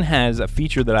 This one has a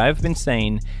feature that I've been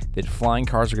saying that flying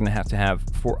cars are going to have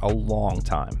for a long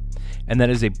time, and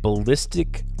that is a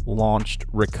ballistic launched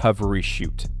recovery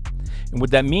chute. And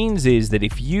what that means is that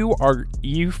if you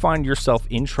find yourself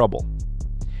in trouble,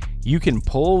 you can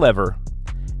pull a lever,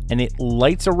 and it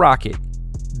lights a rocket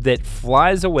that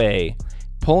flies away,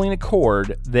 pulling a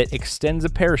cord that extends a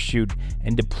parachute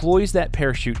and deploys that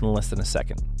parachute in less than a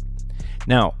second.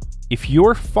 Now, if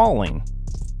you're falling,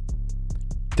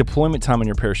 deployment time on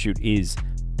your parachute is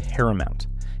paramount.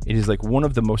 It is like one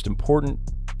of the most important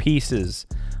pieces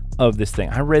of this thing.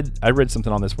 I read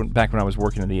something on this back when I was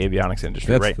working in the avionics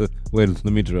industry. Wait, let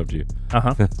me interrupt you.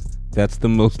 That's the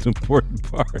most important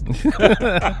part.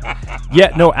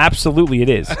 Yeah, no, absolutely it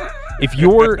is. If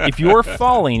you're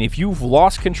falling, if you've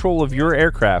lost control of your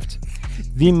aircraft,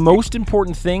 the most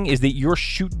important thing is that your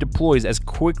chute deploys as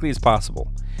quickly as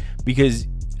possible. Because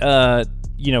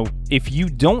if you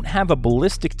don't have a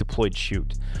ballistic deployed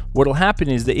chute, what'll happen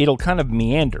is that it'll kind of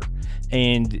meander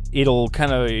and it'll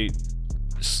kind of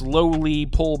slowly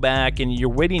pull back, and you're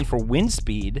waiting for wind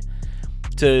speed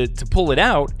to pull it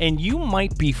out, and you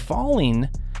might be falling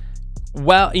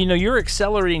while you're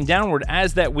accelerating downward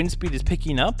as that wind speed is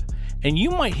picking up, and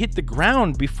you might hit the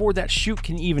ground before that chute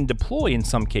can even deploy in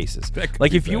some cases.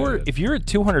 Like if you're at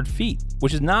 200 feet,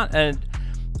 which is not an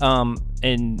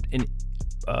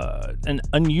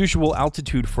unusual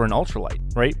altitude for an ultralight,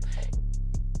 right?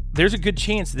 There's a good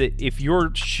chance that if your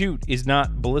chute is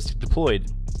not ballistic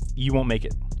deployed, you won't make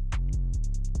it.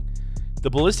 The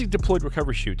ballistic deployed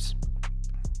recovery chutes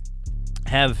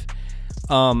have,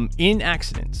 in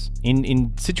accidents,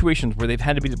 in situations where they've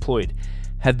had to be deployed,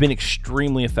 have been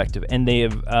extremely effective. And they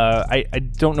have, I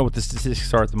don't know what the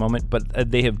statistics are at the moment,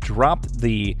 but they have dropped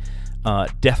the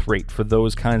death rate for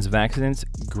those kinds of accidents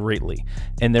greatly.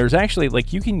 And there's actually,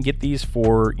 you can get these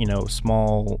for,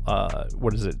 small,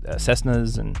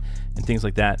 Cessnas and things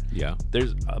like that. Yeah.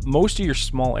 There's most of your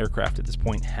small aircraft at this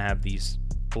point have these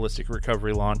ballistic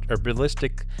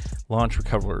launch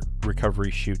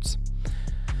recovery chutes.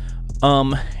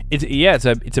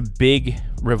 It's a big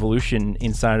revolution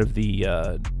inside of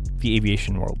the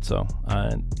aviation world. So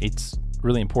it's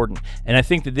really important, and I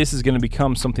think that this is going to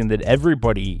become something that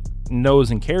everybody knows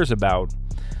and cares about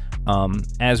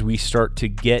as we start to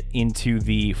get into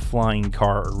the flying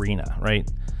car arena, right?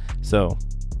 So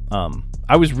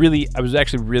I was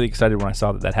actually really excited when I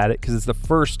saw that had it, because it's the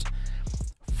first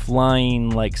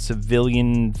flying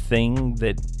civilian thing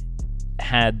that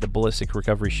had the ballistic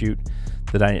recovery chute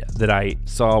that I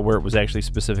saw where it was actually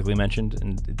specifically mentioned,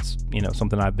 and it's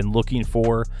something I've been looking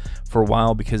for a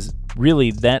while, because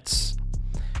really that's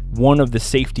one of the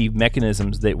safety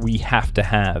mechanisms that we have to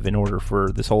have in order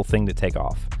for this whole thing to take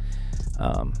off.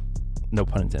 No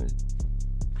pun intended.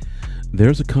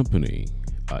 There's a company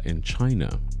in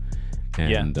China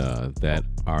and that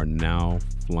are now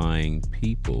flying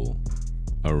people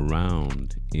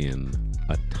around in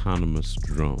autonomous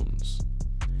drones.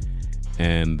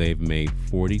 And they've made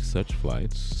 40 such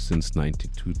flights since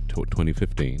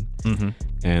 2015. Mm-hmm.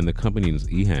 And the company is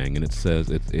EHang, and it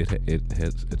says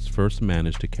it's first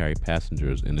managed to carry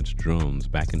passengers in its drones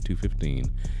back in 2015,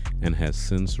 and has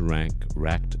since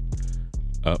racked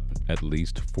up at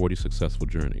least 40 successful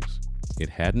journeys. It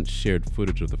hadn't shared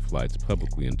footage of the flights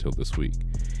publicly until this week.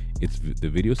 The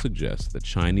video suggests the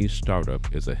Chinese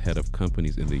startup is ahead of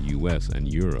companies in the US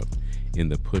and Europe in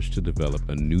the push to develop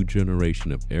a new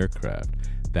generation of aircraft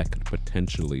that could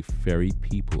potentially ferry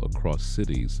people across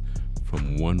cities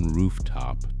from one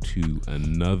rooftop to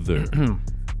another.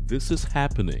 This is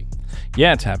happening.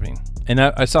 Yeah, it's happening. And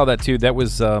I saw that too. That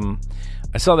was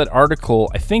I saw that article.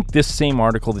 I think this same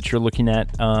article that you're looking at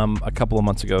a couple of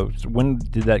months ago. When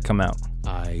did that come out?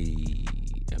 I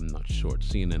am not sure. It's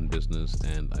CNN Business,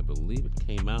 and I believe it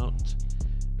came out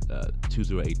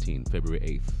 2018,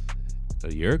 February 8th,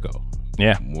 a year ago.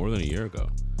 Yeah. More than a year ago.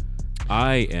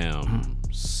 I am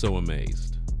so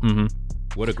amazed. Mm-hmm.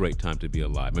 What a great time to be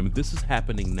alive. I mean, this is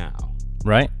happening now.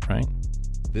 Right.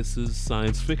 This is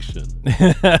science fiction.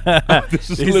 This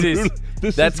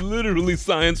is literally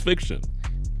science fiction.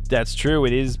 That's true.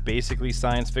 It is basically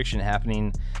science fiction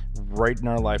happening right in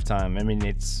our lifetime. I mean,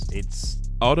 it's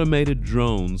automated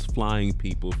drones flying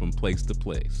people from place to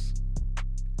place.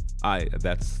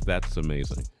 That's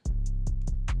amazing.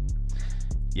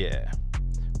 Yeah.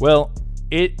 Well,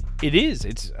 it is.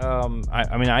 It's I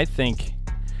mean, I think,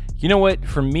 you know what,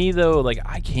 for me though, like,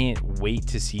 I can't wait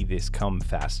to see this come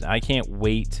fast. I can't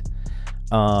wait.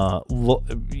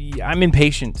 I'm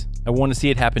impatient. I want to see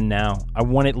it happen now. I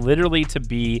want it literally to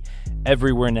be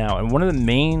everywhere now. And one of the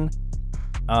main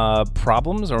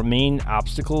problems or main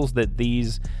obstacles that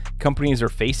these companies are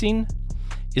facing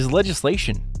is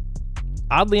legislation.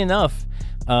 Oddly enough,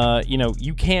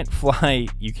 you can't fly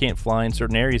in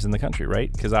certain areas in the country,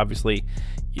 right? Because obviously,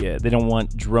 they don't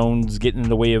want drones getting in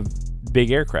the way of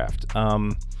big aircraft.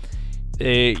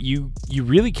 You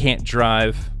really can't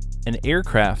drive an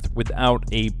aircraft without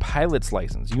a pilot's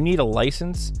license. You need a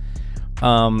license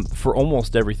for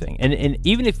almost everything. And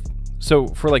even if, so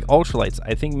for like ultralights,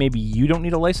 I think maybe you don't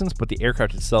need a license, but the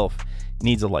aircraft itself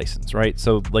needs a license, right?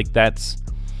 So like that's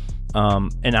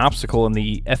an obstacle, and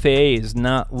the FAA is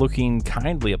not looking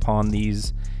kindly upon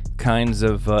these kinds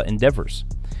of endeavors.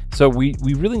 So we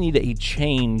really need a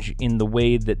change in the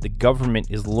way that the government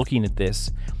is looking at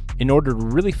this in order to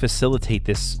really facilitate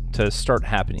this to start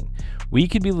happening. We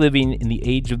could be living in the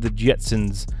age of the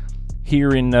Jetsons here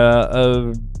in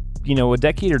a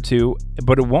decade or two,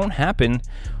 but it won't happen.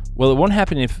 Well, it won't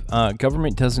happen if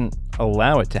government doesn't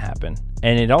allow it to happen,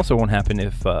 and it also won't happen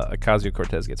if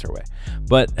Ocasio-Cortez gets her way.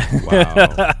 But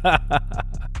Wow.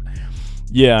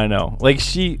 yeah, I know. Like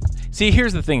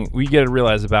here's the thing we got to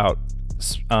realize about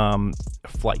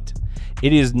flight.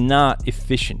 It is not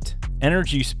efficient.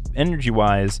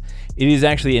 Energy-wise, it is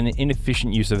actually an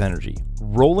inefficient use of energy.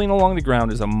 Rolling along the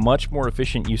ground is a much more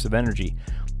efficient use of energy,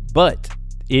 but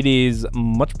it is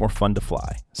much more fun to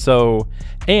fly. So,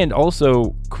 and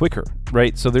also quicker,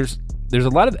 right? So there's a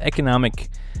lot of economic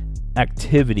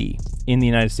activity in the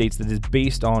United States that is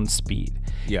based on speed.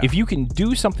 Yeah. If you can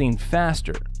do something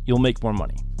faster, you'll make more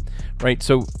money, right?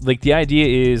 So like the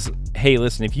idea is, hey,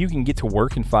 listen, if you can get to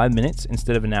work in 5 minutes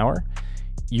instead of an hour,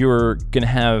 you're going to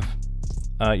have,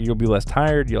 you'll be less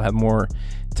tired. You'll have more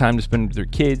time to spend with your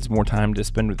kids, more time to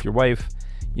spend with your wife,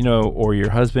 or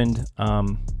your husband,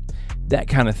 that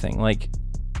kind of thing. Like,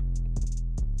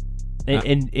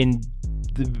 and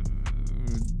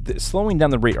the slowing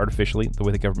down the rate artificially, the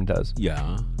way the government does,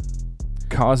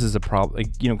 causes a problem.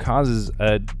 Causes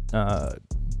a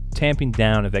tamping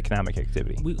down of economic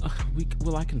activity.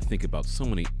 Well, I can think about so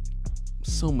many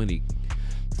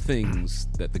things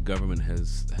that the government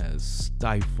has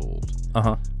stifled.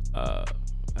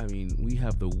 I mean, we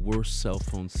have the worst cell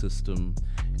phone system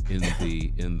in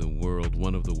the world,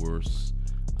 one of the worst.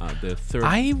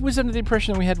 I was under the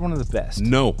impression that we had one of the best.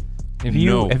 No. Have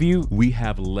you? We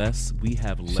have less.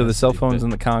 So the cell phones in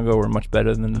the Congo are much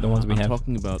better than the ones we have. I'm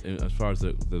talking about as far as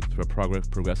the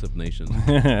progressive nations.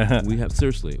 We have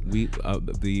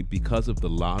because of the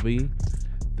lobby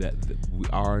that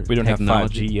we don't have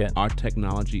 5G yet. Our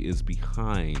technology is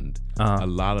behind a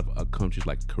lot of countries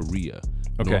like Korea,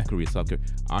 North Korea, South Korea.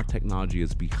 Our technology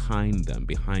is behind them,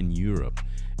 behind Europe,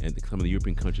 and some of the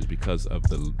European countries because of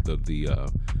the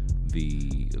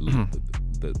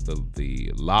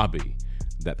lobby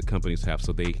that the companies have.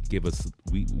 So they give us,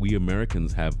 we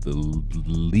Americans have the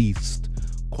least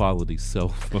quality cell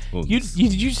phones. Did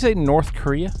you say North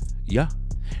Korea? Yeah.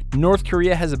 North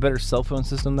Korea has a better cell phone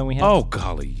system than we have? Oh,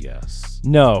 golly, yes.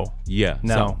 No. Yeah.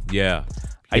 No. Yeah.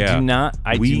 I do not.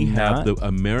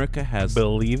 America has.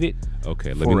 Believe it.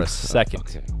 Okay, for a second.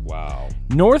 Okay. Wow.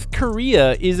 North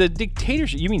Korea is a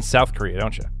dictatorship. You mean South Korea,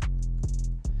 don't you?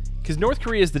 Because North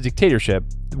Korea is the dictatorship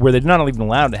where they're not even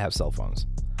allowed to have cell phones,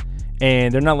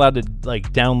 and they're not allowed to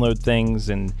like download things,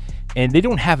 and they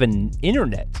don't have an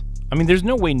internet. I mean, there's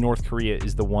no way North Korea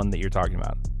is the one that you're talking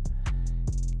about.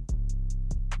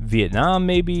 Vietnam,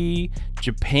 maybe.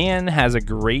 Japan has a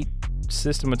great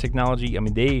system of technology. I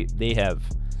mean, they have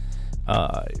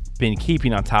been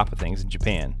keeping on top of things in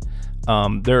Japan.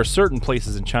 There are certain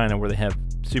places in China where they have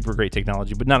super great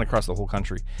technology, but not across the whole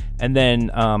country. And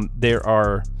then there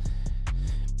are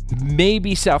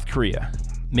maybe South Korea.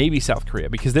 maybe South Korea,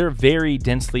 because they're a very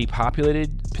densely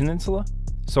populated peninsula.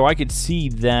 So I could see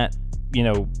that,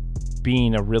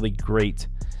 being a really great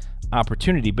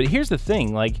opportunity. But here's the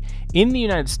thing, like in the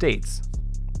United States,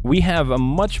 we have a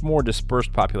much more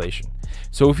dispersed population.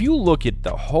 So if you look at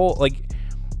the whole, like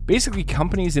basically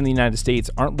companies in the United States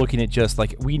aren't looking at just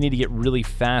like we need to get really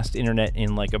fast internet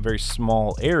in like a very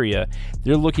small area.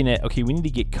 They're looking at, okay, we need to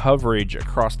get coverage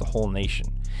across the whole nation.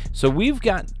 So we've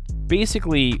got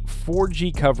basically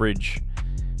 4G coverage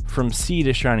from sea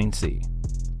to shining sea,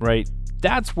 right?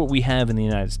 That's what we have in the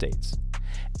United States.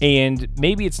 And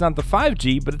maybe it's not the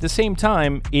 5G, but at the same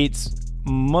time, it's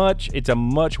a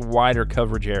much wider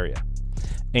coverage area.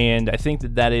 And I think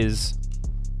that is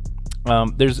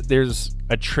there's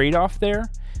a trade-off there.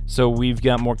 So we've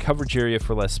got more coverage area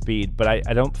for less speed, but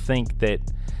I don't think that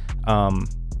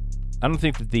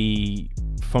the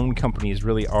phone companies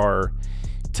really are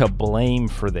to blame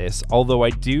for this. Although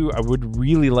I would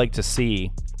really like to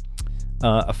see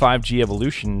a 5G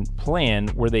evolution plan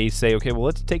where they say, okay, well,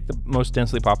 let's take the most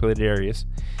densely populated areas.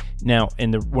 Now,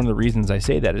 and one of the reasons I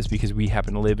say that is because we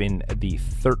happen to live in the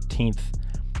 13th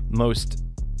most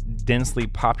densely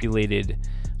populated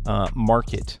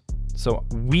market. So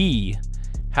we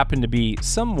happen to be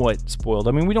somewhat spoiled.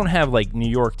 I mean, we don't have like New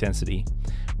York density,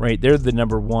 right? They're the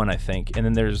number one, I think. And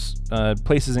then there's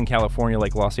places in California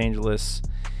like Los Angeles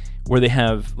where they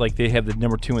have the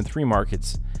number 2 and 3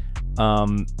 markets.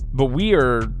 But we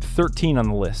are 13 on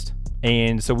the list.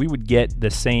 And so we would get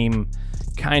the same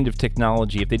kind of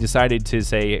technology if they decided to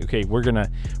say, okay, we're gonna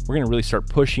really start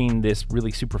pushing this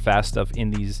really super fast stuff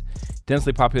in these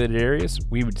densely populated areas.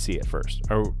 We would see it first,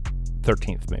 or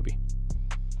 13th maybe.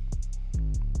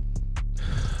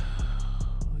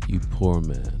 You poor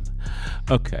man.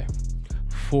 Okay.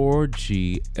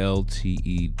 4G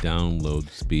LTE download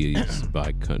speeds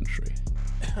by country.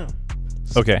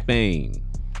 Okay. Spain,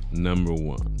 number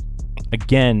 1.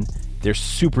 Again, they're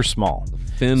super small.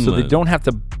 Finland. So they don't have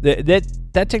to...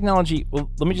 That technology... Well,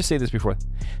 let me just say this before.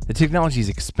 The technology is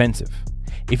expensive.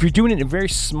 If you're doing it in a very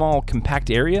small, compact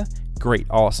area, great,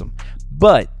 awesome.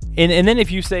 But... And then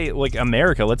if you say, like,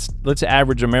 America, let's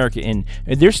average America in...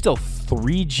 And there's still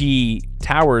 3G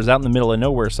towers out in the middle of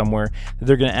nowhere somewhere that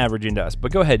they're going to average into us.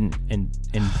 But go ahead and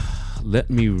let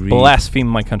me read... Blaspheme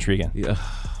my country again. Yeah.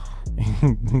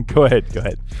 Go ahead.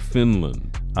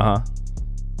 Finland. Uh-huh.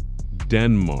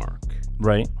 Denmark.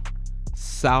 Right.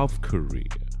 South Korea.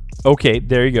 Okay,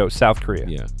 there you go. South Korea.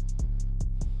 Yeah.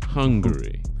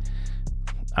 Hungary.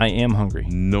 I am hungry.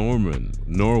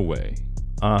 Norway.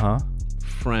 Uh-huh.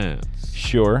 France.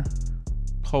 Sure.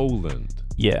 Poland.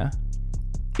 Yeah.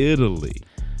 Italy.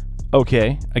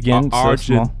 Okay. Again,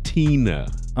 Argentina.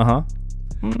 Uh-huh.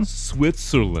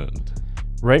 Switzerland.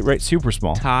 Right. Super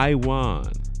small.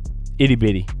 Taiwan. Itty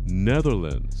bitty.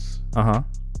 Netherlands. Uh-huh.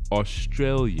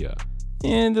 Australia.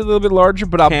 And a little bit larger,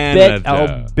 but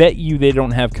I'll bet you they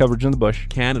don't have coverage in the bush.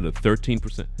 Canada,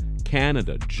 13%.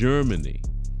 Canada, Germany,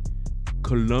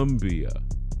 Colombia,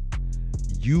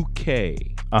 UK,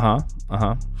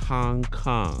 Hong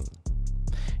Kong,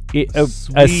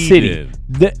 a city.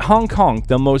 Hong Kong,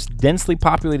 the most densely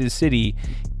populated city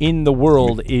in the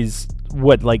world, is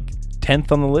what, like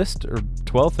 10th on the list, or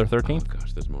 12th or 13th? Oh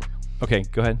gosh, there's more. Okay,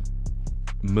 go ahead.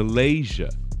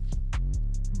 Malaysia,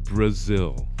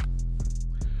 Brazil,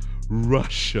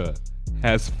 Russia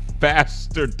has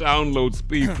faster download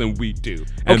speeds than we do.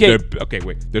 And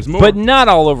there's more. But not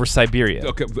all over Siberia.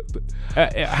 Okay.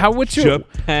 What's your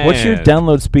Japan. What's your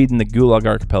download speed in the Gulag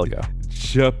Archipelago?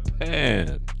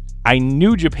 Japan. I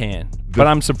knew Japan, but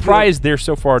I'm surprised they're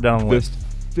so far down the list.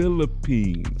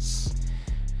 Philippines.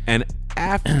 And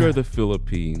after the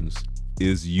Philippines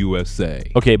is USA.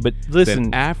 Okay, but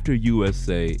listen. Then after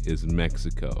USA is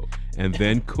Mexico, and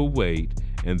then Kuwait,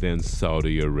 and then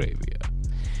Saudi Arabia.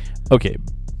 Okay.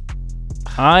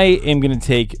 I am going to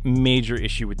take major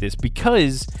issue with this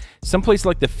because someplace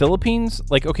like the Philippines,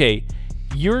 like, okay,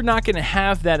 you're not going to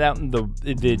have that out in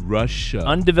the Russia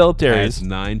undeveloped areas. Has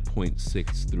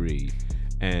 9.63,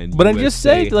 and but USA I'm just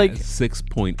saying, like,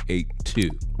 6.82.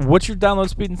 What's your download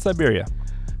speed in Siberia?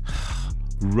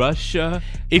 Russia.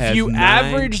 If you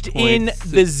averaged in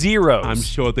the zeros, I'm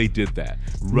sure they did that.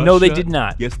 Russia, no, they did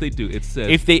not. Yes, they do. It says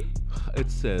It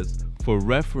says, for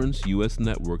reference, U.S.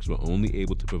 networks were only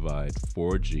able to provide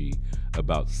 4G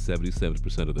about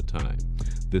 77% of the time.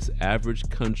 This average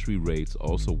country rates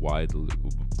also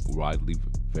widely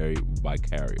vary by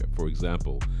carrier. For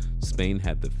example, Spain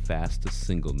had the fastest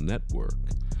single network,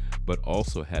 but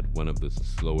also had one of the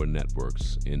slower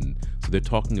networks so they're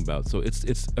talking about, so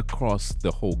it's across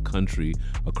the whole country,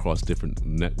 across different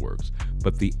networks,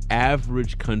 but the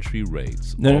average country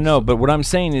rates no, but what I'm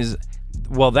saying is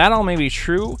while that all may be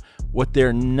true, what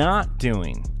they're not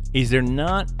doing is they're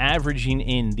not averaging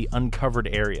in the uncovered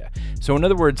area. So in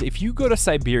other words, if you go to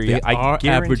Siberia, they are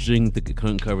averaging the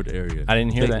uncovered area. I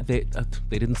didn't hear that. They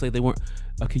didn't say they weren't.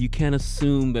 Okay, you can't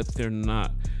assume that they're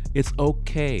not. It's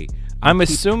okay. I'm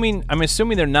assuming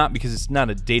they're not because it's not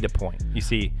a data point. You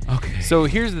see. Okay. So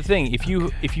here's the thing: if you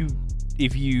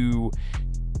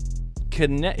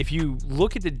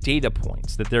look at the data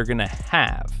points that they're gonna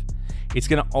have, it's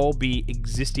going to all be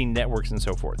existing networks and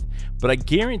so forth. But I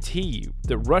guarantee you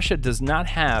that Russia does not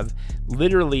have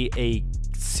literally a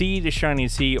sea to shining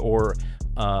sea or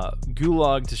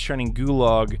gulag to shining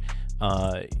gulag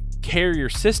carrier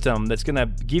system that's going to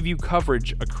give you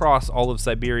coverage across all of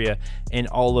Siberia and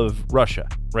all of Russia,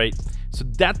 right? So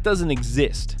that doesn't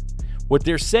exist. What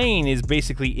they're saying is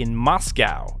basically in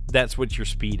Moscow, that's what your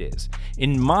speed is.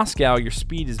 In Moscow, your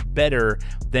speed is better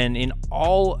than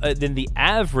than the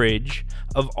average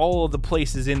of all of the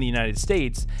places in the United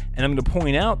States. And I'm going to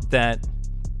point out that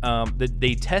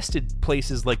they tested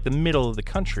places like the middle of the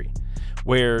country,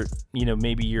 where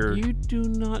maybe You do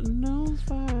not know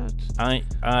that. I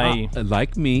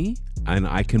like me, and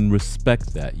I can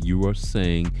respect that. You are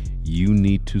saying you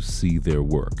need to see their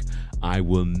work. I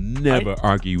will never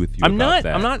argue with you about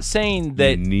that. I'm not saying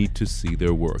that you need to see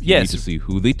their work. Yes. You need to see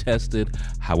who they tested,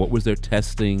 what was their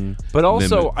testing. But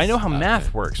also, limits. I know how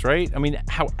math works, right? I mean,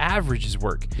 how averages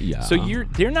work. Yeah. So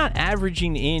they're not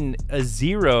averaging in a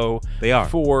zero. They are.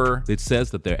 For It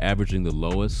says that they're averaging the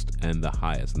lowest and the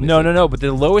highest. And no. But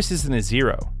the lowest isn't a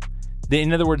zero.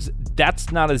 In other words,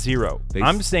 that's not a zero.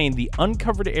 I'm saying the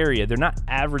uncovered area. They're not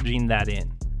averaging that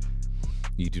in.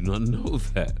 You do not know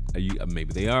that.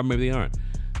 Maybe they are, maybe they aren't.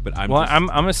 But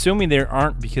I'm assuming there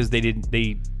aren't because they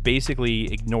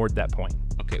basically ignored that point.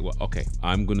 Okay.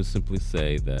 I'm going to simply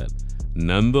say that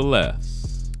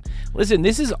nonetheless. Listen,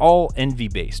 this is all envy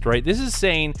based, right? This is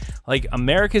saying like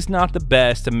America's not the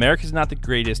best, America's not the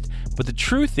greatest, but the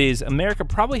truth is America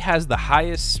probably has the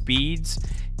highest speeds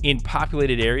in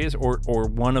populated areas, or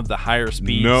one of the higher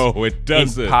speeds. No, it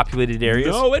doesn't. In populated areas.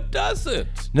 No, it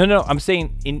doesn't. No. I'm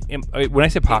saying when I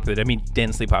say populated, I mean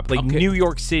densely populated, like New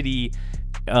York City,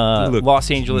 Los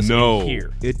Angeles. No, and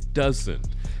here it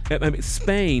doesn't. I mean,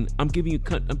 Spain. I'm giving you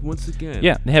once again.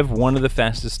 Yeah, they have one of the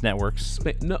fastest networks.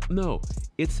 No,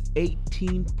 it's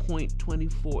 18.24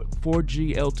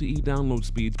 4G LTE download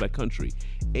speeds by country.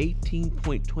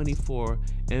 18.24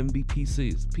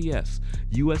 Mbps. PS.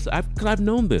 I've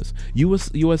known this.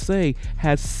 USA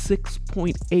has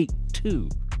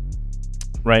 6.82.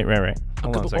 Right.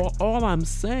 Hold on a second. All I'm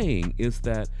saying is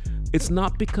that it's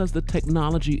not because the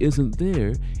technology isn't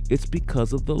there. It's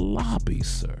because of the lobby,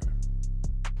 sir.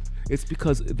 It's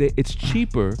because it's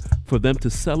cheaper for them to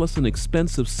sell us an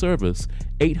expensive service,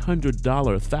 $800,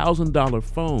 $1,000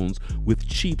 phones with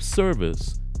cheap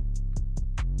service,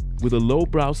 with a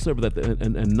lowbrow server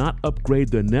and not upgrade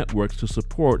their networks to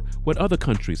support what other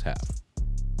countries have.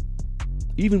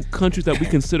 Even countries that we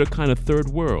consider kind of third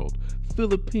world.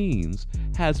 Philippines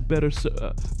has better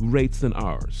rates than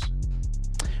ours.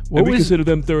 We consider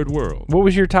them third world. What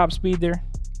was your top speed there?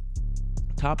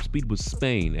 Top speed was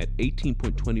Spain at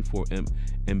 18.24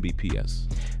 Mbps.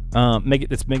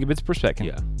 That's megabits per second.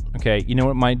 Yeah. Okay. You know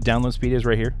what my download speed is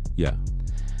right here? Yeah.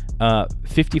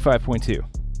 55.2.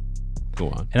 Go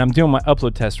on. And I'm doing my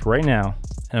upload test right now,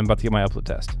 and I'm about to get my upload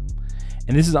test.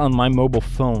 And this is on my mobile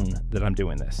phone that I'm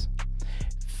doing this.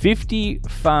 55.2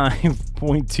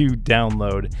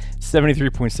 download,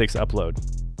 73.6 upload.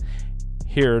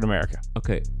 Here in America.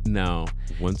 Okay, now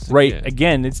once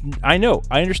again, I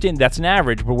understand that's an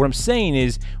average, but what I'm saying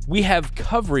is we have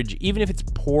coverage, even if it's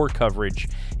poor coverage,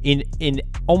 in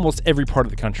almost every part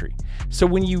of the country. So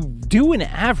when you do an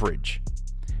average,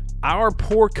 our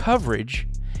poor coverage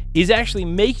is actually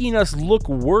making us look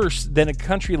worse than a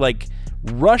country like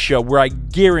Russia, where I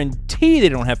guarantee they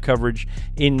don't have coverage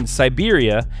in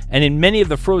Siberia and in many of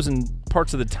the frozen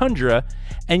parts of the tundra,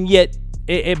 and yet.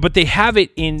 But they have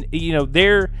it in,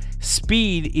 their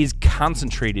speed is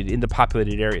concentrated in the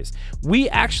populated areas. We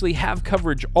actually have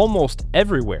coverage almost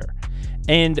everywhere.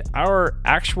 And our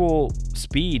actual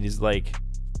speed is like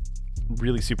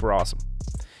really super awesome.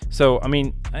 So, I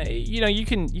mean, you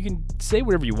can say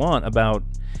whatever you want about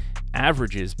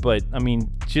averages, but I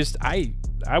mean, I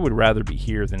would rather be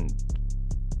here than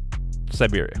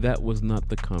Siberia. That was not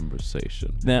the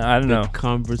conversation. No, I don't know.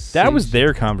 Conversation. That was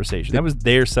their conversation. That was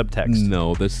their subtext.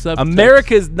 No, the subtext.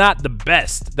 America's not the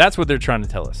best. That's what they're trying to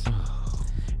tell us.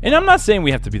 And I'm not saying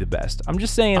we have to be the best. I'm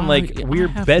just saying we're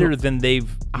better than they've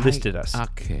listed us.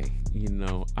 Okay,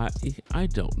 I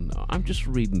don't know. I'm just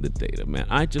reading the data, man.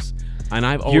 I've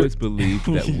always believed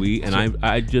that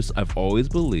I've always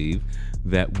believed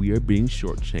that we are being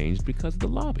shortchanged because of the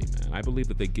lobby, man. I believe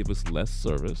that they give us less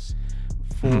service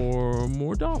for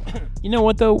more dollars. You know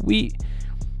what though?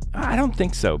 I don't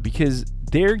think so, because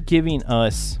they're giving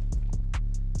us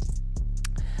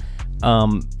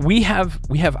we have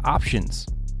options.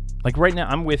 Like right now,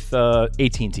 I'm with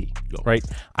AT&T, right?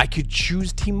 I could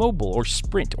choose T-Mobile or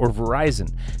Sprint or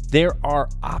Verizon. There are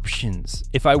options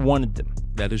if I wanted them.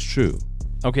 That is true.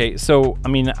 Okay, so, I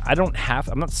mean,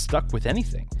 I'm not stuck with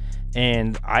anything.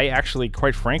 And I actually,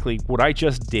 quite frankly, what I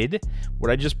just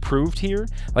proved here,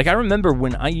 like I remember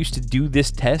when I used to do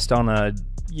this test on a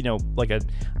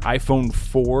iPhone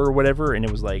 4 or whatever, and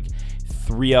it was like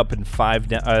 1 up and 5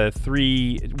 down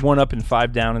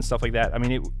and stuff like that. I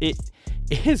mean, it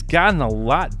has gotten a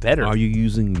lot better. Are you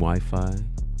using Wi-Fi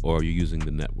or are you using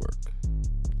the network?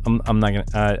 I'm not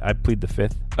gonna. I plead the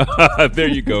fifth. There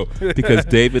you go. Because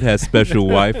David has special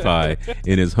Wi-Fi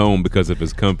in his home because of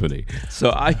his company. So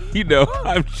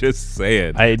I'm just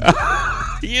saying. I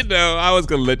was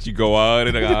gonna let you go on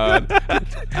and on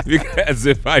as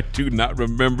if I do not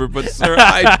remember, but sir,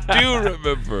 I do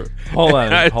remember. Hold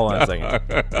on a second.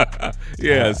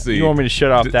 Yeah, see, you want me to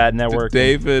shut off that network?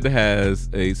 David has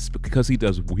because he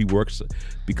works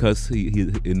because he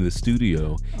in the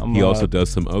studio. He also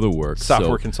does some other work.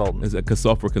 Software consultant. As a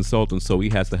software consultant, so he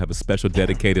has to have a special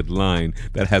dedicated line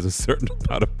that has a certain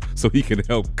amount of, so he can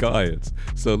help clients.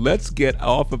 So let's get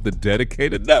off of the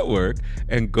dedicated network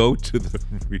and go to the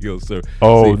real service.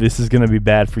 Oh, this is gonna be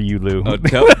bad for you, Lou.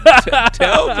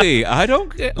 Tell me. I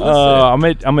don't get. I'm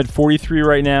at 43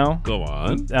 right now. Go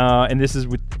on. And this is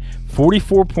with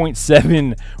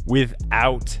 44.7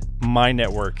 without my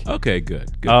network. Okay, good.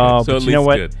 So at least you know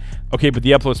what? Good. Okay, but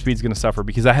the upload speed's going to suffer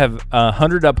because I have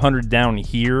 100 up, 100 down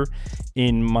here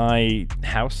in my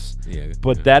house. Yeah,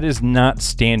 but that is not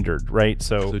standard, right?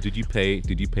 So did you pay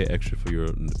extra for your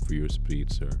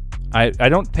speed, sir? I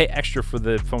don't pay extra for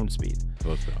the phone speed.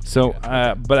 So,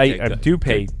 but I do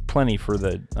pay plenty for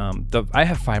the I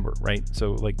have fiber, right?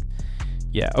 So like,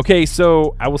 yeah. Okay,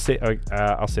 so I'll say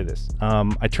this.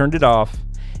 I turned it off,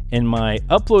 and my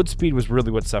upload speed was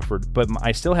really what suffered, but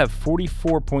I still have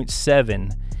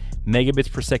 44.7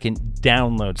 megabits per second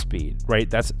download speed, right?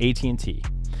 That's AT&T.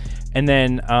 And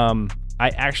then I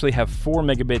actually have 4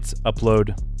 megabits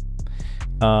upload,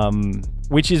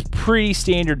 which is pretty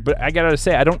standard, but I gotta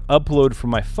say, I don't upload from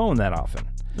my phone that often.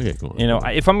 Okay, cool.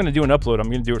 If I'm going to do an upload, I'm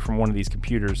going to do it from one of these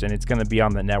computers, and it's going to be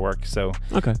on the network, so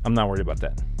I'm not worried about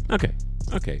that. Okay.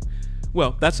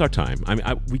 Well, that's our time. I mean,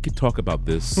 we could talk about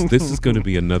this. This is going to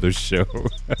be another show.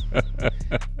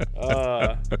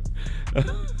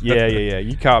 Yeah.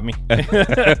 You caught me.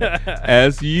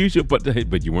 As usual,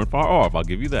 but you weren't far off. I'll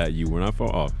give you that. You were not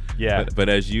far off. Yeah. But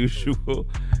as usual,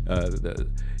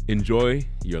 enjoy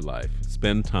your life.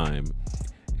 Spend time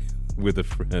with a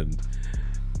friend.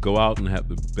 Go out and have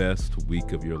the best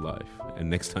week of your life. And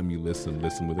next time you listen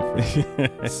with a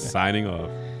friend. Signing off.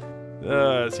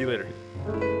 See you later.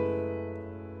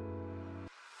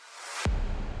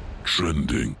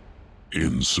 Trending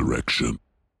Insurrection.